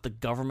America, but the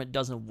government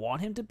doesn't want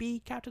him to be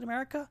Captain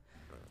America.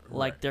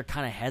 Like, they're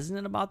kind of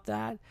hesitant about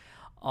that.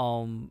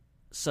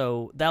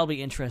 So that'll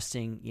be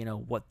interesting, you know,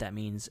 what that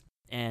means.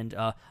 And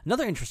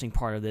another interesting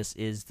part of this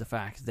is the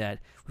fact that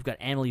we've got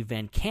Annalie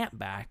Van Camp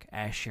back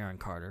as Sharon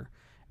Carter,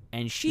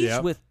 and she's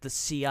with the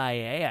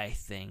CIA, I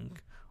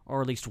think,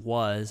 or at least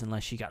was,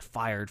 unless she got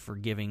fired for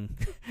giving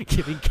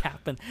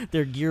Cap and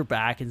their gear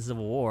back in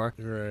Civil War.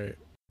 Right.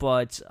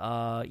 But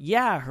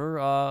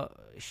her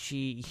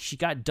she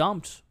got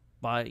dumped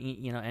by,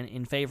 you know, and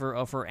in favor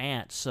of her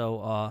aunt. So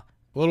a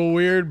little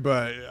weird,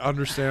 but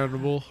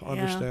understandable.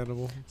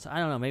 Understandable. So I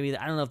don't know. Maybe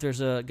I don't know if there's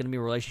going to be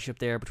a relationship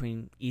there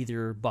between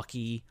either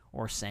Bucky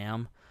or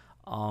Sam.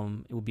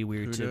 It would be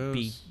weird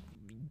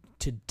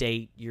to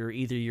date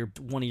your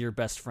one of your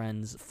best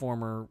friends'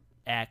 former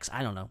ex.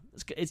 I don't know.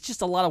 It's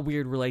just a lot of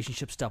weird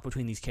relationship stuff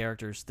between these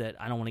characters that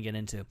I don't want to get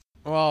into.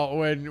 Well,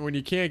 when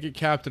you can't get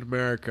Captain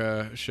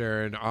America,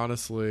 Sharon,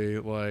 honestly,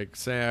 like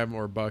Sam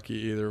or Bucky,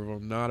 either of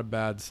them, not a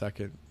bad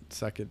second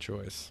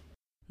choice.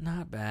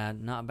 Not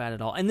bad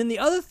at all. And then the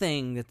other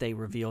thing that they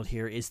revealed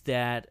here is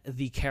that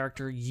the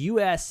character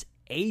U.S.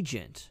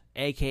 Agent,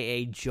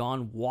 a.k.a.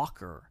 John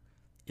Walker,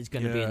 is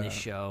going to be in this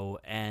show,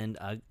 and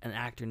an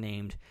actor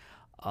named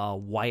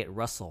Wyatt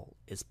Russell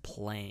is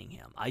playing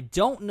him. I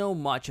don't know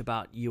much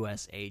about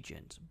U.S.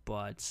 Agent,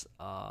 but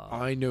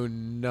I know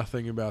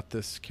nothing about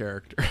this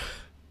character.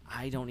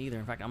 I don't either.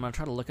 In fact, I'm going to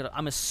try to look it up.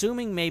 I'm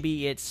assuming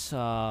maybe it's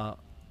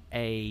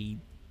maybe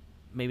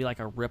like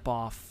a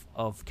ripoff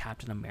of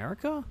Captain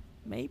America.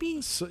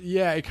 Maybe. So,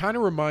 yeah, it kind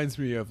of reminds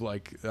me of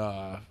like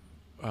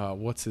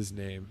what's his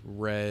name?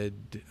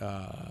 Red,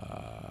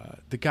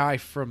 the guy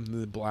from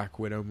the Black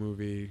Widow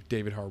movie.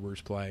 David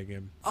Harbour's playing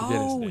him.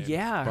 Forget his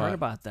name, I heard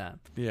about that.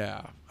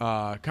 Yeah,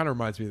 kind of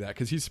reminds me of that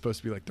because he's supposed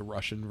to be like the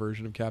Russian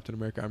version of Captain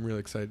America. I'm really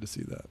excited to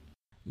see that.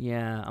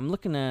 Yeah, I'm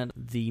looking at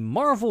the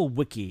Marvel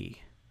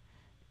Wiki.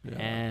 Yeah.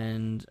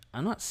 And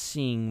I'm not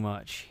seeing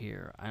much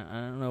here. I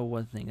don't know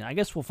what thing. I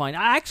guess we'll find.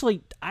 I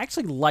actually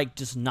like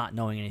just not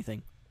knowing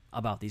anything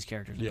about these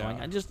characters.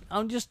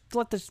 I'll just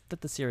let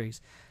the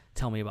series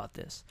tell me about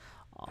this.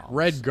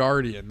 Red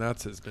Guardian,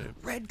 that's his name.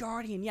 Red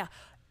Guardian, yeah.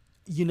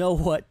 You know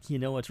what? You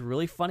know what's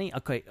really funny?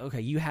 Okay.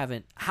 You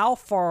haven't. How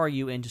far are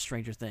you into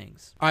Stranger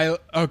Things?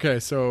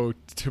 So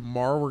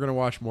tomorrow we're gonna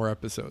watch more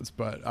episodes,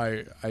 but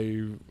I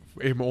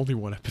am only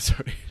one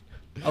episode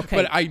in. Okay.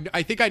 But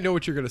I think I know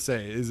what you're gonna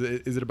say. Is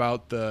it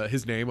about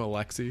his name,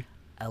 Alexei?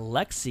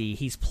 Alexei,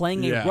 he's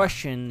playing a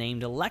Russian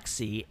named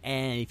Alexei,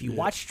 and if you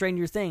watch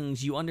Stranger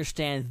Things, you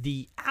understand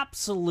the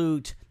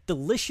absolute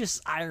delicious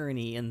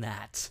irony in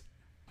that.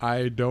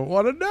 I don't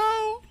want to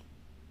know.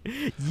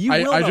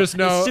 I just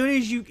know as soon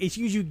as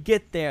you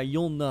get there,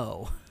 you'll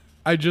know.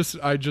 I just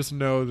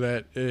know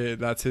that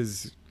that's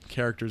his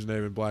character's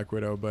name in Black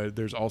Widow, but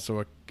there's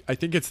also I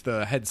think it's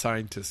the head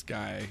scientist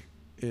guy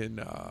in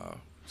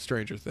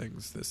Stranger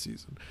Things this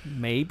season.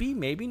 Maybe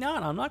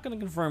not. I'm not going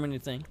to confirm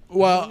anything.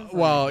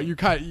 Well,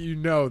 you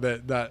know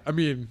that. I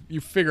mean,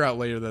 you figure out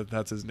later that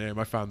that's his name.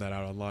 I found that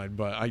out online,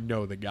 but I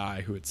know the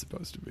guy who it's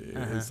supposed to be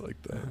is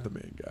like the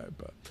main guy.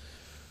 But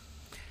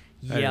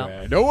anyway,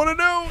 I don't want to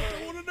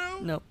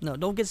know. No,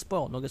 don't get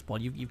spoiled.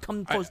 You've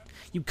come close.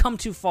 You've come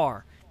too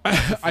far.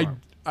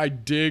 I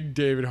dig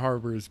David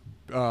Harbour's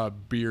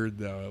beard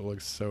though. It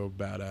looks so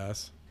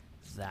badass.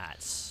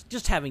 That's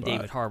just having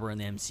David Harbour in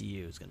the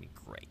MCU is going to be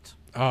great.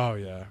 Oh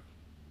yeah,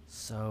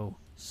 so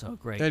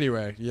great.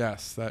 Anyway,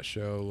 yes, that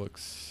show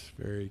looks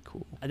very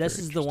cool. This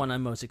is the one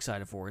I'm most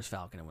excited for, is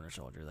Falcon and Winter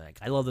Soldier. Like,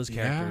 I love those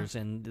characters,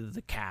 and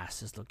the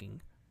cast is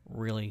looking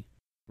really,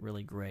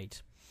 really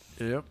great.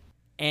 Yep.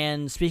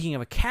 And speaking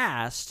of a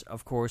cast,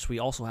 of course, we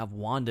also have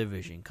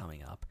WandaVision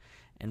coming up.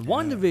 And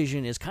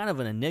WandaVision is kind of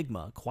an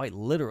enigma, quite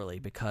literally,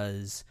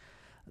 because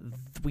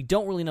we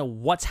don't really know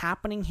what's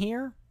happening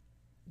here.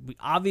 We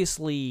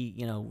obviously,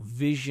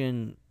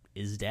 Vision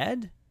is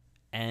dead,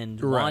 and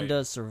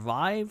Wanda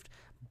survived,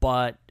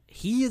 but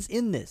he is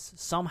in this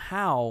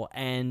somehow,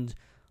 and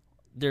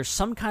there's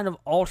some kind of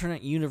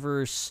alternate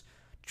universe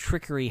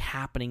trickery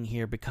happening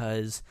here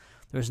because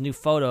there's a new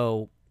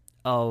photo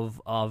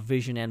of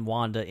Vision and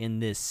Wanda in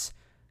this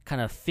kind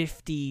of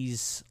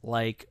 50s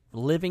like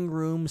living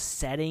room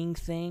setting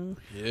thing.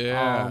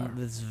 Yeah.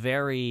 It's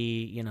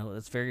very,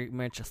 it's very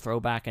much a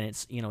throwback, and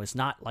it's, it's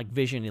not like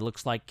Vision. It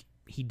looks like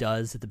he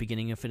does at the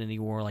beginning of Infinity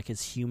War, like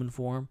his human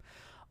form.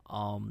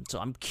 So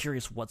I'm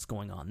curious what's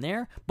going on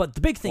there. But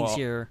the big things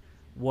here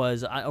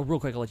was, real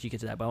quick, I'll let you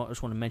get to that, but I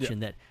just want to mention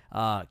that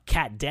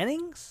Kat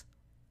Dennings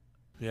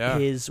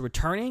is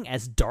returning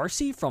as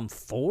Darcy from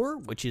Thor,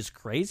 which is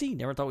crazy.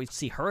 Never thought we'd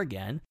see her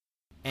again.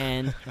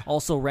 And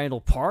also Randall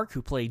Park,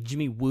 who played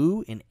Jimmy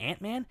Woo in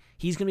Ant-Man.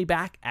 He's going to be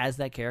back as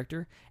that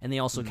character. And they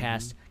also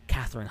cast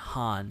Kathryn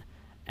Hahn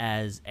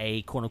as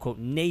a quote-unquote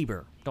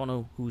neighbor. Don't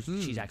know who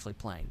she's actually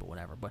playing, but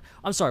whatever. But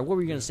I'm sorry, what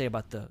were you going to say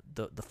about the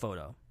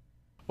photo?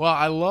 Well,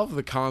 I love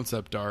the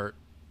concept art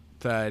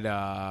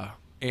that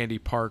Andy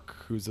Park,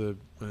 who's a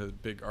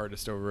big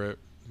artist over at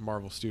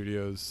Marvel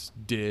Studios,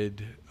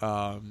 did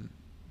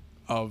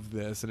of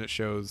this, and it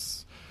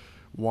shows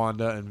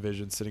Wanda and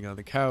Vision sitting on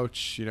the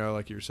couch,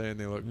 like you were saying,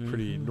 they look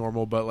pretty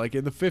normal, but like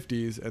in the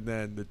 50s, and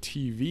then the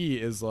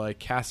TV is like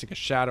casting a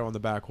shadow on the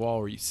back wall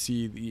where you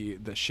see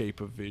the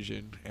shape of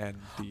Vision and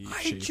the shape of...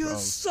 I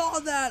just saw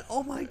that!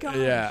 Oh my god!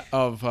 Yeah,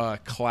 of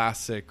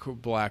classic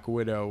Black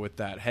Widow with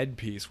that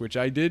headpiece, which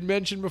I did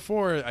mention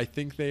before. I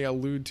think they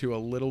allude to a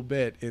little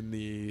bit in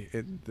the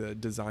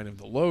design of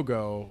the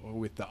logo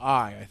with the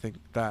eye. I think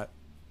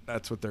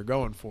that's what they're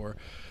going for.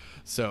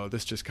 So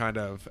this just kind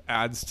of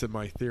adds to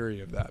my theory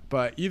of that.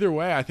 But either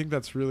way, I think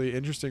that's really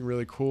interesting,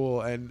 really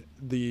cool. And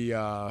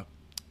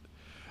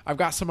I've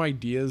got some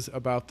ideas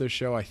about this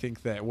show. I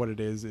think that what it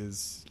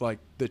is like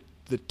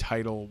the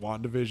title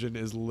WandaVision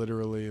is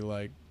literally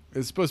like,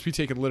 it's supposed to be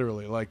taken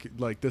literally.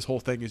 Like this whole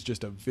thing is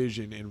just a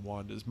vision in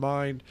Wanda's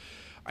mind.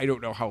 I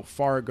don't know how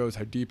far it goes,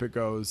 how deep it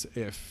goes,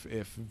 if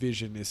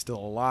Vision is still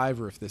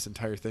alive, or if this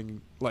entire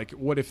thing, like,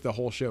 what if the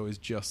whole show is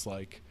just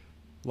like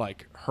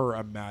her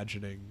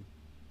imagining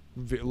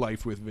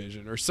life with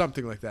Vision or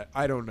something like that.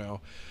 I don't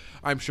know.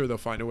 I'm sure they'll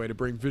find a way to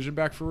bring Vision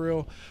back for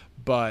real,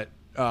 but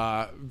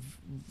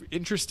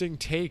interesting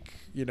take,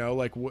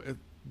 like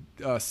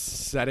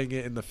setting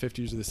it in the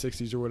 50s or the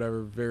 60s or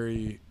whatever.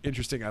 Very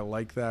interesting. I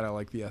like that. I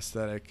like the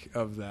aesthetic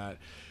of that.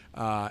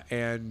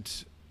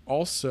 And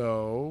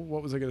also,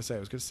 what was I going to say? I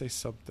was going to say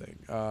something.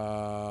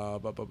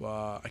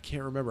 I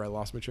can't remember. I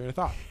lost my train of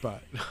thought,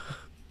 but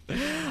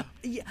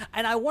yeah,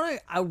 and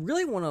I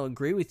really want to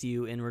agree with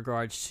you in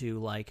regards to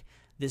like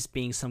this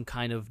being some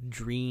kind of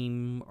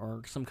dream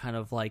or some kind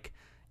of like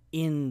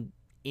in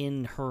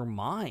her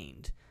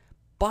mind.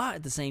 But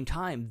at the same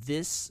time,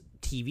 this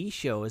TV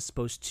show is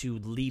supposed to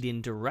lead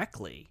in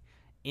directly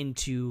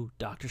into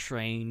Doctor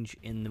Strange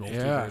in the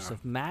Multiverse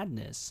of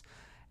Madness,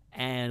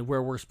 and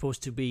where we're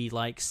supposed to be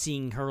like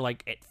seeing her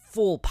like at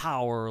full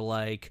power,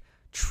 like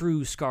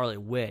true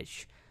Scarlet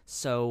Witch.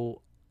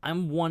 So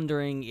I'm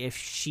wondering if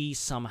she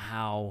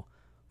somehow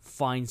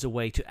finds a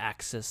way to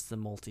access the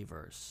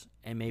multiverse,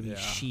 and maybe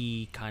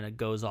she kind of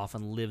goes off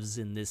and lives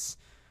in this,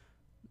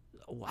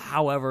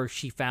 however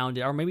she found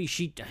it, or maybe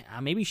she's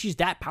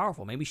that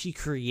powerful. Maybe she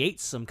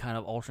creates some kind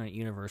of alternate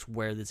universe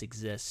where this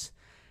exists.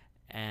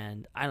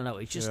 And I don't know.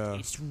 It's just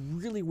it's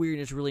really weird.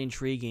 And it's really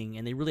intriguing,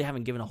 and they really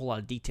haven't given a whole lot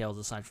of details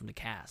aside from the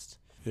cast.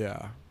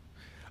 Yeah,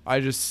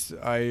 I'm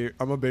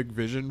a big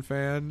Vision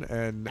fan,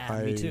 and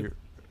me too.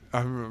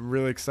 I'm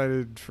really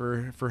excited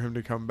for him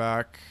to come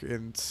back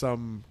in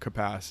some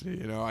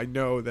capacity. I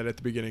know that at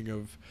the beginning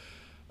of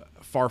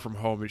Far From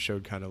Home, it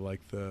showed kind of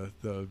like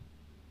the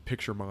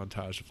picture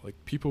montage of like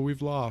people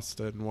we've lost,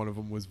 and one of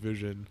them was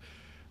Vision.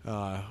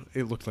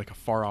 It looked like a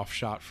far off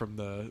shot from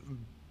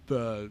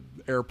the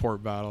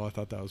airport battle. I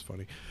thought that was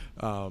funny.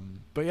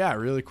 But yeah,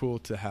 really cool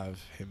to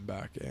have him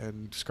back.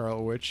 And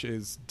Scarlet Witch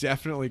is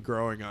definitely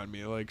growing on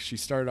me. Like, she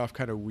started off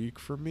kind of weak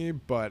for me,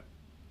 but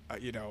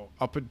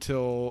up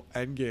until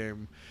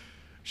Endgame,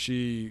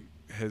 she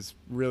has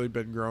really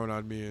been growing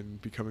on me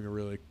and becoming a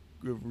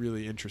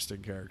really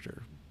interesting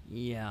character.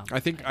 Yeah, I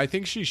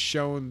think she's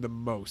shown the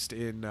most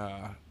in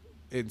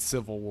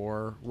Civil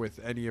War with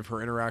any of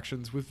her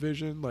interactions with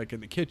Vision, like in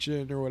the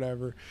kitchen or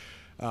whatever.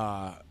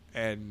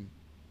 And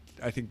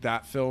I think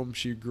that film,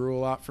 she grew a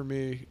lot for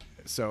me.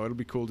 So it'll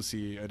be cool to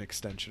see an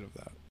extension of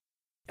that.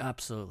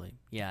 Absolutely,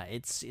 yeah.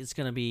 It's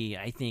gonna be.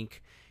 I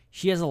think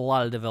she has a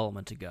lot of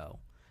development to go.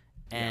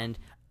 And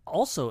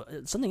also,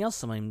 something else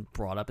someone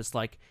brought up is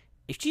like,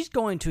 if she's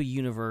going to a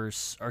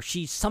universe, or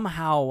she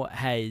somehow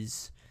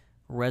has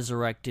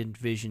resurrected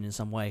Vision in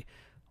some way,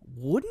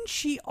 wouldn't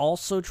she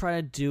also try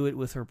to do it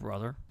with her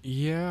brother?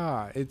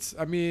 Yeah,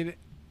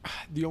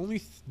 the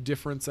only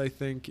difference I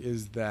think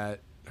is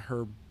that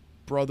her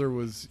brother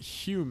was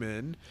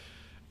human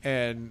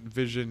and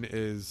Vision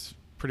is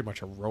pretty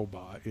much a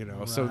robot, you know.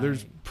 Right. So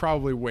there's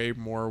probably way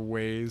more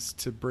ways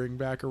to bring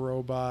back a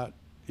robot,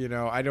 you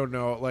know. I don't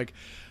know, like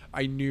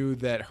I knew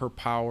that her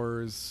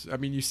powers, I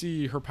mean, you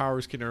see her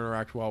powers can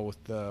interact well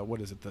with the,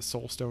 what is it, the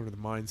Soul Stone or the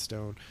Mind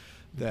Stone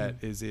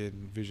that is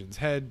in Vision's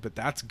head, but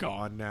that's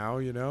gone now,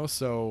 you know.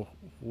 So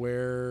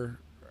where,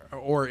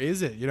 or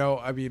is it, you know,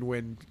 I mean,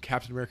 when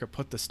Captain America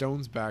put the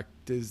stones back,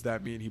 does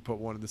that mean he put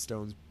one of the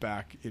stones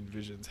back in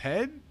Vision's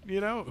head?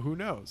 You know, who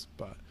knows?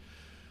 But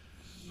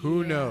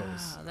who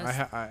knows?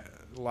 A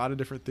lot of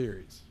different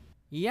theories.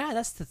 Yeah,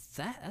 that's the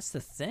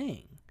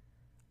thing.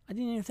 I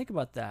didn't even think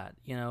about that.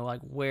 You know,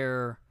 like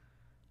where,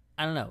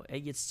 I don't know.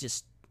 It's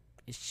just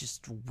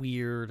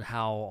weird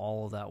how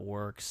all of that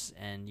works,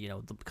 and you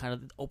know, the kind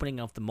of opening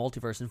up the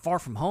multiverse. And Far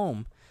From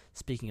Home,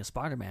 speaking of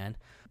Spider-Man,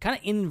 kind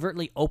of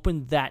inadvertently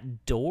opened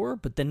that door,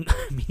 but then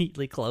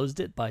immediately closed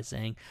it by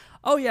saying,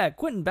 "Oh yeah,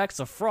 Quentin Beck's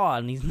a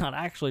fraud, and he's not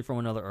actually from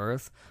another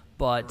Earth."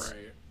 But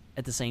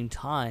at the same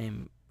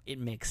time, it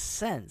makes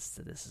sense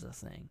that this is a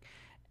thing.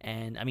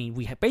 And I mean,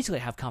 we basically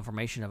have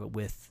confirmation of it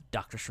with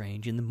Doctor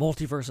Strange in the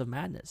Multiverse of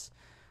Madness.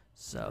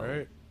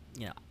 So,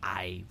 you know,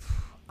 I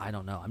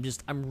don't know.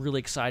 I'm really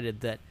excited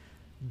that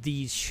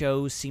these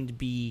shows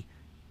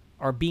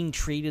are being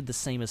treated the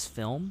same as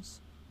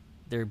films.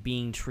 They're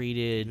being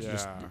treated,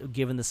 just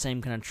given the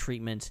same kind of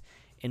treatment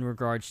in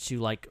regards to,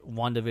 like,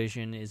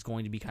 WandaVision is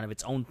going to be kind of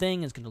its own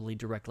thing. It's going to lead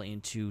directly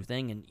into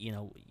thing. And, you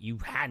know, you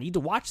need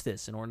to watch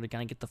this in order to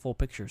kind of get the full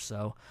picture.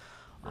 So,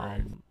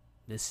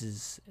 this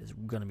is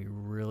going to be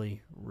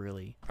really,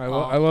 really... I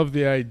love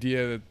the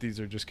idea that these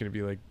are just going to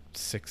be like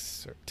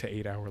 6 to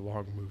 8 hour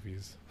long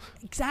movies.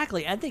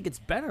 Exactly. I think it's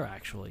better,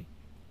 actually.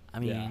 I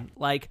mean,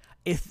 like,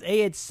 if they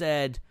had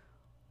said,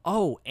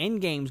 oh,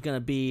 Endgame's going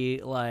to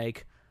be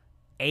like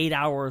 8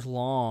 hours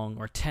long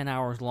or 10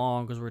 hours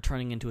long because we're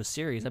turning into a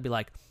series, I'd be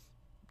like,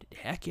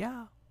 heck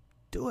yeah,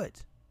 do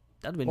it.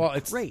 That'd have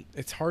been great.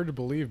 It's hard to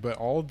believe, but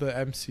all the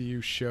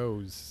MCU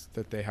shows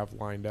that they have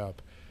lined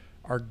up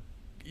are...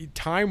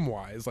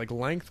 time-wise, like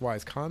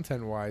length-wise,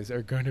 content-wise,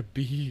 are going to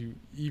be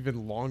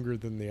even longer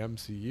than the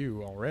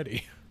MCU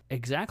already.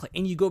 Exactly.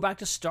 And you go back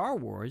to Star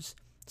Wars.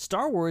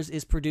 Star Wars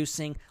is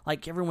producing,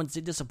 like, everyone's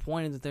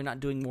disappointed that they're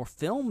not doing more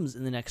films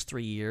in the next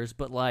 3 years,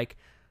 but, like,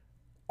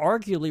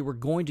 arguably we're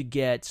going to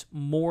get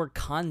more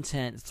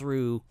content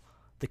through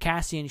the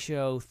Cassian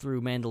show,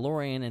 through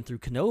Mandalorian, and through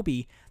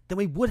Kenobi than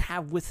we would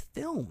have with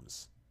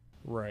films.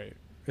 Right.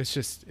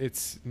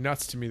 It's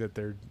nuts to me that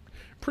they're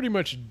pretty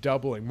much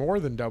more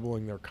than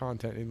doubling their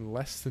content in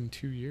less than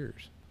 2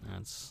 years.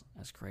 That's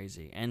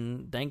crazy.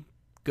 And thank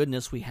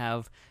goodness we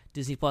have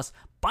Disney Plus.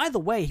 By the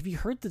way, have you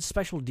heard the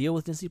special deal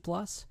with Disney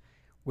Plus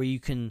where you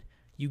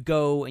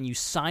go and you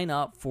sign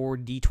up for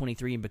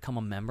D23 and become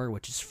a member,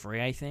 which is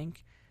free, I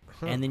think.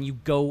 And then you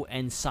go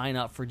and sign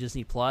up for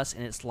Disney Plus,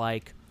 and it's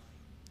like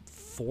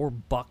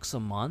 $4 a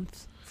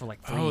month for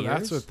like 3 years. Oh,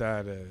 that's what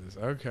that is.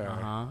 Okay.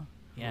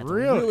 Yeah, it's a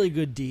really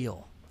good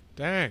deal.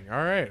 Dang.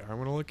 All right. I'm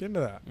going to look into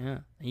that. Yeah.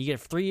 And you get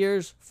 3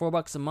 years,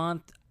 $4 a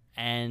month.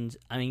 And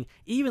I mean,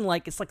 even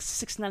like, it's like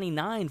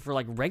 $6.99 for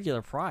like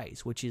regular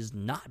price, which is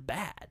not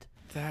bad.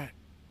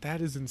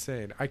 That is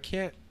insane. I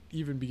can't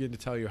even begin to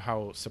tell you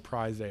how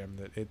surprised I am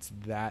that it's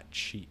that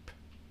cheap.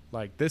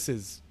 Like, this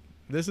is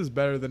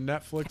better than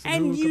Netflix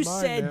and Hulu you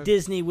combined, said man.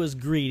 Disney was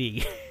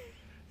greedy.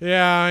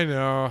 Yeah, I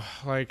know.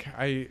 Like,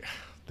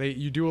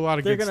 you do a lot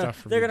of good stuff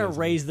for me. They're gonna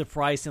raise the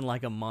price in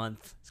like a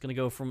month. It's gonna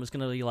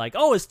be like,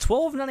 oh, it's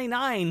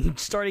 $12.99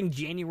 starting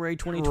January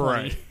 2020.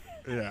 Right.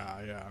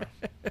 Yeah.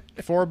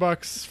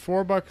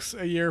 $4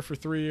 a year for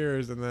 3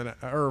 years, and then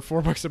or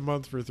 $4 a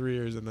month for 3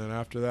 years, and then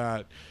after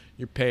that,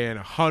 you're paying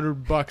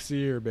 $100 a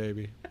year,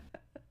 baby.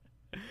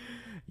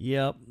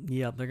 Yep.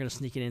 They're gonna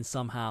sneak it in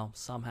somehow.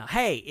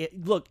 Hey,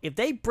 look, if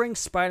they bring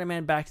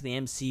Spider-Man back to the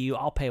MCU,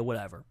 I'll pay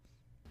whatever.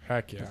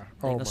 Heck yeah!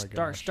 Oh my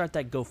gosh. Start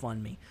that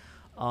GoFundMe.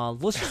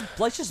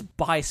 Let's just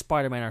buy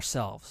Spider-Man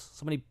ourselves.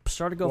 Somebody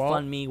start a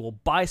GoFundMe. We'll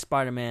buy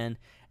Spider-Man,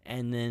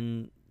 and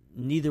then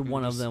neither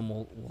one of them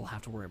will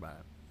have to worry about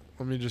it.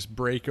 Let me just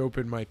break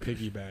open my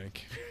piggy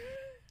bank.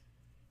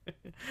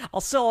 I'll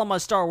sell all my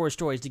Star Wars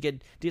toys to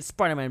get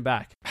Spider-Man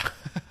back.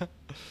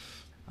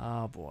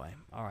 Oh boy!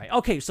 All right.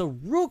 Okay. So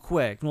real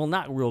quick, well,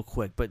 not real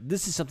quick, but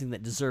this is something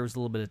that deserves a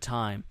little bit of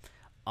time.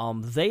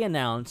 They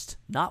announced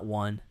not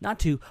 1, not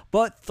 2,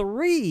 but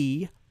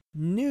 3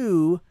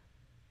 new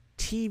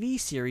TV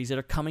series that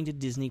are coming to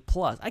Disney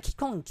Plus. I keep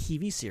calling them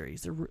TV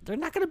series. They're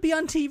not going to be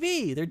on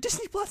TV. They're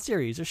Disney Plus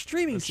series. They're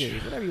streaming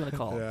series, whatever you want to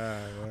call it.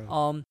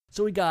 Yeah.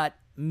 So we got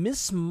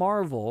Miss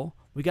Marvel,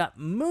 we got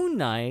Moon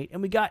Knight,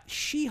 and we got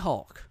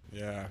She-Hulk.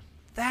 Yeah.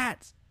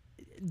 That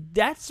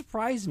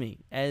surprised me,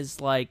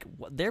 as like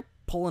they're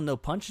pulling no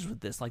punches with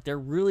this. Like, they're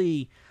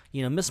really,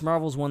 Miss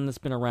Marvel's one that's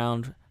been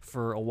around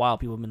for a while.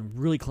 People have been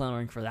really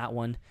clamoring for that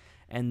one.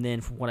 And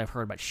then from what I've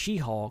heard about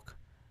She-Hulk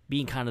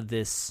being kind of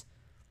this,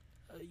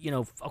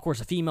 of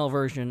course, a female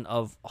version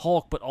of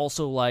Hulk, but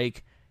also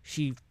like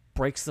she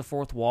breaks the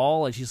fourth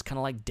wall, and she's kind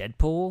of like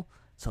Deadpool.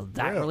 So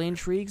that really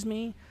intrigues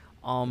me.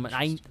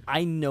 And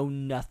I know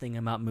nothing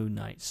about Moon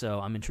Knight, so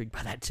I'm intrigued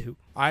by that too.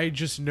 I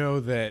just know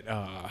that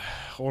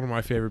one of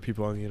my favorite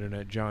people on the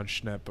internet, John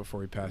Schnepp,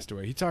 before he passed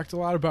away, he talked a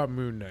lot about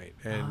Moon Knight.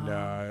 And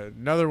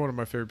another one of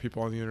my favorite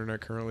people on the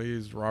internet currently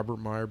is Robert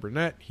Meyer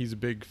Burnett. He's a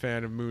big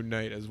fan of Moon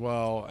Knight as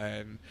well.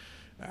 And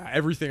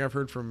everything I've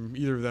heard from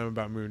either of them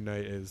about Moon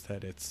Knight is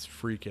that it's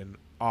freaking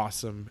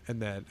awesome.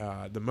 And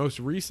that the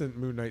most recent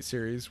Moon Knight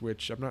series,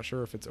 which I'm not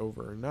sure if it's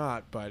over or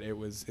not, but it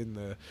was in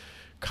the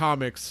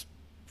comics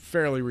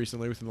fairly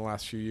recently, within the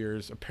last few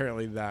years.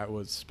 Apparently that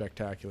was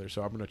spectacular,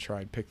 so I'm going to try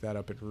and pick that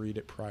up and read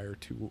it prior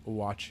to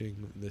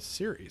watching this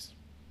series.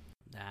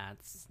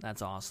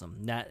 That's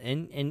awesome. That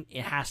and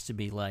it has to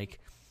be like,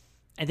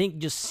 I think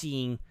just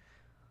seeing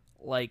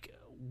like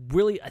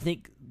really, I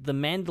think The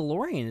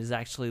Mandalorian is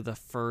actually the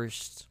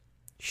first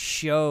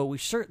show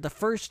the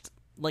first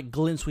like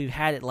glimpse we've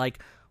had at like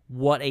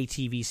what a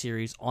TV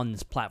series on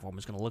this platform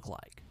is going to look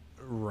like.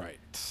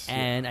 Right.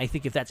 And I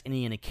think if that's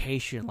any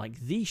indication, like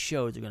these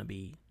shows are going to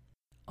be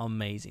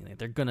amazing.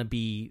 They're going to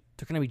be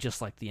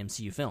just like the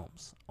MCU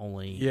films.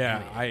 Only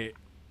I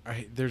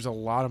there's a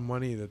lot of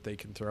money that they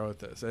can throw at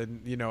this.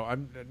 And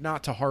I'm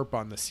not to harp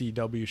on the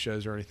CW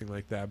shows or anything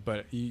like that,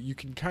 but you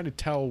can kind of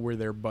tell where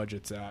their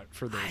budget's at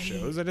for those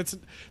shows. And it's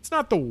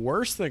not the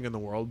worst thing in the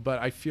world, but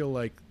I feel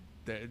like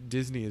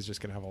Disney is just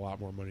going to have a lot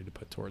more money to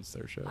put towards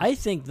their shows. I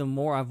think the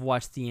more I've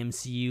watched the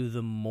MCU,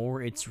 the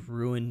more it's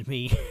ruined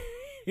me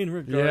in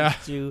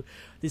regards to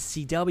the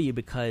CW,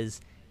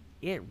 because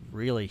it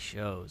really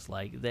shows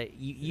like that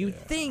you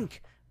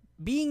think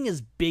being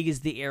as big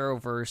as the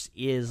Arrowverse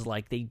is,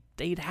 like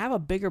they'd have a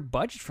bigger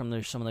budget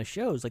from some of those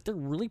shows. Like they're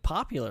really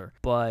popular,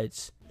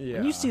 but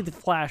when you see the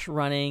Flash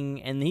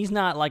running and he's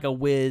not like a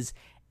whiz,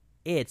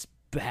 it's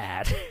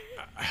bad.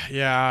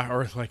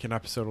 Or like an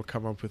episode will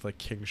come up with like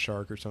King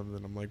Shark or something,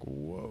 and I'm like,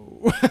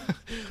 whoa.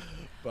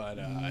 But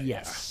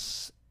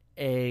yes,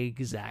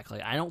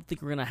 exactly. I don't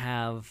think we're gonna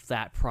have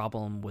that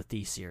problem with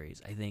these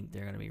series. I think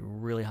they're gonna be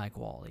really high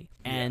quality.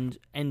 And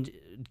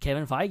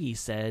Kevin Feige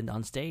said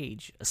on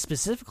stage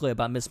specifically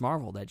about Miss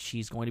Marvel that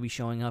she's going to be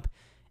showing up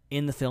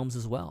in the films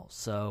as well.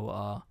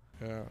 So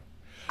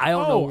I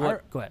don't know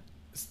what. Go ahead.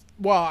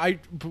 Well,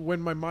 when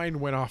my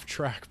mind went off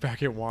track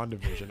back at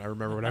WandaVision, I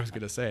remember what I was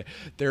going to say.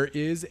 There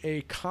is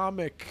a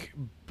comic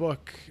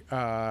book.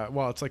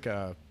 It's like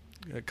a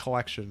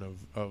collection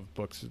of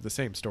books. The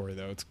same story,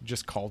 though. It's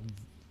just called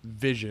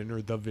Vision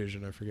or The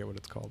Vision. I forget what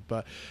it's called.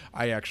 But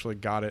I actually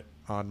got it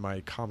on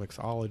my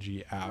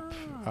Comixology app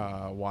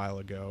a while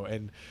ago.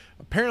 And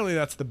apparently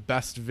that's the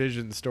best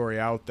Vision story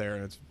out there.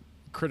 And it's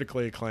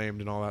critically acclaimed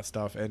and all that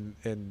stuff.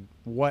 And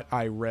what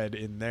I read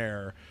in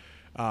there...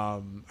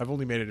 I've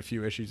only made it a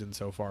few issues in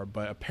so far,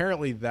 but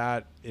apparently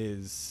the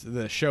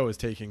show is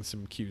taking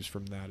some cues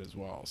from that as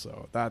well,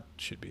 so that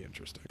should be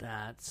interesting.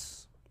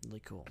 That's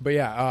really cool. But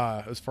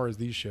yeah, as far as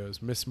these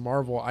shows, Miss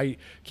Marvel, I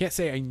can't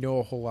say I know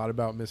a whole lot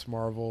about Miss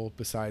Marvel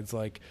besides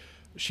like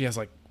she has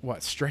like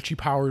stretchy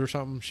powers or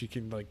something. She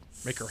can like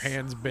make her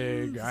hands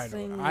big. I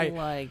don't know.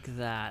 Like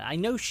that. I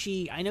know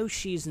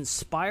she's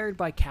inspired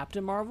by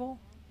Captain Marvel,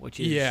 which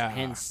is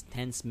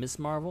hence Miss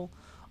Marvel.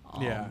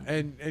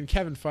 And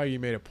Kevin Feige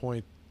made a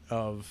point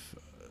of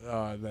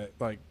that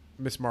like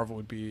Miss Marvel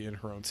would be in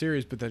her own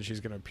series, but then she's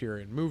going to appear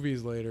in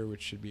movies later,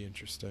 which should be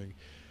interesting.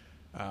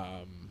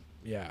 And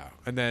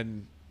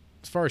then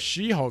as far as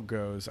She-Hulk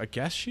goes, I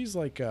guess she's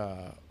like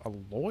a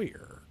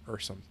lawyer or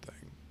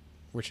something,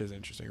 which is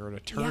interesting, or an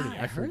attorney.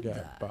 I forget.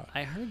 That. But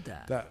I heard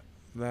that.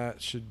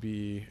 That should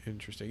be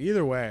interesting.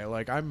 Either way,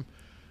 like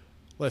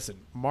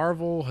listen,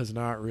 Marvel has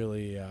not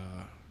really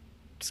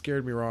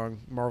scared me wrong,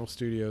 Marvel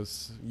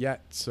Studios,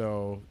 yet.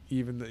 So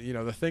even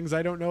the things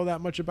I don't know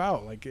that much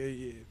about, like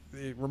it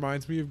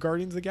reminds me of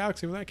Guardians of the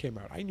Galaxy when that came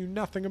out. I knew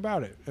nothing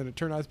about it, and it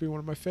turned out to be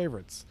one of my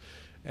favorites.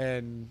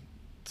 And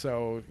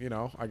so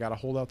I got to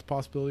hold out the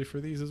possibility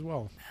for these as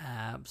well.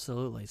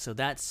 Absolutely. So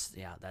that's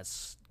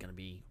gonna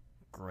be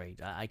great.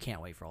 I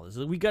can't wait for all this.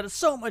 We got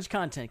so much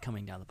content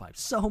coming down the pipe.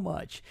 So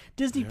much.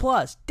 Disney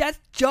Plus. That's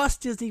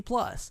just Disney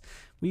Plus.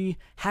 We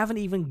haven't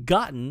even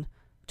gotten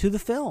to the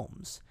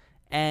films.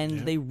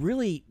 And they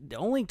really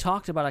only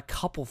talked about a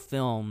couple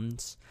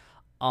films.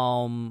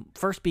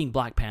 First being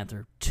Black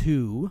Panther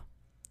 2,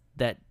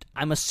 that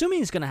I'm assuming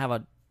is going to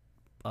have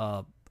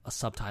a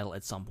subtitle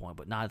at some point,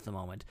 but not at the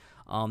moment.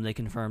 They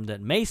confirmed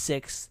that May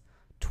 6th,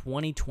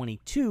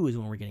 2022 is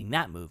when we're getting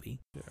that movie.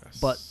 Yes.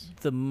 But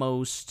the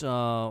most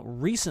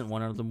recent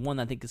one, or the one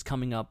I think is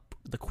coming up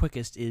the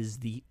quickest, is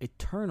The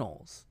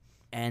Eternals.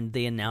 And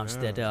they announced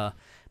that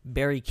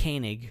Barry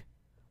Koenig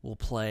will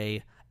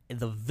play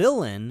the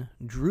villain,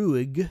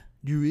 Druig,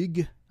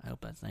 I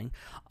hope that's the name.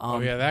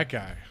 That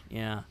guy.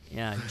 Yeah.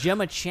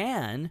 Gemma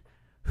Chan,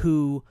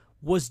 who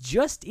was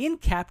just in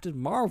Captain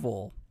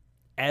Marvel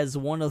as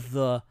one of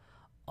the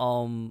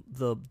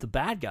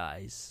bad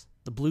guys,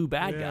 the blue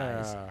bad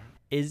guys,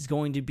 is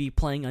going to be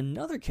playing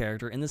another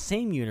character in the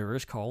same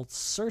universe called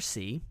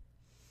Cersei.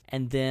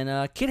 And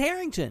then Kit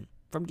Harington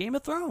from Game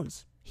of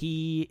Thrones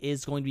He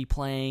is going to be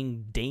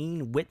playing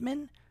Dane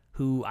Whitman,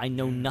 who I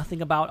know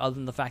nothing about other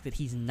than the fact that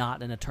he's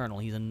not an Eternal.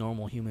 He's a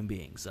normal human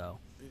being. So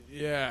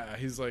yeah,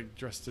 he's like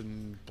dressed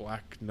in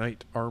Black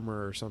Knight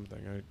armor or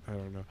something. I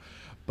don't know,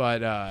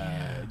 but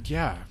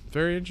yeah,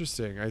 very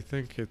interesting. I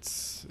think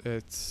it's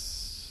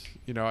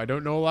I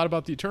don't know a lot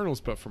about the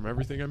Eternals, but from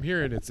everything I'm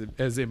hearing, it's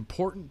as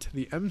important to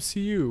the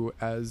MCU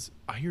as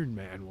Iron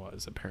Man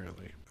was,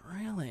 apparently.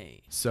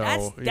 Really?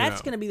 So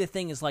that's going to be the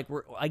thing. Is like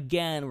we're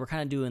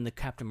kind of doing the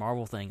Captain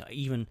Marvel thing,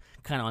 even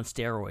kind of on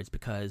steroids,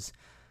 because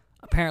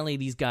apparently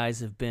these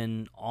guys have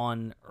been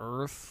on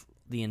Earth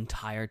the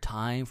entire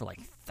time for like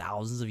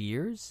thousands of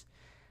years.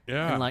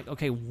 Yeah. And like,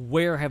 okay,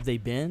 where have they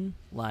been?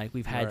 Like,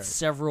 we've had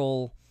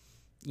several,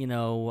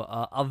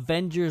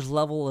 Avengers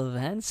level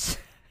events.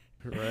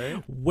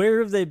 Right.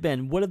 Where have they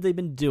been? What have they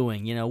been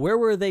doing? Where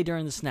were they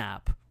during the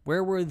snap?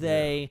 Where were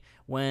they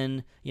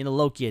when,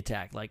 Loki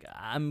attacked? Like,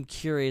 I'm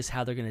curious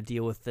how they're going to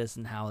deal with this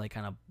and how they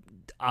kind of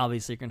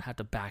obviously are going to have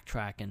to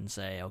backtrack and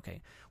say,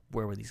 okay,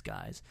 where were these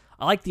guys?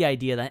 I like the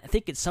idea that I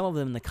think it's some of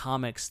them in the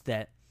comics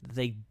that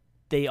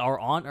they are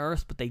on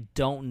Earth, but they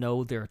don't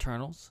know they're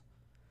Eternals.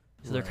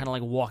 So they're kind of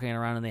like walking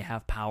around and they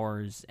have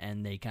powers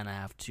and they kind of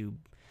have to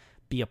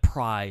be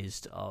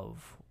apprised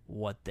of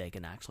what they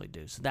can actually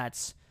do. So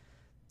that's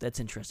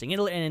interesting.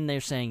 And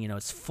they're saying,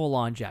 it's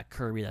full-on Jack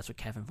Kirby. That's what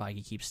Kevin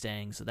Feige keeps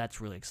saying. So that's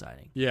really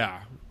exciting.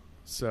 Yeah.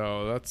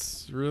 So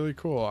that's really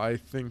cool. I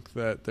think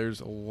that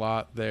there's a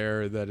lot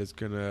there that is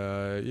going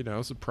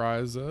to,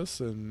 surprise us.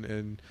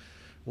 And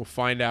we'll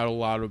find out a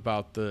lot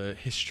about the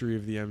history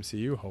of the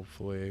MCU,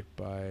 hopefully,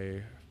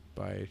 by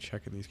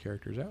checking these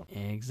characters out.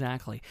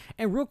 Exactly.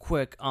 And real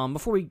quick,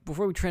 before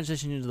we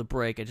transition into the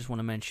break, I just want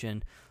to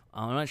mention,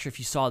 I'm not sure if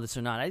you saw this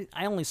or not.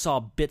 I only saw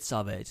bits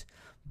of it.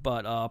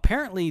 But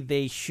apparently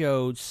they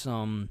showed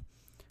some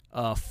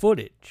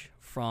footage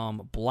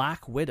from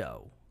Black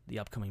Widow, the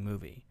upcoming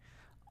movie.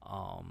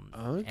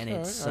 Okay, and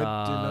it's,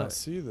 I did not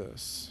see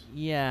this.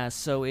 Yeah,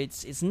 so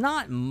it's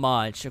not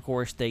much. Of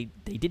course, they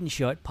didn't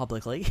show it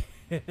publicly.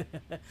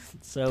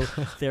 So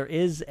there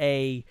is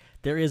a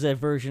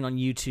version on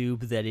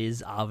YouTube that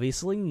is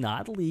obviously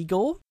not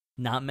legal,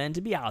 not meant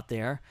to be out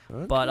there.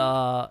 Okay.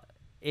 But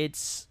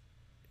it's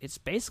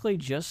basically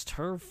just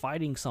her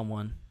fighting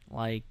someone.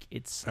 Like,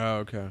 it's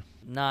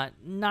not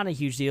a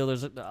huge deal.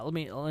 Let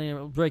me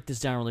break this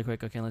down really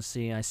quick. Okay, let's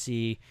see. I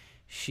see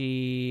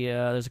she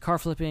there's a car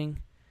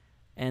flipping,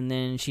 and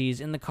then she's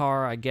in the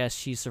car. I guess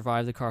she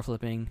survived the car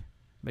flipping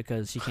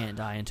because she can't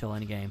die until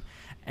Endgame.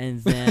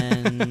 And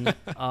then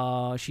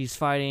she's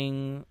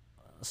fighting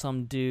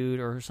some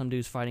dude, or some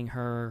dude's fighting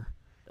her.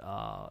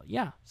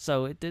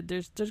 So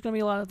there's gonna be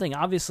a lot of things.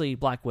 Obviously,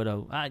 Black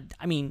Widow.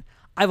 I mean,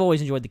 I've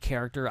always enjoyed the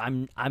character.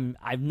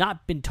 I've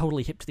not been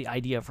totally hip to the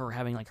idea of her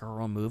having like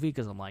her own movie,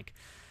 because I'm like,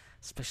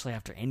 especially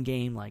after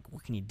Endgame, like,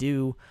 what can you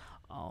do?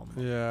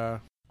 Yeah.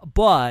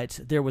 But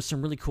there was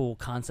some really cool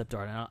concept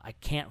art, and I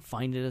can't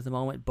find it at the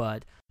moment,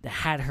 but they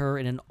had her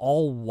in an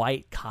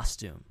all-white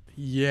costume.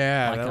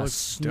 Yeah, like that a looks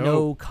snow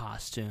dope.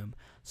 costume.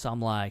 So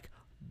I'm like,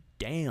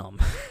 damn,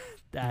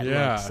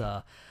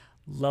 that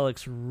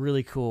looks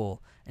really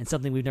cool, and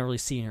something we've never really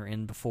seen her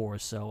in before.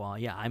 So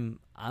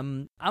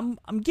I'm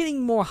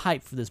getting more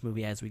hype for this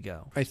movie as we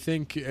go. I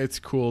think it's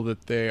cool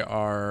that they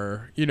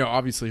are,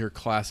 obviously her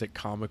classic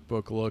comic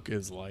book look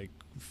is like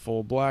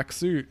full black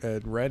suit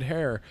and red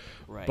hair,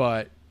 right?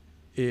 But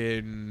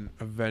in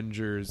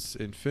Avengers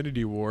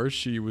Infinity War,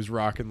 she was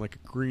rocking like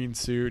a green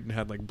suit and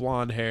had like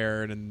blonde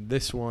hair, and in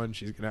this one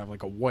she's gonna have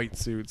like a white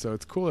suit. So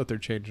it's cool that they're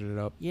changing it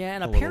up. Yeah,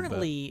 and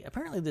apparently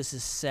this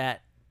is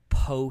set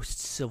post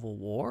Civil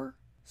War.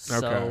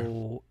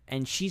 So,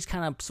 and she's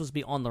kind of supposed to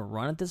be on the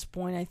run at this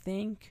point, I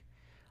think.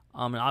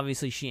 And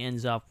obviously she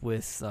ends up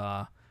with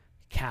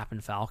Cap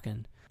and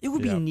Falcon. It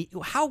would be neat.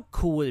 How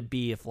cool would it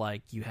be if,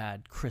 like, you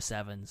had Chris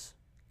Evans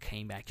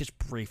came back just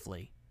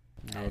briefly?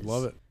 I would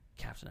love it.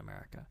 Captain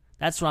America.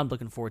 That's what I'm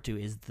looking forward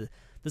to, is the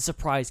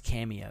surprise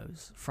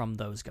cameos from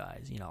those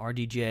guys.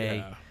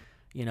 RDJ.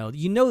 Yeah.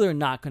 They're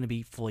not going to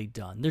be fully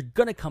done. They're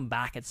going to come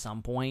back at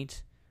some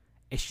point.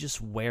 It's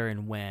just where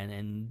and when,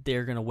 and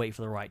they're going to wait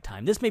for the right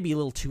time. This may be a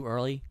little too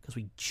early because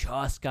we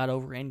just got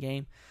over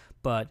Endgame,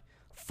 but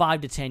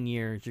 5 to 10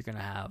 years, you're going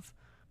to have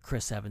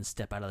Chris Evans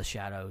step out of the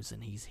shadows,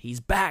 and he's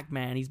back,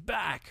 man. He's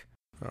back.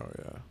 Oh,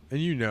 yeah.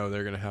 And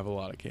they're going to have a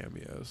lot of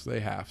cameos.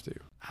 They have to.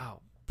 Oh,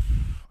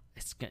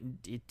 it's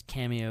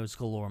cameos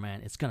galore,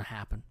 man. It's going to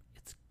happen.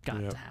 It's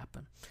got to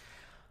happen.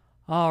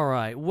 All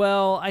right.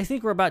 Well, I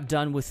think we're about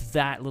done with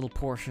that little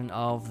portion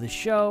of the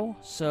show.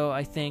 So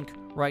I think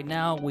right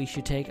now we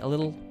should take a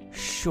little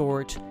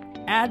short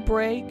ad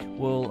break.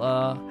 We'll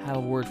have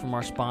a word from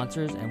our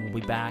sponsors, and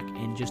we'll be back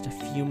in just a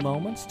few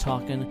moments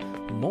talking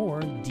more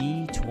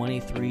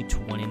D23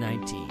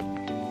 2019.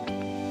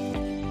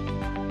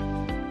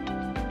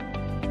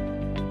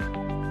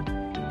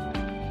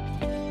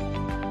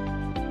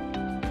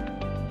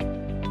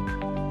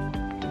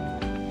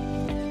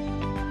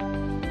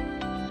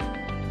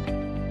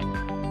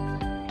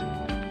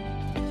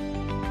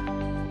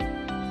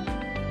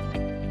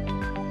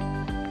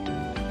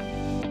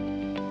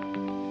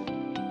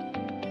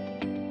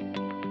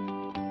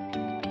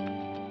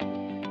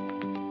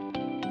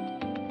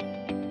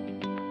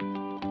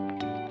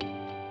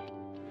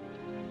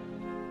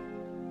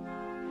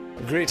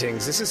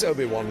 Greetings, this is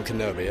Obi-Wan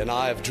Kenobi, and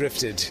I have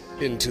drifted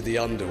into the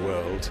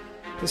underworld.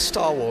 The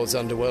Star Wars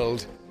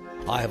underworld.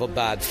 I have a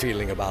bad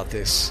feeling about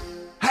this.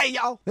 Hey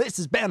y'all, this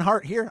is Ben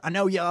Hart here. I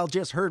know y'all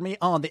just heard me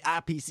on the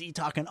IPC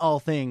talking all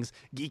things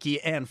geeky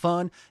and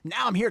fun.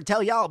 Now I'm here to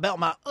tell y'all about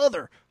my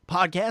other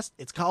podcast.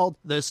 It's called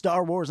The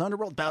Star Wars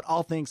Underworld, about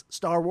all things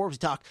Star Wars. We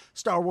talk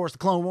Star Wars The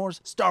Clone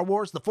Wars, Star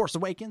Wars The Force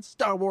Awakens,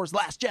 Star Wars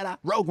Last Jedi,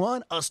 Rogue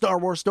One, A Star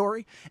Wars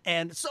Story,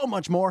 and so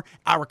much more.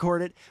 I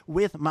record it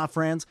with my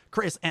friends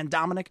Chris and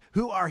Dominic,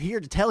 who are here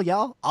to tell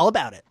y'all all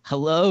about it.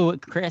 Hello,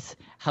 Chris.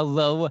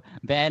 Hello,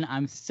 Ben.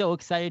 I'm so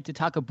excited to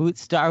talk about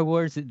Star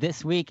Wars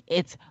this week.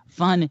 It's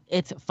fun.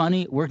 It's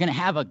funny. We're going to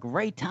have a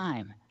great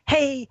time.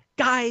 Hey,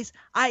 guys,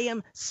 I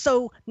am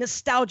so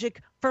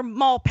nostalgic for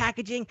mall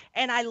packaging,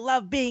 and I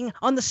love being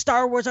on the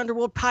Star Wars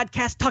Underworld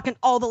podcast talking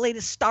all the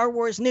latest Star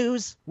Wars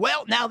news.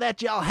 Well, now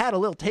that y'all had a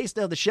little taste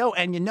of the show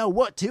and you know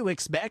what to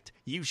expect,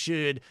 you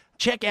should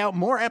check out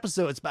more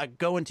episodes by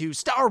going to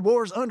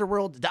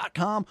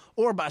StarWarsUnderworld.com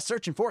or by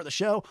searching for the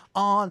show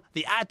on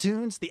the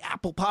iTunes, the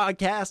Apple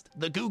Podcast,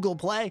 the Google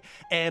Play,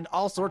 and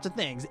all sorts of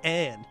things.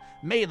 And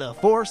may the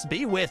Force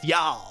be with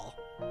y'all.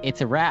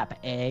 It's a wrap,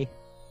 eh?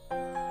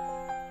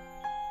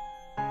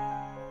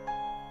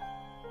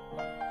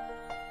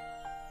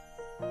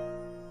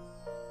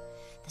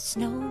 The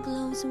snow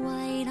glows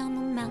white on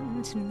the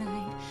mountain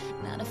tonight,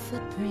 not a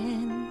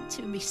footprint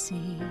to be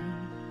seen.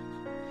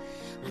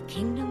 A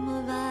kingdom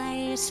of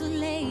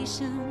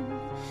isolation,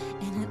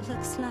 and it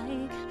looks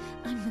like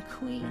I'm the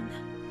queen.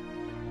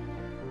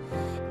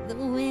 The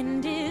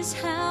wind is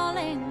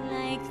howling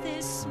like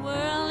this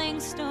swirling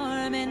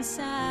storm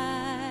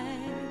inside.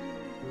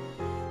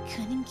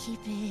 Couldn't keep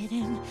it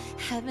in,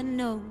 heaven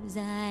knows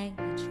I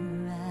tried.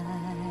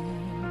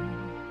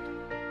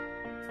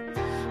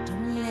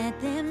 Don't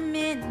let them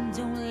in,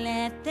 don't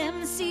let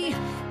them see.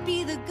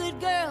 Be the good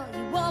girl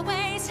you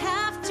always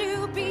have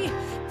to be.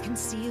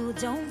 Conceal,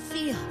 don't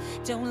feel,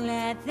 don't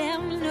let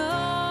them know.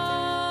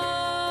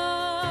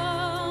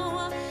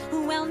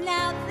 Well,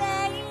 now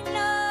they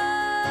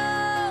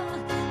know.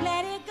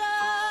 Let it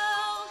go,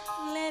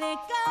 let it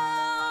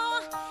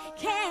go.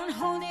 Can't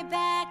hold it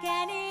back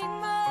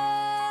anymore.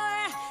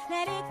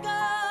 Let it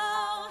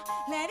go,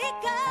 let it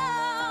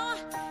go.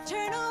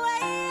 Turn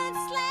away and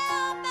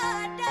slam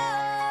the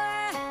door.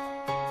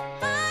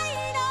 I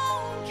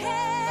don't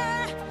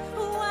care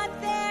what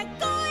they're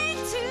going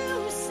to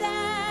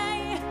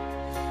say.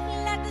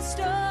 Let the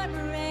storm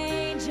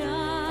rage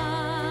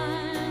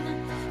on.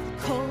 The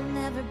cold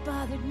never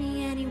bothered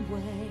me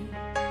anyway.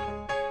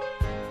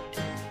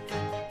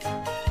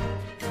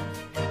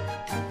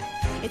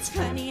 It's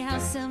funny how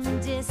some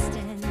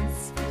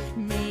distance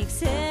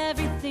makes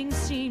everything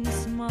seem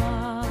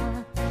small.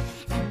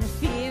 And the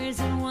fears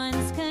that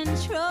once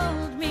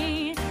controlled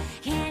me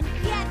can't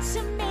get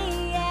to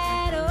me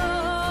at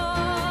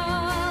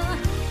all.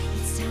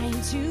 It's time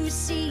to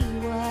see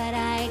what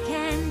I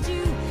can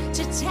do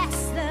to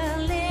test the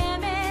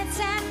limits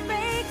and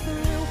break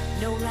through.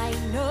 No right,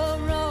 no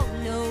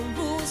wrong, no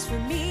rules for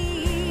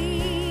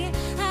me.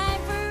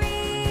 I'm free.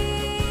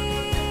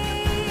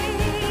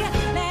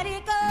 Let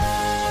it go,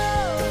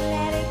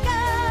 let it go.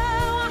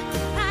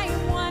 I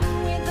am one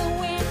with the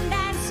wind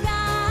and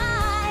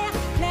sky.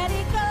 Let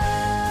it go,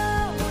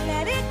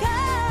 let it go.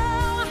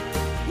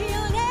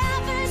 You'll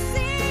never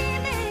see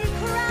me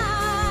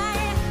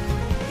cry.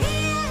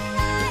 Here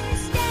I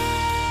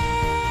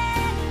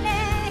stand,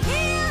 and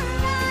here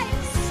I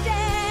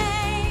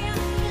stay.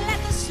 Let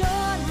the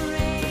storm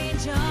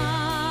rage on.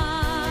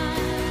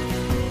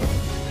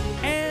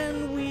 And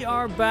we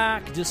are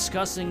back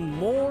discussing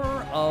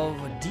more of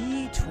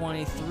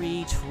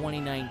D23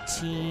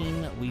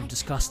 2019. We've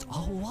discussed a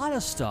lot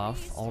of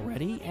stuff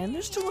already, and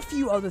there's still a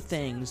few other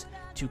things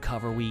to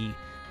cover. We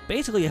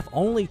basically have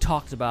only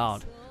talked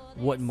about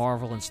what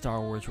Marvel and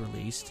Star Wars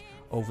released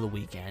over the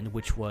weekend,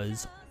 which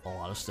was a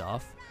lot of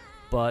stuff.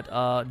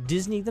 But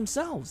Disney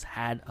themselves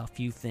had a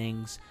few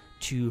things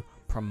to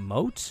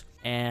promote,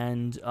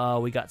 and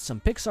we got some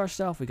Pixar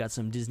stuff, we got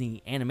some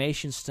Disney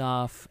animation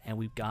stuff, and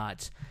we've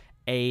got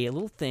a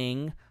little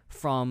thing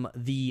from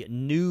the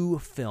new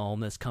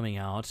film that's coming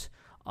out.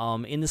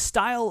 In the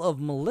style of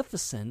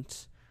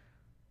Maleficent,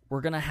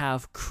 we're going to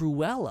have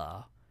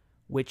Cruella,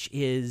 which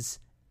is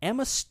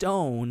Emma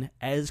Stone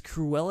as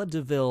Cruella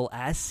de Vil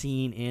as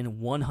seen in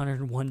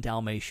 101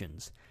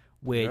 Dalmatians,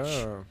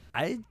 which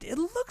it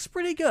looks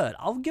pretty good.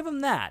 I'll give them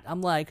that.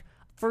 I'm like,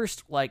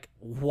 first, like,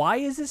 why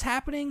is this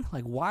happening?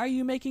 Like, why are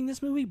you making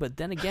this movie? But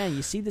then again,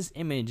 you see this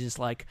image, it's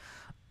like,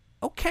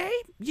 okay,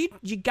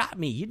 you got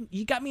me.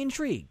 You got me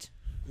intrigued.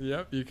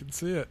 Yep, you can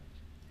see it.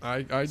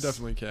 I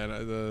definitely can.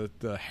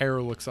 The hair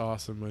looks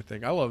awesome, I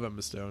think. I love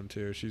Emma Stone,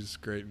 too. She's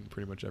great in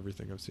pretty much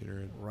everything I've seen her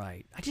in.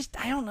 Right.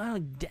 I don't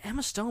know.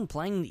 Emma Stone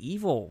playing the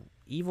evil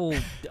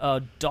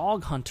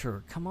dog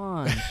hunter. Come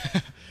on.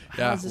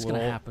 How is this going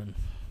to happen?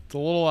 It's a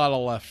little out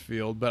of left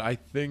field, but I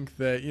think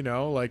that,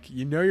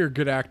 you're a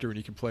good actor when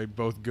you can play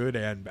both good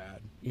and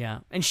bad. Yeah,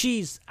 and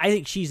I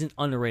think she's an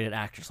underrated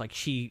actress. Like,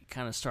 she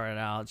kind of started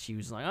out, she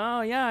was like,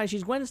 oh yeah,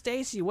 she's Gwen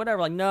Stacy, whatever.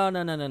 Like,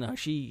 no.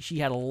 She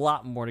had a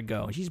lot more to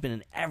go, and she's been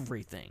in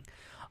everything.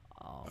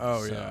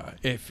 Yeah.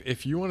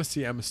 If you want to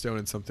see Emma Stone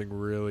in something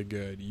really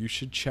good, you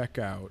should check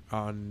out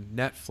on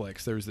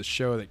Netflix. There was this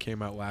show that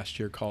came out last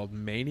year called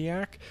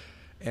Maniac,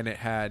 and it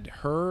had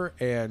her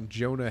and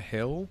Jonah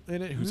Hill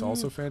in it, who's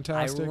also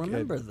fantastic. I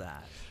remember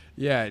that.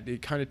 Yeah,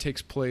 it kind of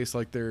takes place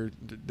like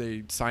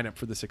they sign up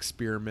for this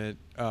experiment,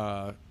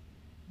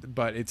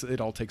 but it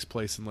all takes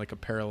place in like a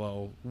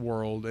parallel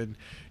world. And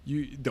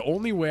the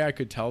only way I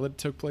could tell that it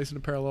took place in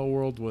a parallel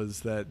world was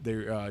that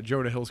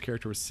Jonah Hill's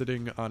character was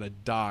sitting on a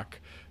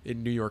dock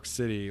in New York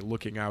City,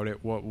 looking out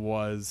at what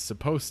was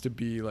supposed to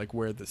be like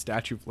where the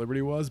Statue of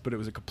Liberty was, but it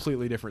was a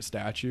completely different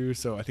statue.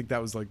 So I think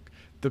that was like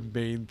the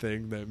main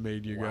thing that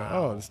made you go,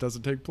 oh, this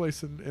doesn't take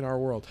place in our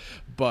world.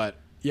 But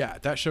yeah,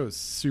 that show is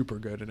super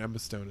good, and Emma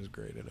Stone is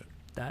great in it.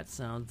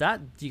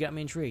 You got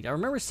me intrigued. I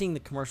remember seeing the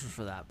commercials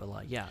for that, but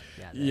like, yeah.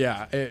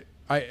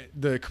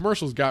 The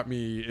commercials got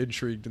me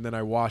intrigued, and then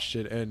I watched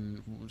it,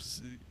 and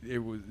it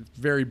was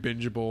very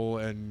bingeable,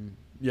 and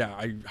yeah,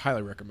 I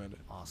highly recommend it.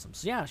 Awesome.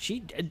 So yeah,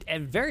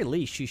 at very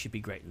least, she should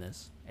be great in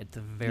this. At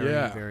the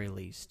very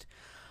least.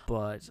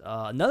 But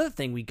another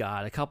thing we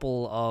got, a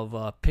couple of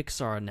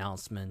Pixar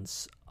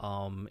announcements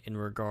in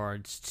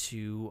regards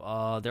to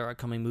their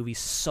upcoming movie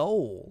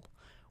Soul,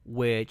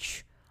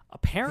 which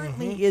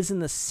apparently is in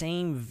the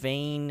same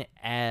vein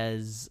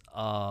as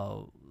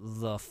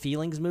the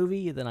Feelings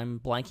movie that I'm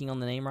blanking on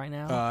the name right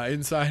now.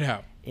 Inside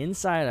Out.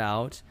 Inside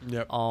Out.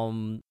 Yep.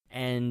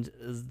 And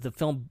the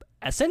film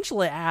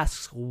essentially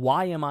asks,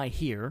 why am I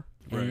here?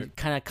 And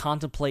kind of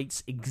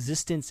contemplates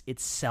existence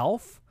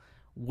itself,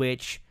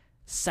 which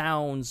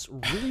sounds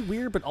really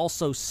weird, but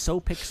also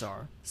so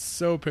Pixar.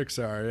 So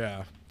Pixar,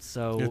 yeah.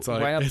 So it's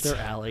like, right up their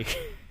alley.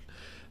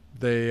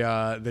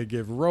 They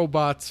give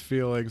robots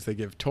feelings, they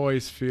give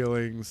toys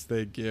feelings,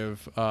 they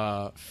give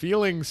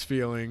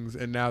feelings,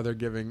 and now they're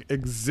giving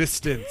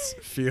existence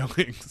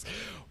feelings.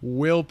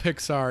 Will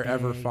Pixar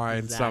ever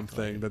find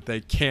something that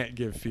they can't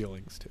give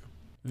feelings to?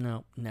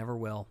 No, never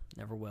will.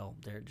 Never will.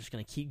 They're just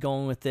going to keep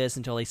going with this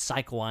until they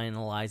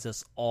psychoanalyze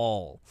us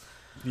all.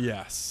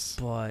 Yes.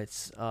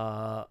 But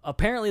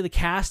apparently the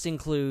cast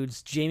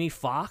includes Jamie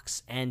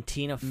Foxx and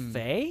Tina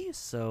Fey,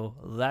 so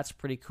that's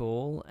pretty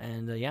cool.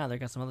 And yeah, they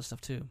got some other stuff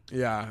too.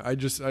 Yeah, I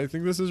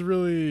think this is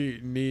really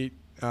neat.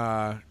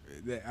 I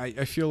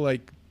feel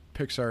like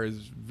Pixar is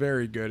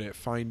very good at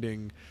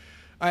finding,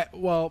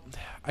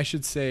 I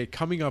should say,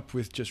 coming up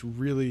with just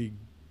really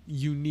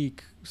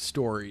unique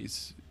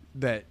stories.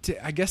 That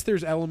I guess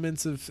there's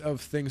elements of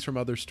things from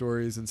other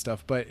stories and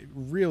stuff, but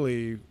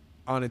really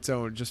on its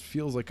own, it just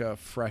feels like a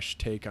fresh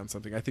take on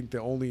something. I think the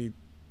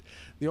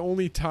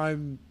only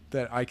time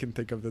that I can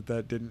think of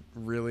that didn't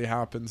really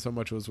happen so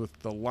much was with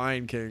The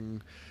Lion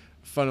King,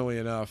 funnily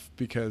enough,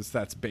 because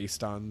that's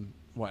based on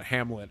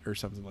Hamlet or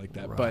something like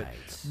that. Right. But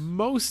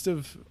most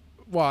of,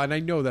 and I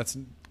know that's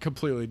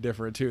completely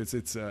different too.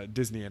 It's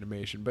Disney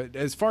animation, but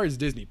as far as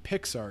Disney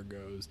Pixar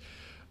goes,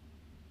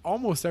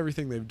 almost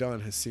everything they've done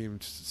has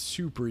seemed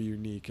super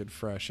unique and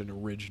fresh and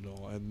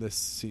original, and this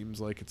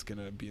seems like it's going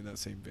to be in that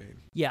same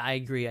vein. Yeah, I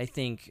agree. I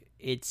think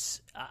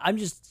I'm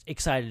just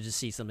excited to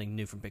see something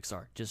new from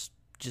Pixar. Just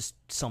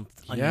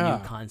a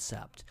new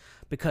concept,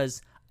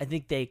 because I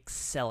think they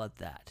excel at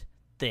that.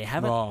 They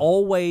haven't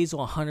always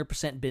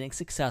 100% been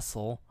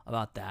successful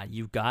about that.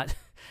 You've got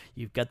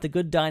the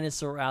Good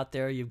Dinosaur out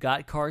there. You've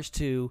got Cars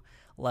 2,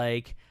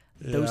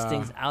 those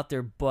things out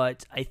there,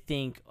 but I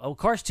think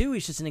Cars 2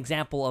 is just an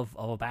example of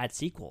a bad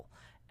sequel.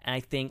 And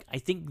I think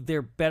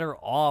they're better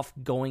off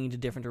going into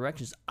different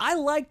directions. I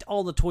liked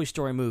all the Toy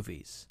Story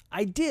movies.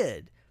 I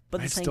did.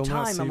 But at the same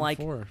time, I'm like,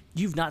 4.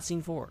 You've not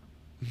seen 4.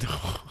 No.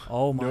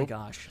 Oh my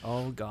gosh.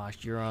 Oh gosh.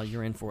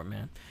 You're in for it,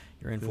 man.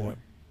 You're in for it.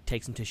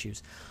 Take some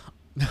tissues.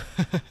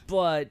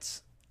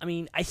 But I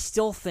mean, I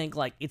still think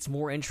it's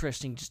more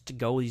interesting just to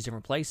go these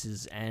different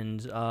places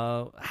and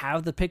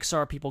have the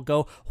Pixar people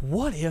go,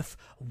 what if,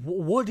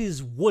 what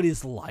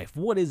is life?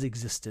 What is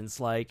existence?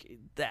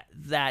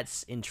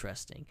 That's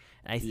interesting.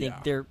 And I think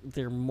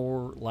they're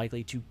more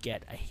likely to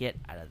get a hit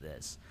out of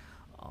this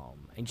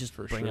and just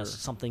bring us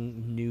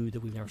something new that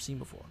we've never seen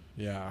before.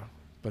 Yeah,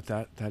 but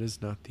that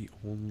is not the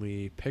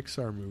only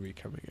Pixar movie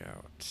coming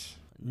out.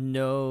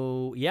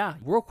 No, yeah.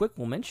 Real quick,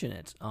 we'll mention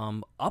it.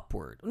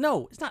 Upward.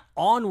 No, it's not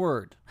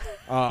Onward.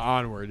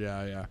 Onward.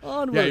 Yeah.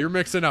 Onward. Yeah, you're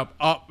mixing up.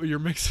 You're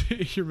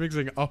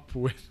mixing up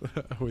with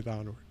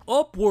Onward.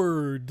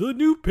 Upward, the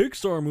new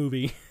Pixar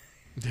movie.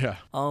 Yeah.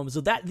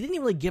 So that they didn't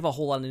really give a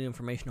whole lot of new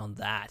information on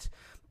that,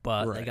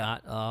 but they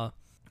got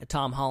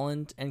Tom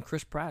Holland and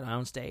Chris Pratt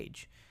on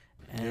stage,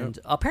 and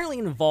apparently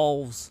it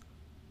involves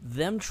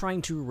them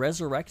trying to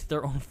resurrect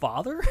their own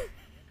father.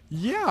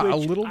 Yeah, a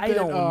little bit. I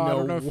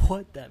don't know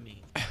what that means.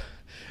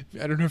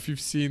 I don't know if you've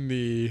seen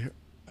the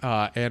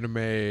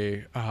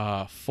anime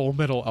Full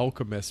Metal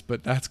Alchemist,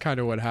 but that's kind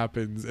of what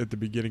happens at the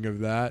beginning of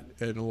that,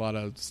 and a lot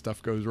of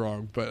stuff goes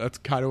wrong. But that's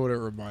kind of what it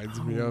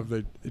reminds me of.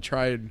 They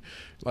try and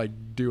like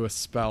do a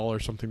spell or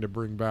something to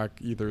bring back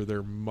either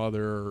their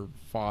mother or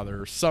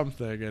father or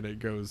something, and it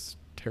goes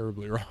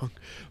terribly wrong.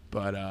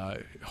 But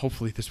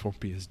hopefully this won't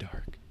be as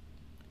dark.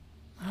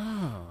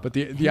 But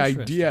the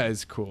idea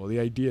is cool. The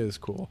idea is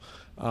cool.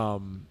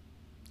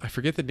 I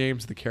forget the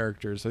names of the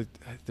characters.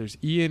 There's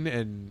Ian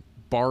and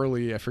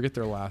Barley. I forget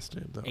their last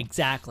name though.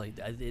 Exactly.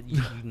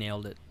 You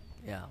nailed it.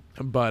 Yeah.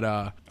 But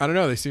I don't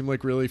know. They seem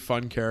like really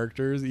fun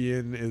characters.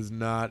 Ian is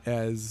not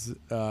as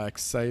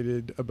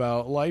excited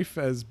about life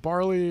as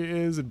Barley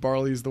is, and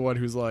Barley's the one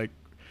who's like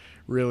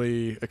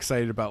really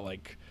excited about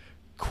like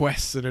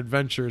quests and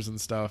adventures and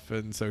stuff,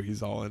 and so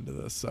he's all into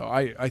this. So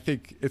I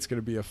think it's going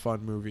to be a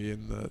fun movie,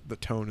 and the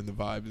tone and the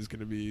vibe is going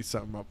to be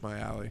something up my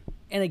alley.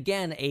 And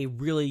again, a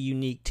really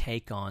unique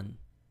take on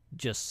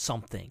just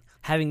something.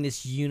 Having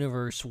this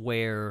universe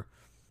where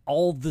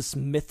all this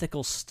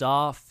mythical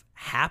stuff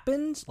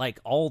happened, like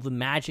all the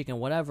magic and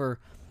whatever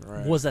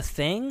was a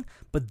thing,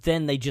 but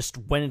then they just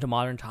went into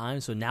modern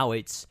times, so now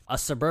it's a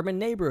suburban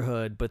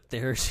neighborhood, but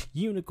there's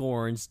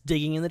unicorns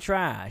digging in the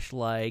trash.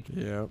 Like,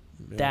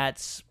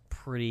 that's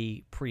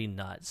pretty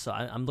nuts. So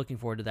I'm looking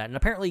forward to that. And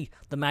apparently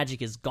the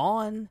magic is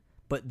gone,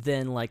 but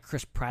then like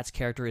Chris Pratt's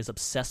character is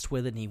obsessed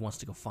with it and he wants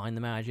to go find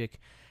the magic.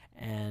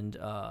 And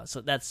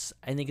so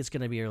I think it's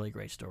going to be a really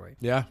great story.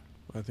 Yeah,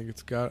 I think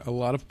it's got a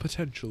lot of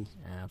potential.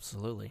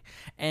 Absolutely.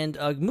 And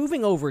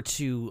moving over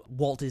to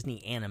Walt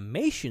Disney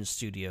Animation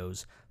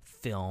Studios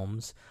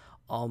films,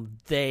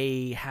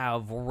 they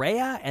have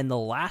Raya and the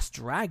Last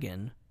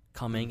Dragon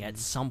coming at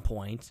some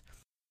point.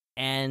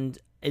 And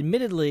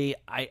admittedly,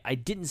 I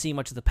didn't see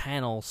much of the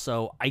panel,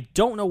 so I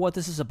don't know what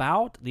this is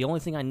about. The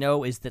only thing I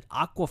know is that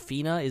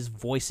Awkwafina is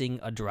voicing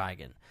a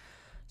dragon.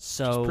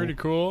 So it's pretty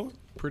cool.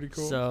 Pretty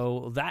cool.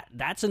 So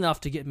that's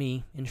enough to get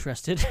me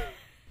interested.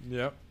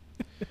 Yep.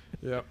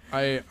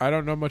 I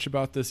don't know much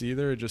about this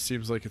either. It just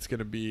seems like it's going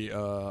to be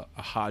a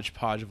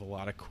hodgepodge of a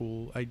lot of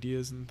cool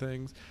ideas and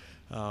things,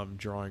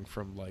 drawing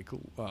from like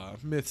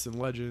myths and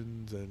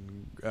legends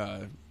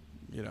and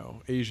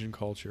Asian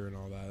culture and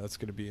all that. That's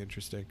going to be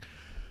interesting.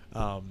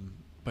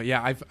 But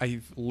yeah,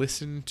 I've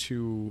listened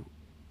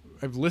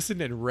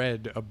and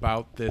read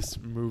about this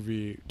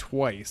movie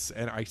twice,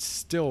 and I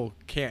still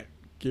can't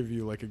give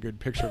you like a good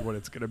picture of what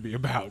it's going to be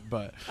about,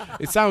 but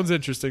it sounds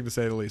interesting to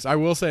say the least. I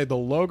will say the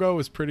logo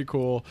is pretty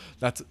cool.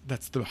 That's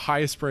the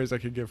highest praise I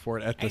could give for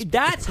it at this point.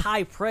 That's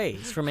high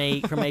praise from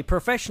a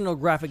professional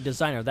graphic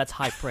designer. That's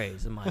high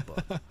praise in my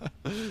book.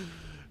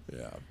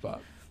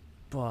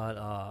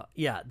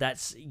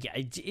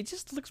 It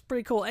just looks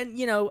pretty cool.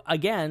 And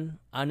again,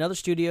 another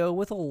studio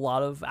with a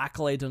lot of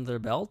accolades under their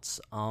belts.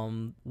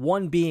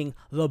 One being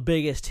the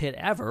biggest hit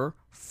ever,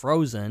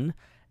 Frozen,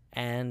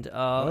 and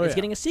it's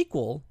getting a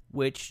sequel,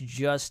 which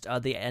just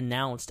they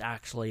announced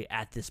actually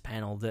at this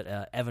panel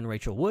that Evan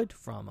Rachel Wood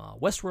from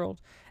Westworld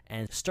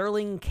and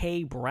Sterling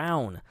K.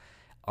 Brown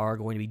are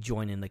going to be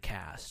joining the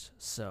cast.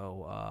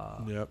 So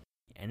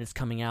and it's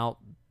coming out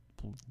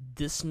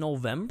this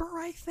November,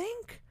 I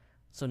think.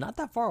 So not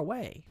that far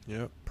away.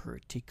 Yep.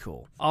 Pretty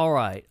cool. All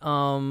right.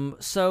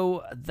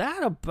 So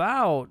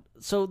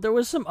there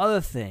was some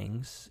other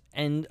things,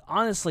 and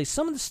honestly,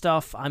 some of the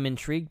stuff I'm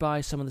intrigued by,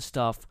 some of the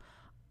stuff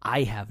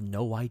I have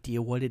no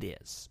idea what it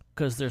is.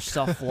 Because there's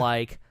stuff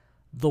like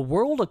The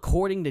World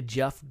According to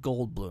Jeff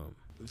Goldblum.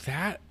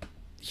 That,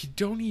 you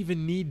don't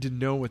even need to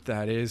know what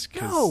that is,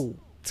 because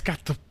it's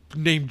got the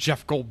name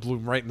Jeff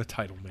Goldblum right in the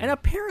title, man. And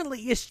apparently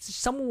it's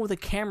someone with a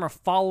camera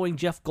following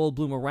Jeff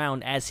Goldblum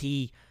around as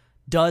he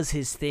does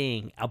his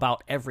thing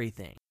about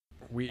everything.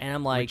 And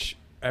I'm like,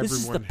 this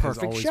is the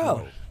perfect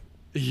show.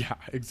 Yeah,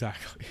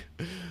 exactly.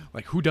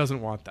 Like, who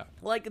doesn't want that?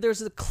 Like,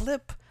 there's a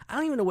clip, I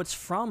don't even know what it's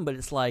from, but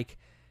it's like,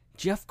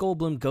 Jeff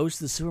Goldblum goes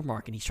to the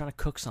supermarket and he's trying to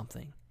cook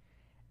something.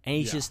 And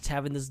he's just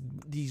having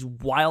these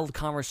wild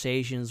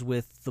conversations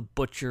with the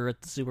butcher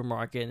at the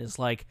supermarket. And it's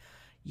like,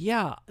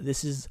 yeah,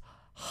 this is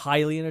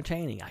highly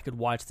entertaining. I could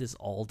watch this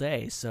all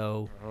day.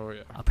 So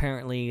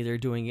apparently they're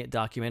doing it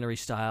documentary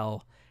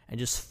style and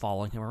just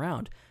following him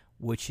around,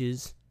 which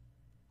is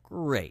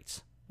great.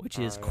 Which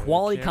is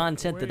quality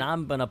content that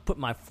I'm going to put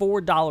my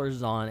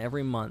 $4 on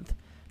every month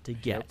to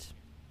get.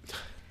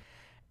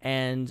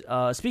 And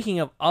speaking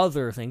of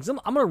other things, I'm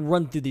going to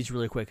run through these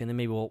really quick, and then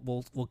maybe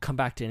we'll come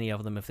back to any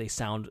of them if they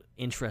sound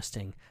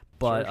interesting.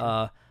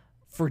 But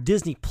for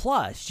Disney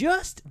Plus,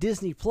 just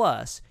Disney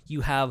Plus,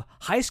 you have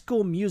High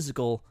School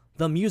Musical,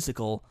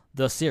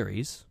 the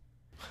series.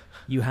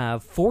 You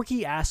have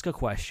Forky Ask a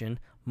Question,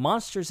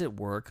 Monsters at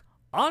Work,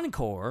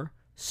 Encore,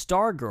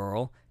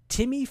 Stargirl,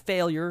 Timmy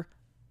Failure,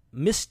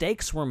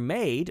 Mistakes Were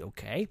Made,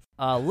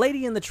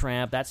 Lady and the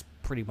Tramp, that's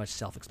pretty much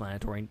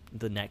self-explanatory,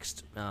 the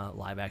next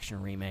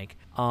live-action remake.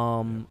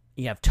 You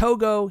have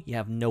Togo, you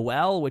have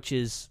Noelle, which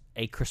is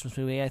a Christmas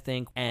movie, I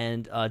think,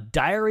 and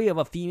Diary of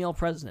a Female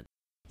President.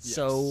 Yes.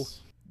 So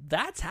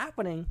that's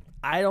happening.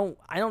 I don't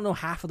know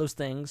half of those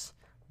things,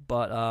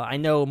 but I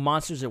know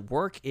Monsters at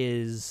Work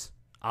is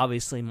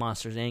obviously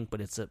Monsters Inc.,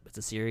 but it's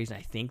a series, and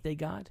I think they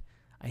got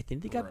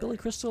Billy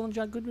Crystal and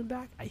John Goodman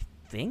back. I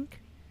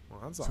think. Well,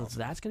 that's so awesome.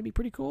 that's going to be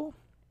pretty cool.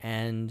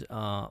 And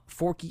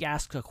Forky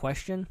asks a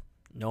question.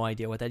 No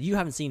idea what that. You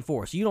haven't seen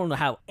 4, so you don't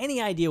have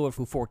any idea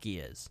who Forky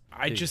is.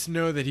 I just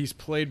know that he's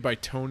played by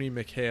Tony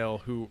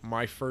McHale, who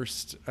my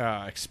first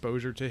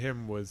exposure to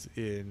him was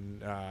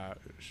in.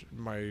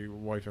 My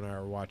wife and I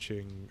are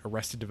watching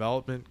Arrested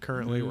Development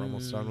currently. We're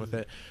almost done with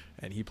it,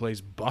 and he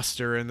plays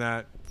Buster in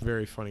that.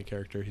 Very funny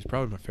character. He's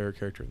probably my favorite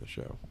character in the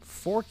show.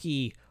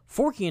 Forky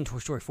in Toy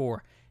Story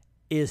 4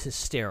 is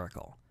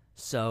hysterical.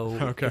 So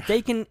Okay. if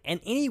they can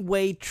in any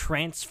way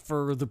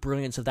transfer the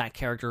brilliance of that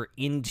character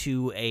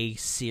into a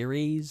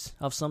series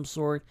of some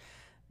sort,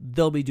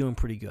 they'll be doing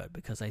pretty good,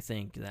 because I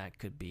think that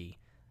could be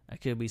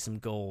some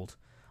gold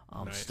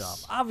Nice.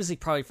 stuff. Obviously,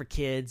 probably for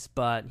kids,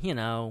 but you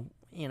know,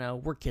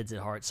 we're kids at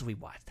heart, so we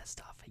watch that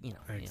stuff.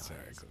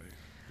 Exactly.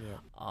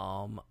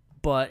 Yeah.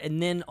 But and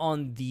then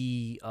on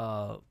the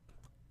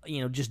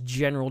just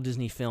general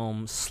Disney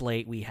film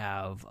slate, we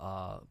have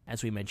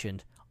as we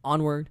mentioned,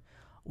 Onward.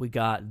 We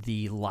got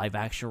the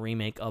live-action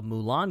remake of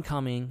Mulan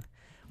coming.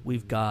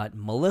 We've got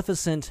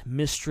Maleficent,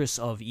 Mistress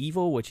of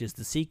Evil, which is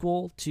the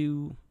sequel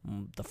to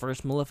the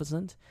first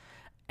Maleficent.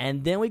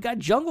 And then we got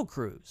Jungle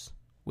Cruise,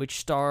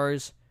 which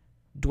stars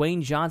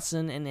Dwayne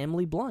Johnson and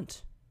Emily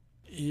Blunt.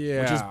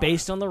 Yeah. Which is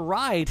based on the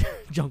ride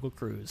Jungle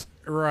Cruise.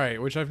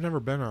 Right, which I've never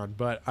been on,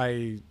 but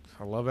I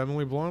love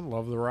Emily Blunt,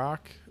 love The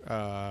Rock.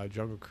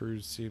 Jungle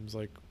Cruise seems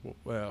like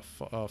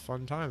a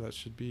fun time. That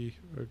should be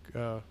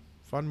a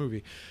fun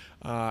movie.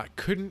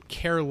 Couldn't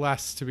care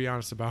less, to be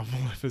honest, about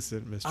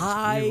Maleficent, Mistress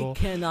of Evil. I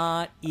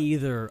cannot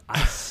either.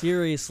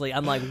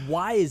 I'm like,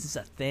 why is this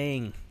a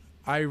thing?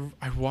 I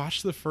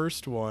watched the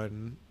first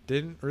one,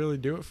 didn't really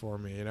do it for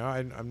me.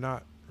 I'm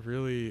not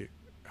really.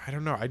 I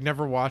don't know. I'd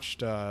never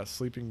watched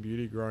Sleeping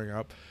Beauty growing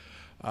up,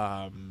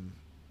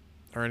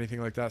 or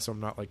anything like that, so I'm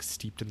not like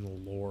steeped in the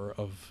lore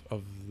of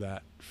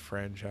that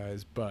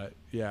franchise. But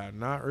yeah,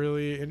 not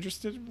really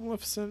interested in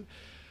Maleficent.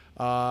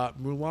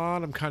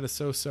 Mulan, I'm kind of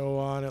so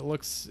on. It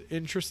looks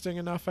interesting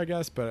enough, I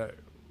guess, but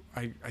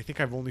I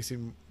think I've only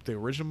seen the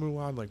original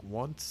Mulan like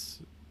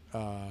once.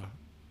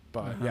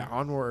 But yeah,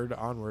 onward.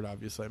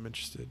 Obviously, I'm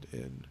interested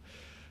in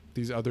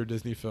these other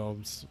Disney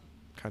films,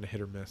 kind of hit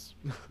or miss.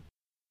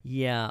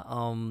 Yeah,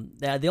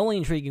 the only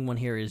intriguing one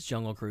here is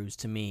Jungle Cruise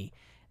to me.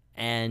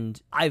 And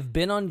I've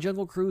been on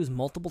Jungle Cruise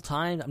multiple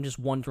times. I'm just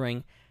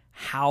wondering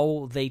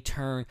how they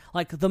turn.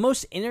 Like, the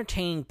most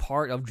entertaining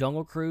part of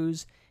Jungle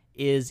Cruise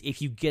is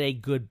if you get a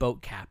good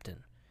boat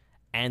captain,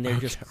 and they're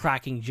just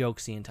cracking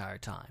jokes the entire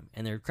time,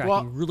 and they're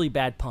cracking really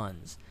bad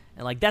puns.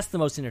 And, like, that's the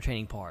most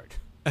entertaining part.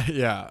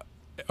 Yeah.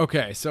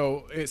 Okay,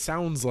 so it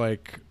sounds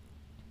like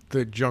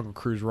the Jungle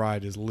Cruise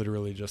ride is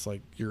literally just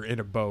like you're in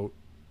a boat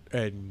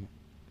and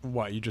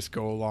you just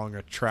go along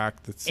a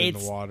track that's in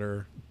the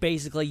water.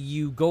 Basically,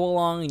 you go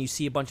along and you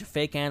see a bunch of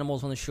fake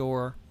animals on the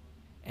shore,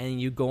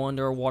 and you go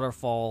under a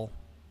waterfall,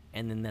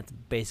 and then that's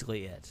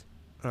basically it.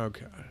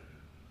 Okay.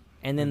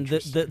 And then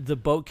the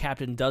boat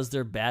captain does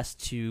their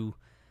best to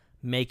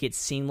make it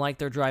seem like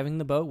they're driving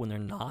the boat when they're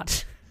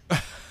not.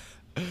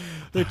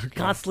 They're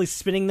constantly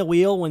spinning the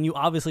wheel when you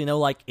obviously know,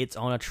 like, it's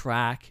on a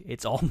track.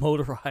 It's all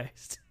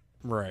motorized.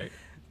 Right.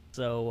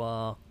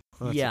 So,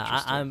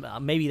 That's I'm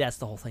maybe that's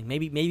the whole thing.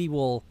 Maybe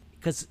we'll,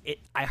 because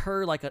I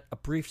heard like a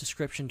brief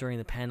description during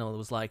the panel. It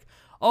was like,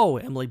 oh,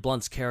 Emily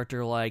Blunt's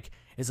character like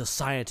is a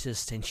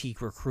scientist, and she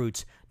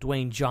recruits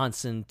Dwayne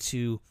Johnson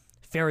to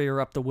ferry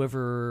her up the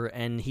river,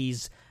 and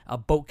he's a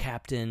boat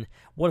captain.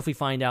 What if we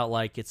find out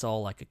like it's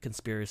all like a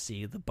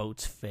conspiracy? The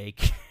boat's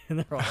fake, and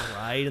they're all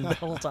right the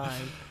whole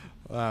time.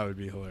 That would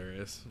be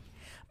hilarious.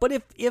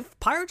 But if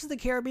Pirates of the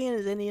Caribbean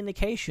is any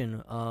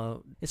indication,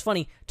 it's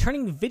funny,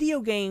 turning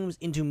video games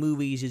into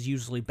movies is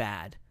usually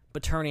bad,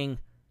 but turning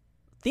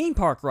theme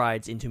park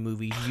rides into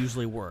movies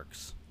usually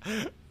works.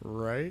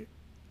 Right?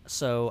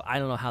 So I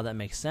don't know how that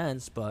makes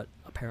sense, but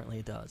apparently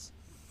it does.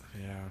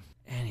 Yeah.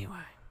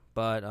 Anyway,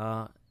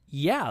 but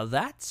yeah,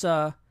 that's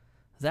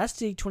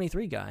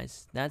D23,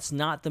 guys. That's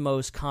not the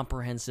most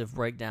comprehensive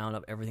breakdown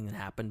of everything that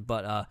happened,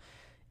 but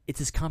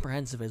it's as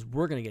comprehensive as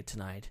we're going to get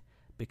tonight.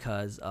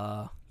 Because,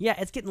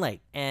 it's getting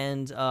late,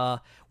 and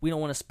we don't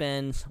want to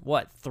spend,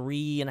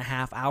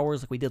 3.5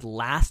 hours like we did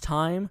last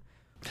time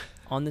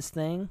on this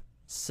thing.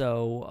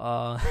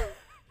 So,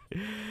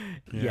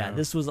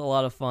 this was a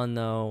lot of fun,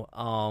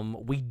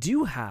 though. We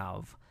do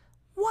have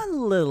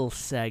one little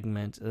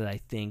segment that I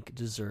think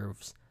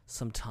deserves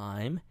some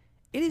time.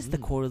 It is the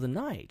quote of the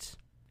night,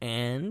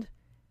 and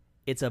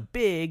it's a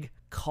big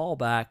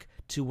callback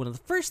to one of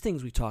the first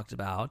things we talked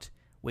about,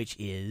 which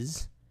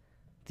is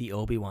the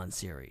Obi-Wan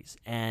series,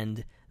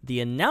 and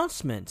the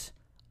announcement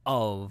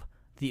of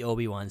the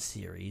Obi-Wan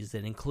series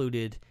that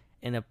included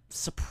a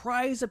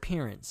surprise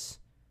appearance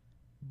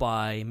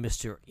by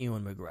Mr.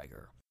 Ewan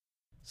McGregor.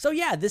 So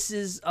yeah, this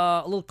is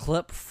a little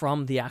clip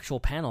from the actual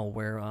panel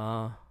where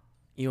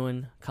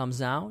Ewan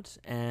comes out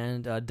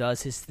and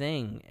does his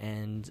thing,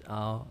 and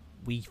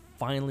we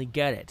finally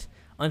get it.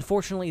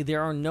 Unfortunately,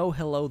 there are no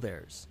hello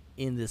there's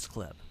in this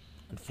clip.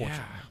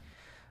 unfortunately. Yeah.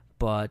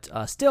 But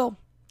still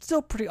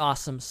pretty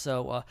awesome.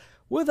 So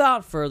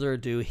without further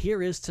ado,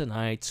 here is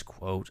tonight's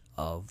quote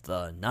of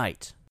the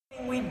night.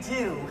 We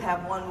do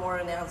have one more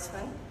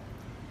announcement.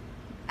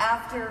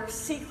 After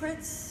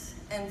secrets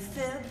and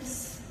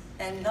fibs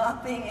and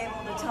not being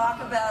able to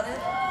talk about it,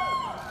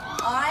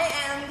 I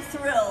am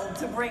thrilled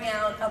to bring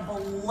out a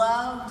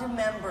beloved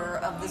member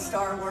of the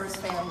Star Wars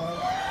family.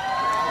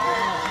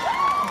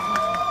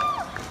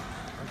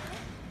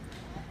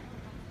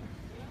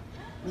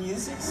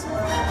 Music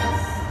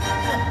swells.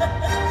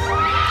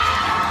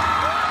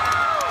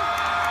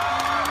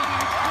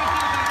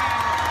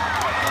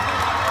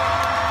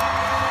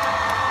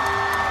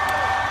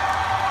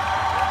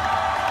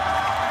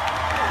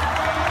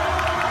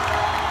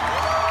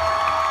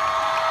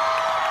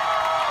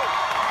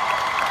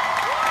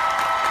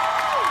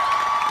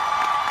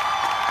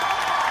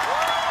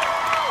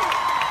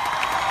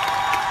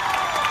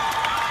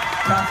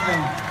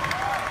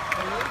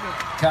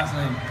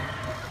 Kathleen,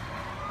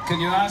 can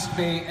you ask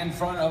me in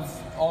front of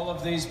all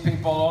of these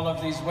people, all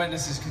of these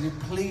witnesses, can you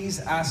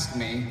please ask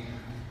me,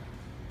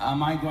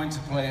 am I going to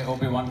play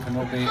Obi-Wan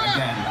Kenobi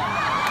again?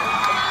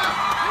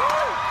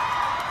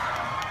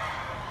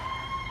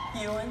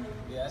 Ewan?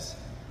 Yes?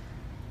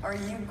 Are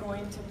you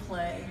going to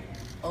play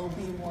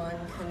Obi-Wan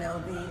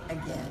Kenobi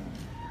again?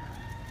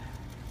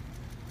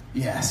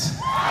 Yes.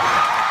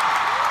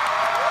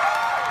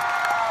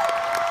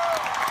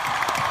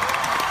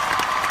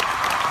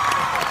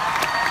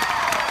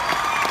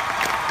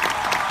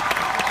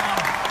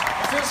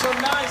 So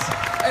nice.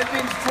 It's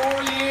been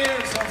 4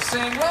 years of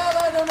saying, well,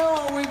 I don't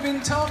know, we've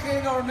been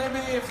talking, or maybe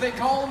if they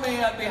call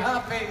me, I'd be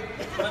happy.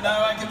 But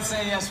now I can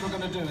say, yes, we're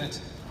going to do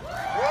it. And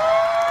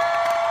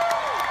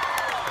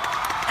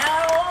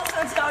I will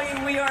also tell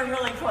you, we are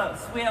really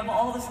close. We have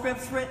all the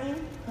scripts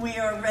written. We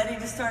are ready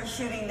to start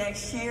shooting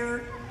next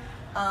year.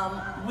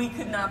 We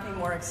could not be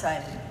more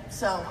excited.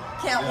 So,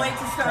 can't wait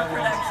to start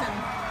production.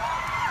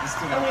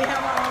 And we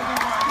have our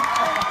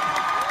Obi-Wan.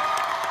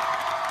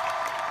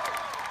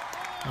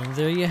 And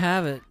there you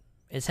have it.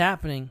 It's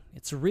happening.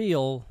 It's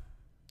real.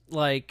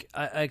 Like,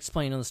 I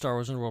explained on the Star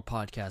Wars Underworld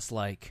podcast,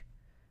 like,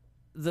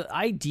 the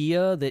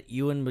idea that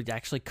Ewan would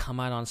actually come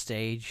out on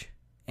stage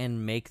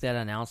and make that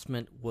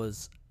announcement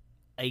was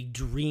a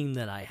dream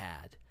that I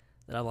had.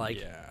 That I'm like,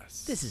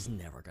 yes, this is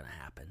never going to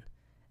happen.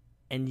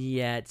 And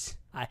yet,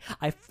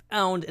 I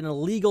found an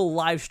illegal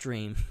live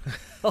stream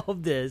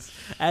of this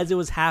as it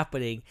was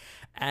happening,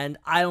 and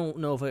I don't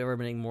know if I've ever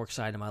been more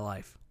excited in my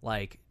life.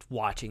 Like,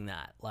 watching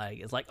that, like,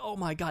 it's like, oh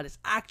my god, it's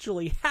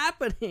actually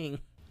happening.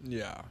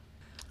 Yeah,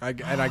 I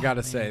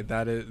gotta say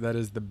that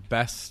is the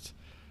best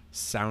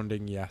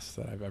sounding yes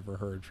that I've ever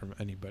heard from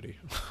anybody.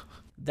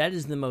 That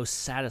is the most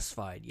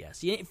satisfied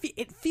yes.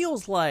 It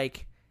feels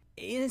like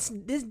this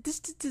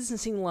doesn't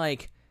seem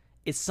like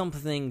it's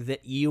something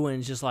that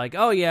Ewan's just like,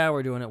 oh yeah,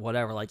 we're doing it,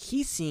 whatever. Like,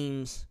 he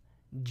seems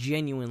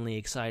genuinely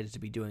excited to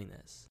be doing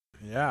this.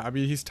 Yeah, I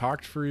mean, he's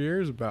talked for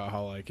years about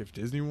how, like, if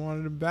Disney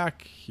wanted him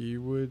back, he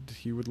would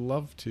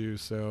love to.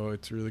 So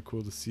it's really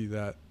cool to see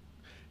that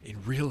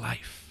in real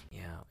life.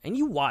 Yeah, and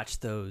you watch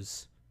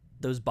those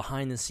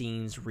behind the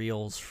scenes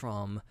reels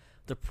from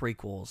the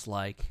prequels.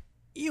 Like,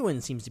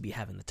 Ewan seems to be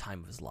having the time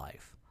of his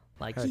life.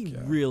 Like, Heck he yeah.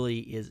 really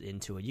is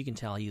into it. You can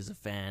tell he's a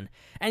fan.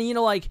 And, you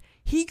know, like,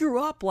 he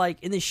grew up, like,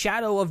 in the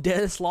shadow of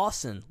Dennis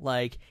Lawson.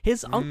 Like,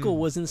 his uncle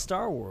was in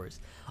Star Wars.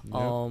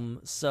 Yep.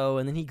 So,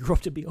 and then he grew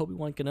up to be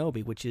Obi-Wan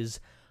Kenobi, which is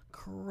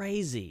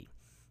crazy.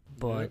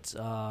 But,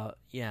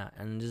 yeah,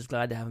 and just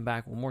glad to have him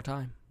back one more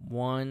time.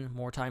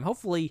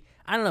 Hopefully,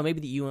 I don't know,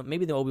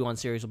 maybe the Obi-Wan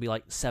series will be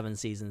like 7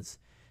 seasons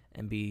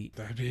and be...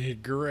 That'd be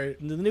great.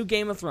 The new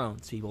Game of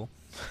Thrones, people.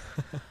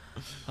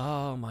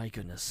 Oh, my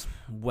goodness.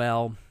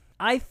 Well,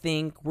 I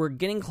think we're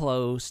getting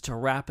close to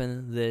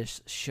wrapping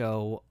this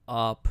show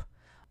up,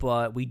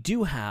 but we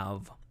do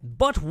have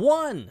but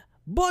one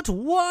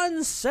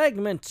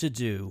segment to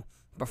do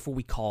before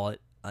we call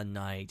it a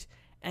night.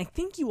 And I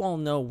think you all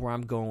know where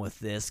I'm going with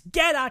this.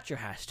 Get out your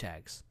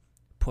hashtags.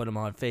 Put them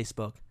on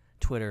Facebook,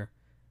 Twitter,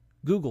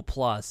 Google+.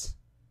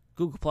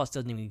 Google+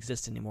 doesn't even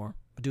exist anymore,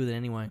 but do that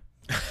anyway.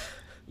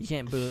 You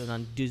can't put it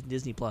on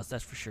Disney+,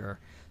 that's for sure.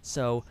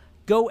 So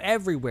go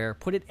everywhere.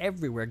 Put it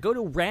everywhere. Go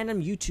to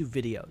random YouTube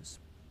videos.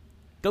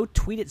 Go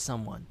tweet at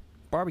someone.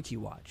 Barbecue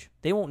watch.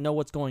 They won't know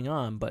what's going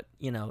on, but,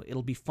 you know,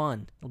 it'll be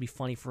fun. It'll be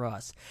funny for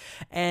us.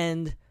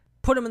 And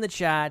put them in the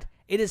chat.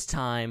 It is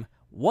time,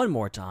 one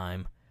more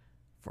time,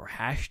 for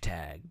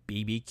hashtag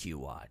BBQ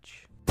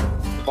Watch.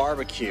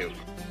 Barbecue.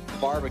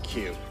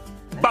 Barbecue.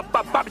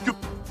 Barbecue!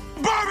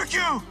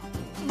 Barbecue!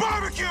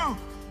 Barbecue!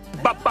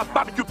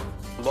 Barbecue!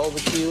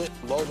 Barbecue it.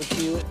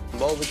 Barbecue it.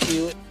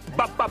 Barbecue it.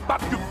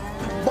 Barbecue!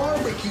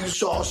 Barbecue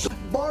sauce!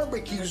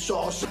 Barbecue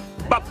sauce!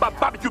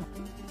 Barbecue!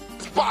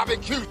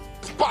 Barbecue!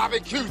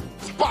 Barbecue!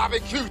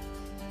 Barbecue!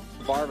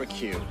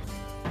 Barbecue.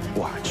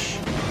 Watch.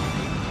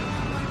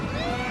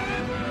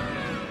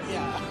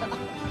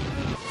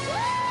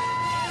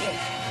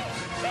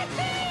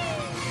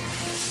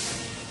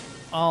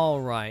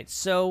 All right.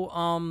 So,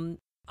 I'm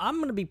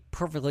going to be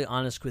perfectly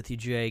honest with you,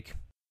 Jake.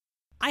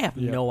 I have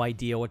no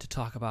idea what to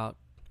talk about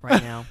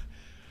right now.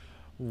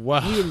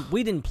 Wow.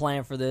 We didn't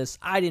plan for this.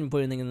 I didn't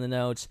put anything in the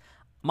notes.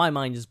 My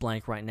mind is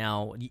blank right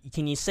now.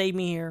 Can you save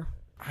me here?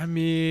 I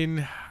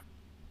mean,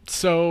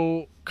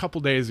 so a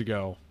couple days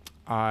ago,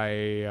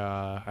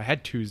 I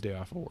had Tuesday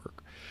off of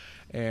work,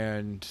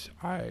 and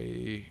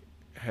I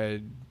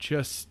had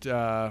just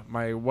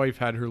my wife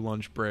had her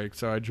lunch break,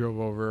 so I drove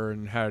over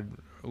and had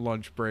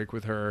lunch break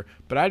with her,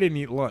 but I didn't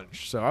eat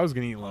lunch, so I was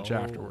going to eat lunch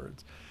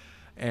afterwards.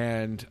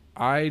 And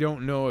I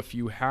don't know if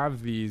you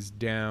have these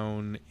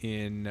down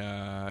in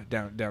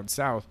down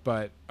south,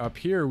 but up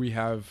here we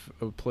have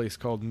a place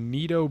called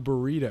Nito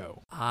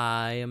Burrito.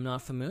 I am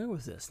not familiar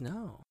with this.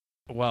 No.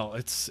 Well,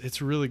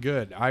 it's really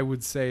good. I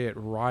would say it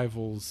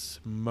rivals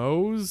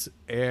Moe's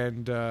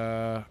and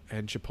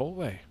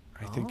Chipotle.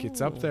 I think it's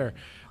up there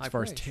as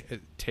far as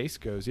taste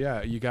goes.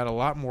 Yeah, you got a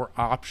lot more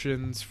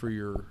options for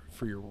your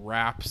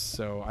wraps.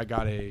 So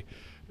I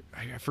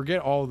forget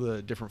all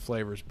the different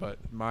flavors, but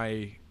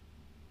my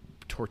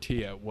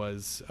tortilla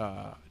was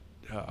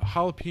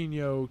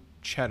jalapeno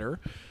cheddar,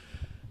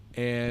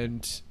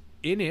 and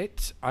in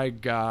it I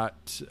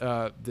got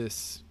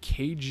this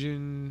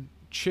Cajun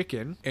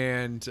chicken,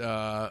 and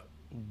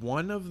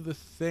one of the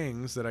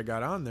things that I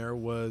got on there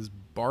was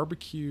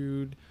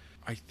barbecued,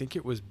 I think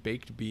it was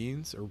baked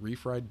beans or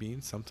refried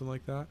beans, something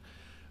like that.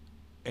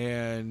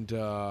 And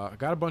I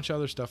got a bunch of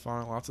other stuff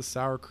on it, lots of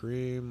sour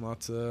cream,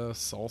 lots of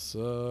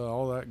salsa,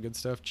 all that good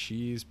stuff,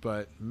 cheese.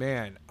 But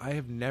man, I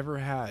have never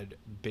had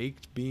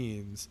baked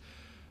beans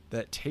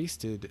that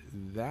tasted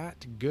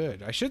that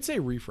good. I should say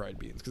refried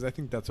beans, because I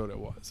think that's what it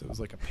was. It was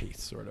like a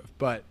paste sort of.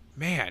 But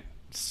man,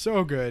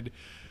 so good.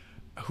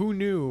 Who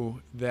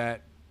knew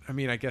that? I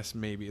mean, I guess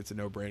maybe it's a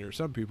no-brainer to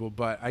some people,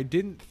 but I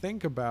didn't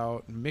think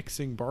about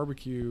mixing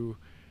barbecue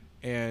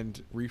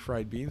and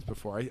refried beans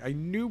before. I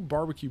knew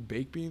barbecue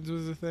baked beans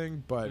was a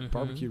thing, but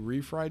barbecue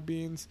refried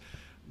beans,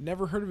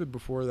 never heard of it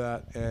before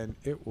that, and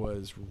it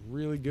was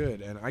really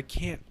good. And I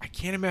can't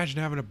imagine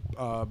having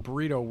a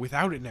burrito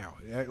without it now.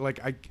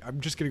 I'm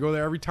just gonna go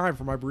there every time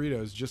for my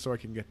burritos just so I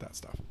can get that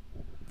stuff.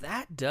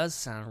 That does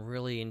sound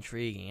really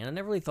intriguing, and I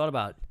never really thought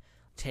about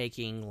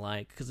taking,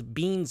 like, because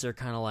beans are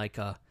kind of like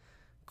a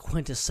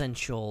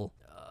quintessential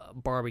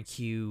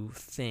barbecue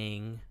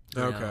thing,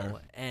 you know?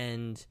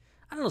 And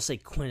I don't know, say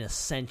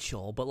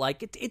quintessential, but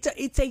like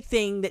it's a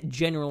thing that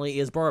generally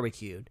is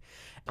barbecued,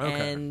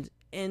 and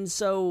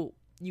so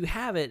you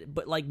have it,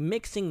 but like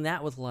mixing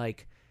that with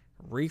like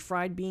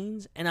refried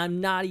beans, and I'm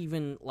not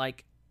even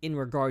like in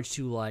regards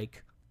to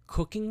like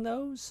cooking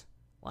those.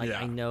 Like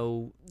I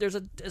know there's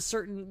a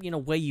certain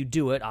way you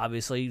do it,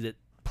 obviously, that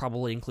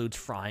probably includes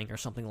frying or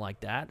something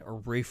like that,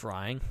 or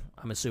refrying.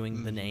 I'm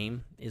assuming the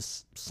name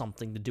is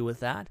something to do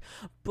with that,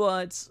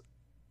 but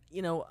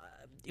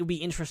it would be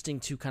interesting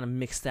to kind of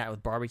mix that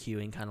with barbecue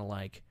and kind of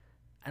like,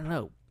 I don't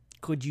know,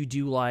 could you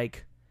do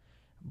like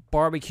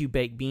barbecue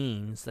baked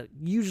beans that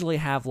usually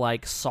have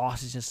like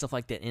sausage and stuff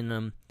like that in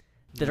them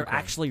that are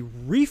actually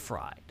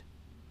refried?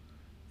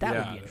 That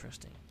would be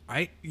interesting.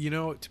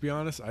 To be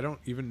honest, I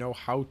don't even know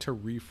how to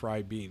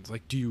refry beans.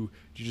 Like, do you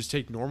just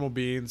take normal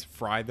beans,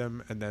 fry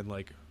them, and then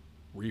like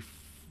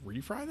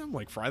refry them,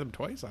 like fry them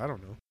twice? I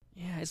don't know.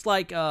 Yeah, it's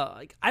like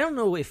I don't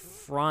know if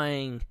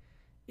frying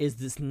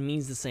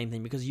means the same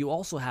thing, because you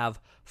also have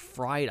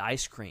fried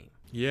ice cream.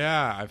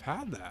 Yeah, I've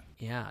had that.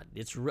 Yeah,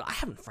 I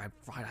haven't fried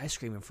ice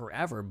cream in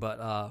forever, but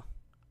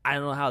I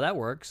don't know how that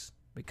works,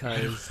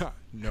 because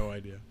no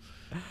idea.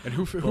 And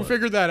who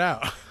figured that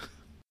out?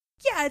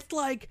 Yeah, it's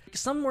like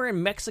somewhere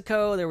in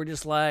Mexico, they were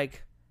just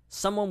like,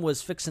 someone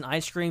was fixing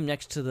ice cream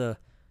next to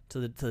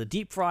the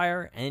deep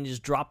fryer, and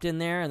just dropped in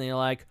there, and they're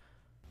like,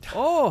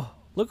 "Oh,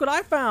 look what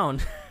I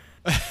found."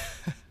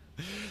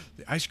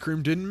 The ice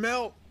cream didn't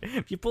melt.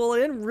 If you pull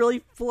it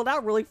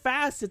out really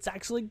fast, it's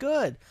actually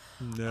good.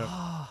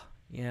 No.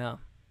 Yeah,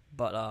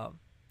 but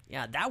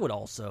that would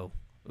also.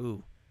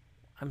 Ooh,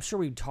 I'm sure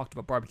we talked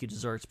about barbecue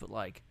desserts, but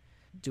like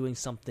doing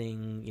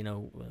something,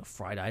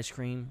 fried ice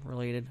cream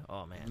related.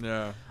 Oh man.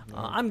 Yeah.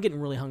 I'm getting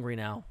really hungry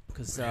now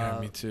because. Yeah,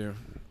 me too.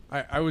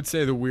 I would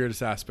say the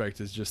weirdest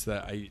aspect is just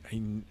that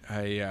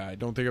I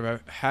don't think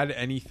I've had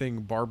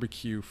anything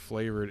barbecue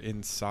flavored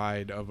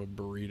inside of a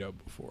burrito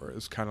before. It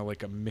was kind of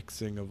like a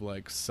mixing of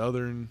like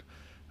southern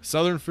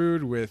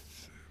food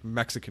with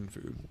Mexican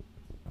food.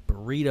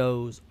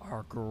 Burritos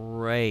are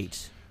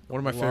great. One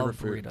of my favorite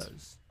burritos.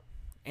 Foods.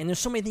 And there's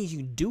so many things you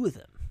can do with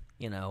them.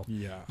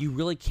 Yeah. You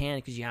really can,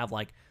 because you have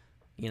like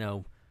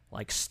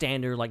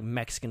standard like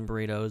Mexican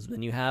burritos,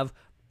 then you have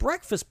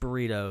breakfast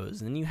burritos,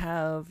 and then you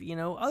have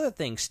other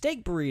things,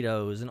 steak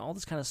burritos, and all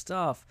this kind of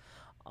stuff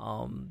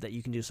that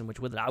you can do so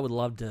much with it. I would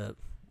love to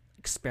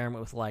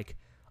experiment with like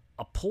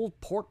a pulled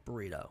pork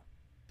burrito.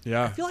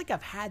 Yeah, I feel like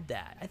I've had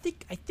that. I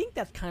think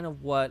that's kind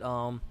of what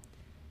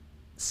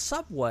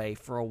Subway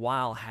for a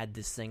while had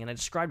this thing, and I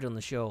described it on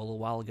the show a little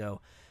while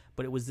ago.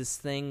 But it was this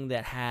thing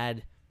that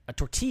had a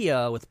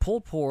tortilla with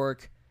pulled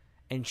pork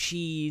and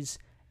cheese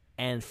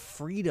and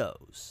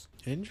Fritos.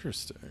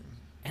 Interesting.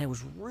 And it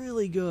was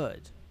really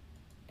good.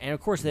 And of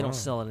course, they don't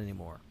sell it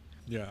anymore.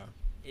 Yeah.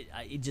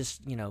 it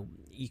just, you know,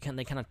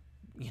 they kind of,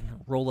 you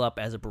know, roll up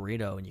as a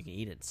burrito and you can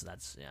eat it. So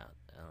that's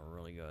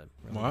really good.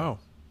 Really wow,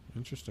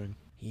 interesting.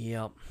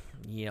 Yep.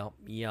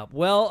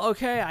 Well,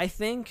 okay, I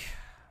think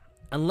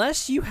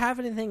unless you have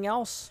anything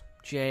else,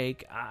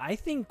 Jake, I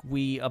think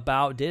we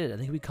about did it. I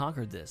think we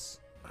conquered this.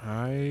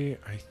 I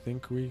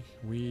think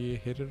we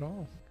hit it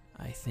all.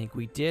 I think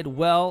we did.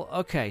 Well,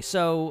 okay,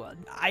 so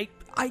I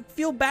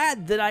feel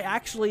bad that I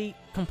actually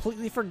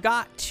completely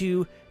forgot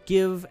to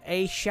give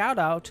a shout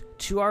out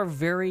to our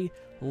very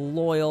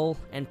loyal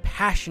and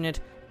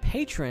passionate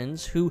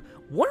patrons, who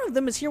one of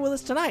them is here with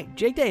us tonight,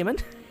 Jake Damon.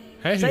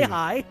 Hey. Say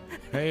hi.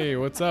 Hey,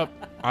 what's up?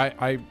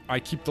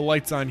 I keep the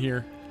lights on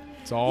here.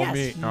 It's all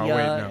me. Oh, wait,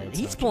 no.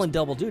 He's pulling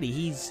double duty.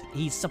 He's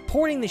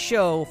supporting the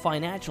show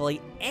financially,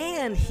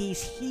 and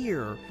he's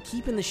here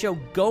keeping the show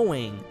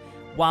going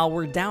while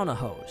we're down a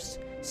host.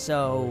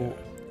 So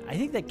I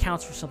think that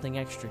counts for something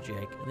extra,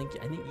 Jake. I think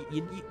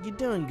you're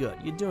doing good.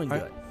 You're doing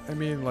good. I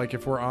mean, like,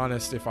 if we're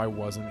honest, if I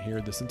wasn't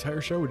here, this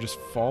entire show would just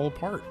fall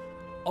apart.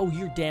 Oh,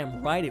 you're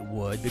damn right it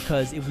would,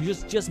 because if it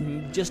was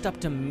just up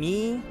to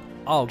me,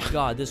 oh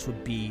God, this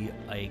would be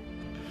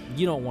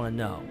you don't want to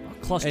know,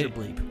 a cluster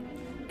bleep.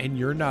 And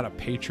you're not a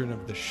patron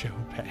of the show,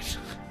 Ben.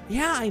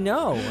 Yeah, I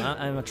know.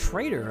 I'm a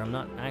traitor. I'm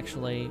not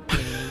actually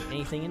putting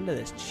anything into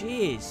this.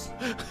 Jeez.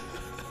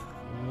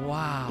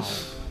 Wow.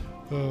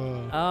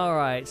 All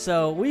right,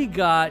 so we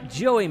got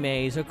Joey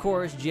Mays, of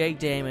course, Jake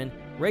Damon,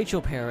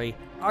 Rachel Perry,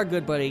 our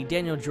good buddy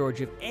Daniel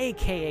Georgiev,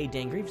 a.k.a.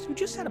 Dan Greaves, who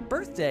just had a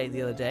birthday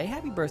the other day.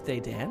 Happy birthday,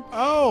 Dan.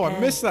 Oh, I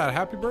missed that.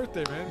 Happy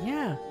birthday, man.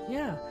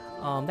 Yeah.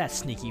 That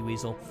sneaky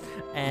weasel.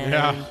 And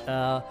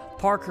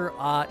Parker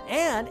Ott,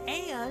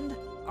 and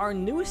our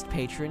newest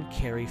patron,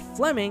 Carrie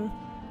Fleming.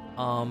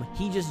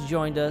 He just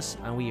joined us,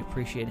 and we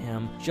appreciate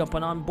him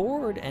jumping on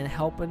board and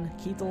helping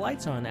keep the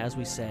lights on, as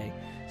we say.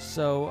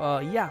 So,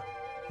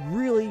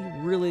 really,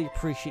 really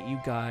appreciate you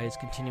guys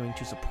continuing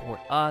to support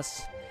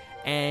us.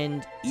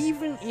 And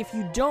even if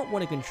you don't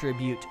want to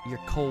contribute your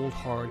cold,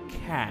 hard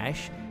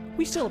cash,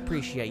 we still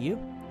appreciate you.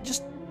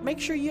 Just make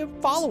sure you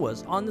follow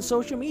us on the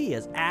social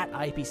medias at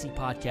IPC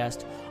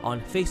Podcast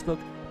on Facebook,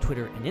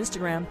 Twitter, and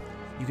Instagram.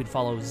 You can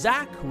follow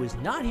Zach, who is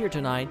not here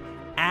tonight,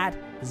 at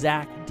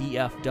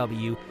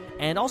ZachDFW,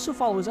 and also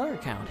follow his other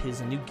account.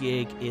 His new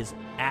gig is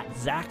at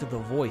Zach the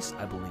Voice,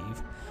 I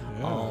believe.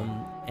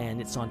 Yeah.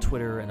 And it's on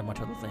Twitter and a bunch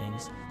of other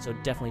things. So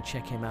definitely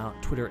check him out,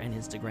 Twitter and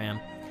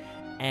Instagram.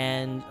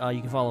 And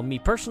you can follow me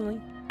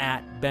personally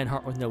at Ben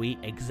Hart with no E,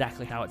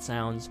 exactly how it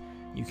sounds.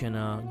 You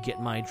can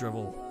get my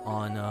drivel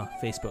on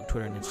Facebook,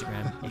 Twitter, and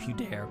Instagram if you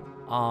dare.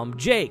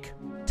 Jake,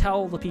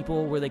 tell the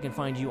people where they can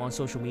find you on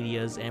social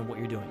medias and what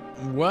you're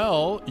doing.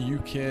 Well, you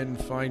can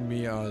find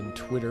me on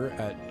Twitter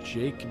at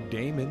Jake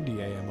Damon,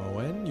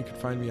 D-A-M-O-N. You can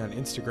find me on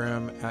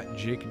Instagram at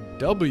Jake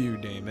W.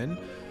 Damon.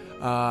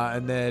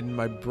 And then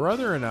my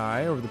brother and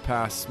I, over the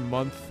past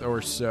month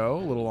or so,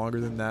 a little longer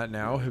than that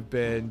now, have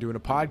been doing a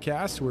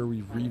podcast where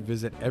we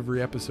revisit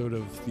every episode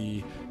of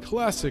the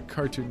classic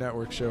Cartoon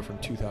Network show from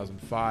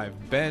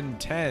 2005, Ben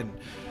 10.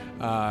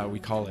 We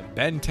call it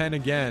Ben 10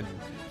 again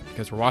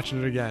because we're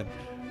watching it again.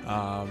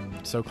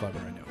 So clever,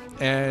 I know.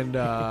 And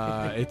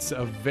it's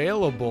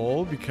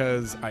available,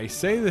 because I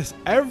say this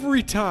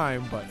every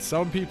time, but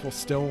some people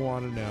still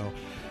want to know.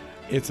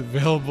 It's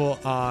available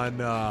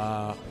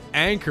on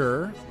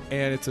Anchor,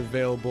 and it's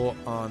available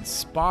on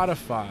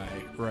Spotify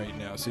right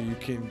now. So you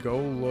can go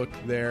look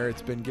there.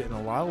 It's been getting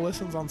a lot of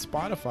listens on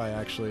Spotify,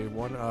 actually.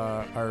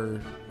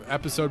 Our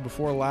episode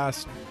before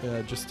last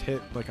just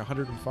hit like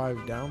 105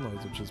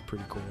 downloads, which is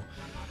pretty cool.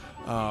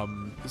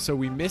 So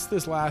we missed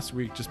this last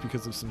week just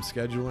because of some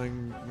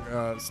scheduling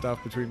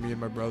stuff between me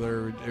and my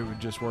brother. It would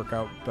just work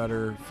out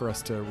better for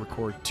us to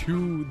record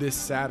 2 this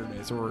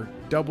Saturday. So we're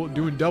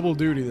doing double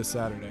duty this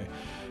Saturday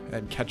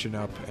and catching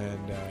up,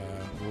 and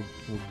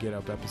we'll get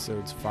up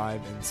episodes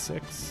 5 and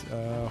 6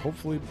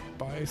 hopefully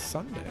by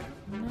Sunday.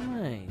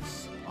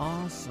 Nice.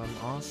 Awesome.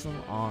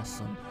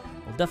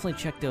 Well, definitely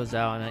check those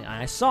out. And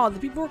I saw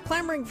that people were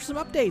clamoring for some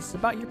updates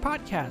about your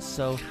podcast,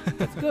 so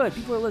that's good.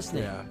 People are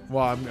listening. Yeah.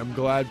 Well, I'm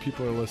glad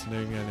people are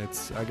listening, and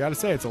I got to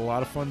say, it's a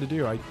lot of fun to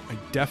do. I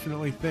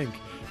definitely think,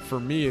 for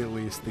me at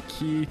least, the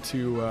key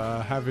to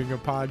having a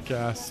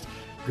podcast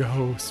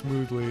go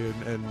smoothly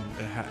and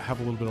have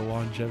a little bit of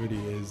longevity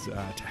is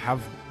to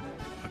have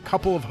a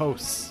couple of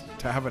hosts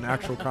to have an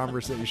actual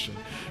conversation,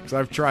 because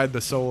I've tried the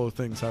solo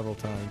thing several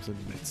times, and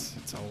it's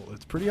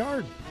pretty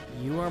hard.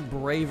 You are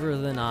braver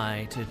than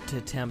I to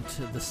attempt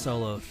the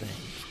solo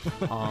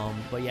thing.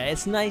 But yeah,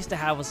 it's nice to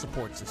have a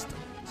support system.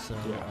 So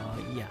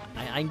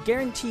I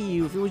guarantee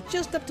you, if it was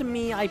just up to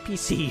me,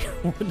 IPC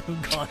wouldn't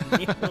have gone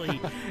nearly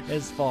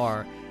as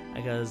far,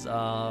 because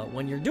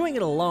when you're doing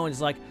it alone,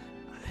 it's like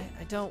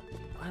I don't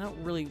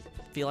really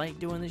feel like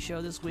doing the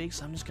show this week,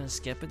 so I'm just going to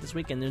skip it this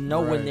week. And there's no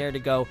one there to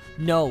go,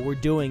 no, we're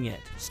doing it.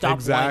 Stop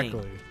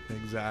whining.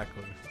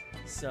 Exactly.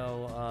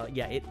 So,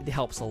 it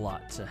helps a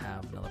lot to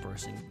have another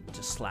person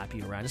just slap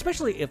you around,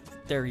 especially if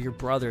they're your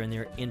brother and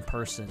they're in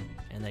person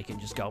and they can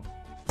just go,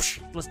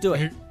 let's do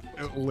it.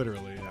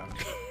 Literally,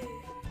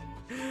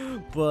 yeah.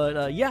 But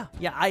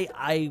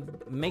I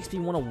makes me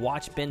want to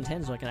watch Ben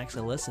 10 so I can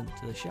actually listen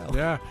to the show.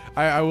 Yeah,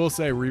 I will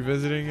say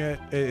revisiting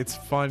it's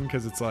fun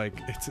because it's like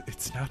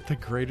it's not the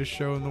greatest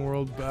show in the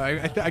world,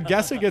 but I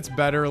guess it gets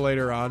better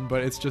later on.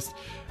 But it's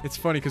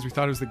funny because we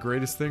thought it was the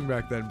greatest thing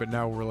back then, but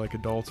now we're like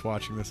adults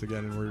watching this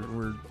again and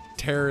we're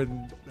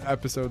tearing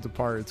episodes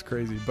apart. It's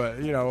crazy, but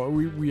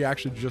we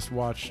actually just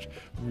watched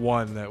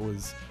one that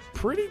was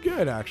pretty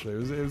good. Actually,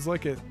 it was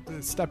like it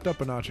stepped up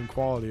a notch in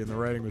quality and the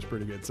writing was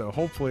pretty good. So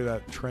hopefully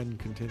that trend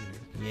continues.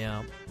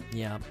 Yeah,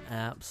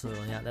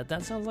 absolutely. Yeah,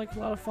 that sounds like a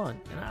lot of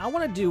fun. And I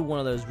want to do one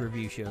of those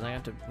review shows. I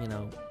have to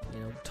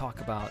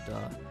talk about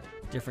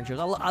different shows.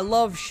 I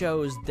love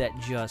shows that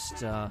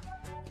just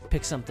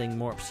pick something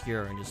more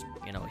obscure and just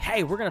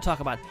hey, we're gonna talk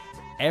about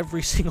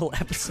every single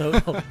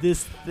episode of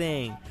this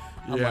thing.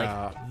 I'm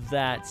like,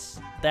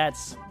 that's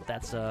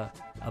a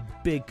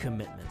big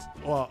commitment.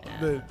 Well,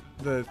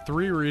 the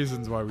three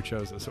reasons why we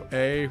chose this. So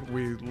A,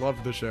 we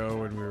loved the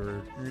show when we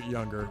were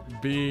younger.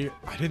 B,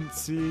 I didn't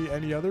see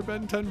any other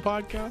Ben 10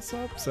 podcasts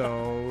up,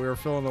 so we were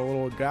filling a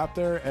little gap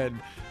there. And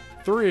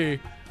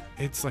 3,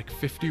 it's like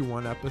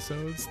 51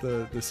 episodes,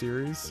 the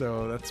series,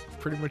 so that's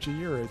pretty much a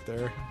year right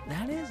there.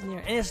 That is near.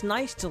 And it's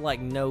nice to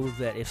know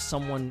that if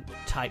someone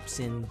types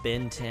in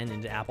Ben 10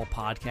 into Apple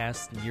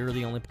Podcasts, you're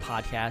the only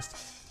podcast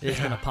that is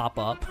going to pop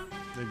up.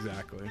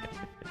 Exactly.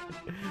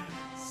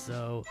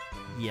 So,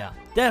 yeah,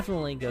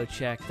 definitely go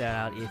check that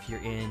out if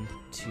you're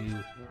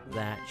into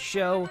that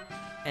show.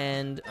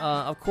 And,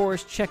 of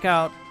course, check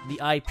out the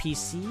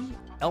IPC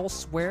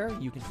elsewhere.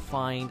 You can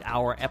find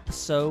our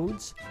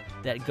episodes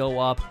that go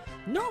up,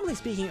 normally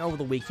speaking, over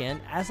the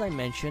weekend. As I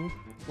mentioned,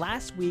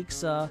 last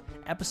week's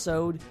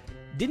episode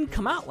didn't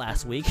come out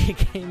last week. It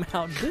came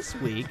out this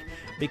week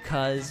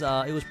because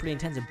it was pretty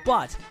intensive.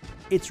 But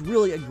it's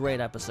really a great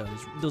episode.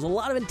 There's a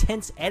lot of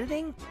intense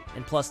editing,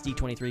 and plus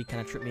D23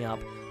 kind of tripped me up.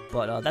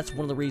 But that's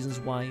one of the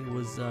reasons why it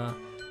was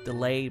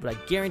delayed. But I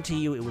guarantee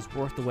you it was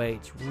worth the wait.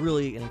 It's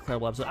really an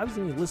incredible episode. I was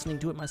even listening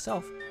to it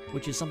myself,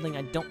 which is something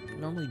I don't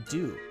normally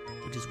do,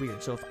 which is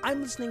weird. So if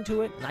I'm listening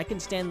to it and I can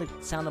stand the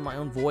sound of my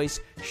own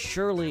voice,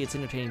 surely it's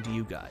entertaining to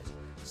you guys.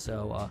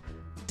 So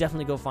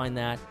definitely go find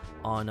that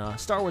on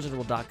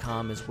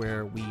StarWarsInterval.com is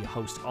where we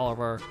host all of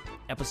our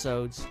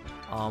episodes,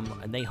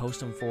 and they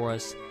host them for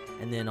us.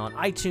 And then on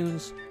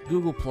iTunes,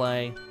 Google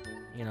Play,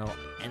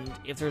 and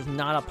if there's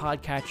not a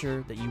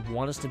podcatcher that you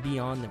want us to be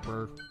on that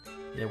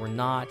we're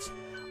not,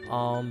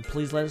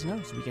 please let us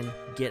know so we can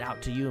get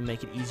out to you and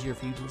make it easier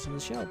for you to listen to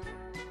the show.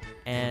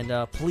 And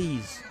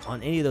please,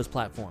 on any of those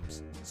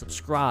platforms,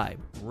 subscribe,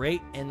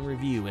 rate, and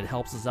review. It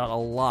helps us out a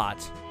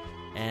lot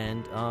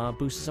and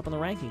boosts us up in the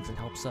rankings and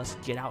helps us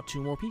get out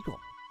to more people.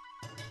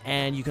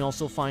 And you can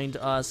also find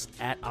us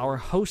at our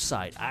host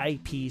site,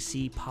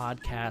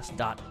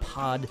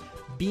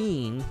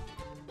 ipcpodcast.podbean,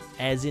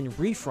 as in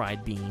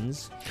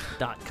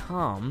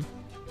refriedbeans.com,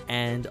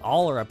 and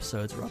all our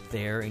episodes are up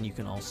there, and you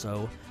can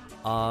also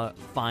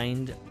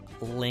find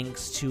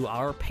links to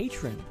our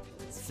Patreon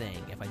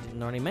thing. If I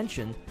didn't already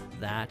mention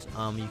that,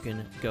 you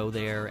can go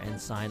there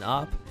and sign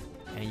up,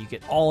 and you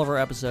get all of our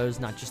episodes,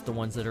 not just the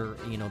ones that are,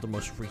 the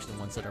most recent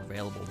ones that are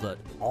available, but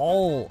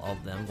all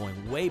of them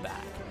going way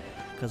back,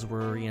 because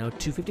we're,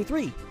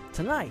 253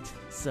 tonight.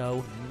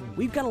 So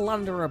we've got a lot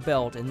under our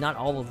belt, and not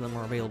all of them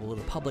are available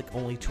to the public,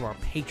 only to our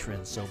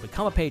patrons. So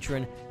become a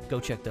patron,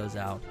 go check those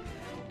out.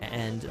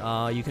 And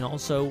you can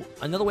also,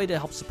 another way to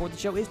help support the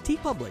show is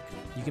TeePublic.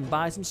 You can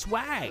buy some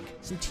swag,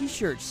 some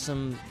t-shirts,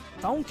 some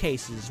phone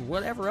cases,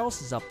 whatever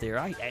else is up there.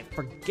 I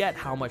forget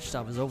how much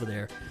stuff is over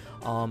there.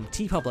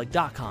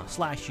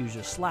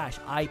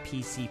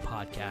 tpublic.com/user/IPC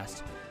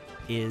podcast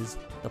is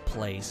the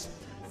place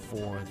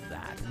for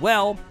that.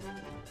 Well,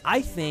 I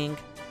think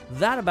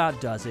that about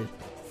does it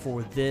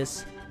for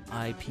this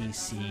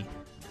IPC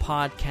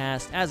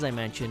podcast. As I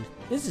mentioned,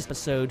 this is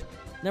episode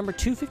number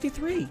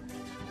 253,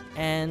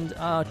 and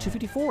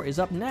 254 is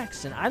up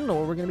next, and I don't know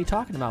what we're going to be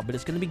talking about, but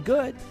it's going to be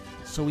good,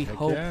 so we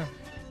hope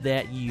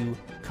that you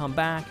come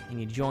back and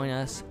you join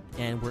us,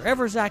 and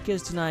wherever Zach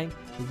is tonight,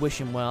 we wish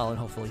him well, and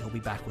hopefully he'll be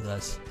back with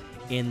us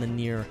in the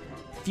near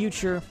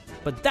future.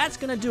 But that's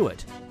going to do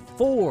it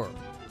for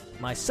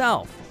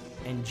myself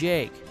and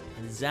Jake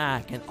and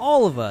Zach and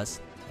all of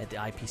us at the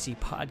IPC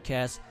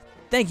podcast.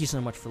 Thank you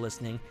so much for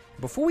listening.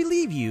 Before we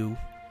leave you,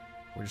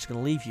 we're just going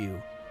to leave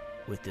you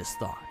with this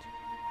thought.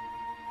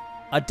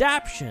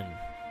 Adaption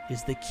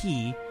is the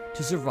key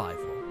to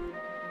survival.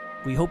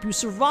 We hope you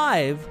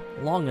survive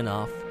long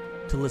enough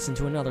to listen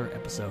to another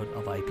episode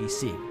of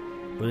IPC.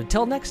 But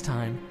until next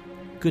time,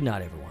 good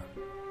night, everyone.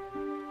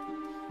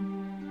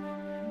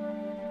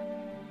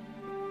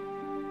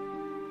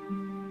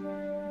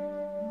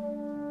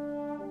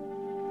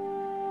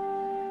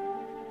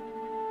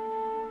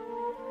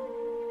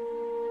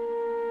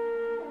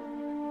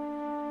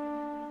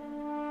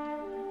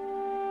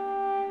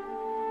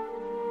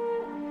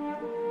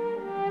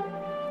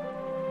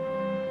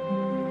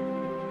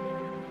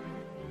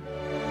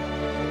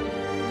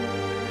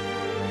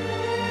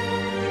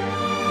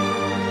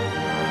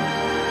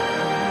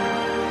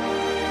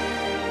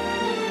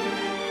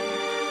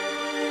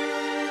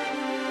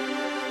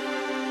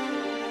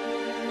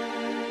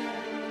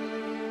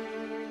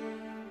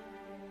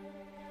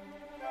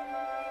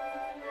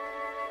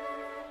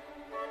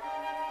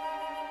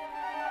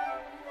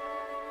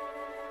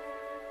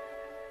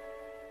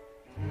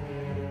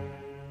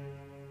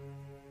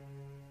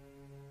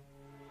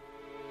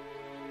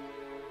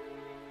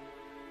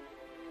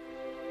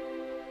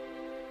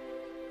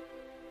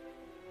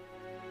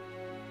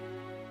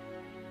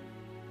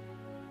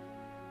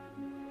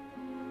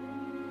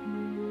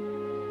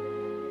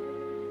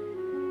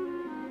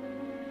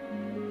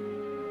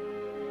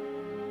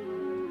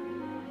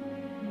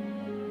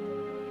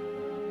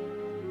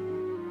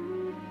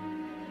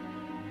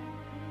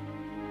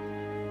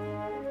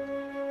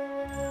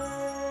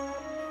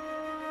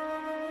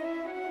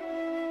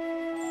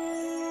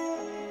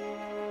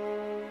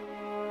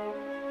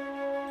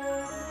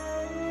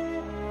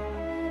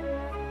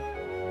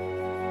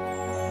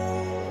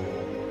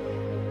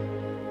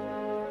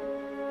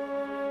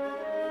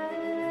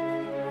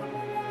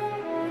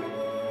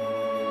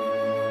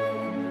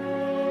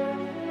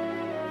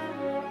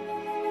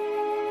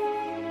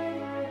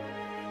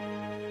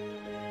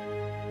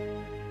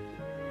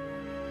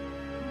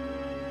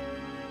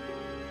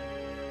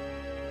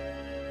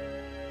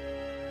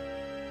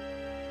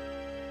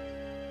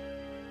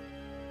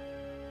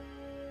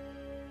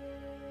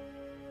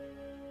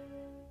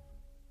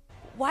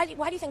 why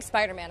do you think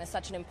Spider-Man is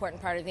such an important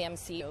part of the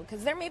MCU?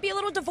 Because there may be a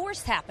little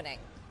divorce happening.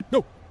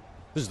 No,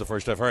 this is the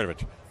first I've heard of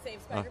it.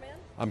 Save Spider-Man?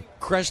 I'm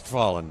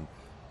crestfallen.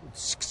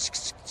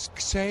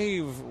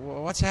 Save?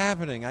 What's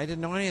happening? I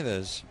didn't know any of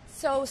this.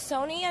 So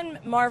Sony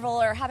and Marvel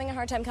are having a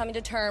hard time coming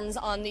to terms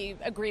on the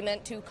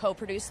agreement to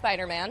co-produce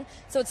Spider-Man.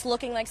 So it's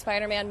looking like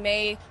Spider-Man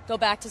may go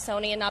back to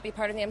Sony and not be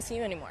part of the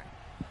MCU anymore.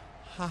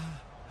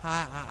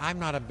 I'm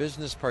not a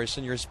business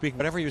person. You're speaking.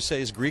 Whatever you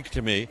say is Greek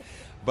to me.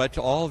 But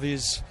all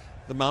the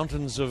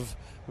mountains of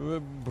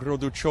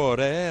produttore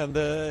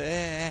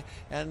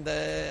and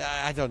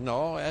I don't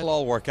know. It'll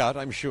all work out,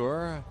 I'm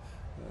sure.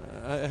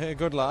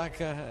 Good luck.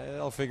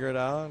 I'll figure it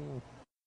out.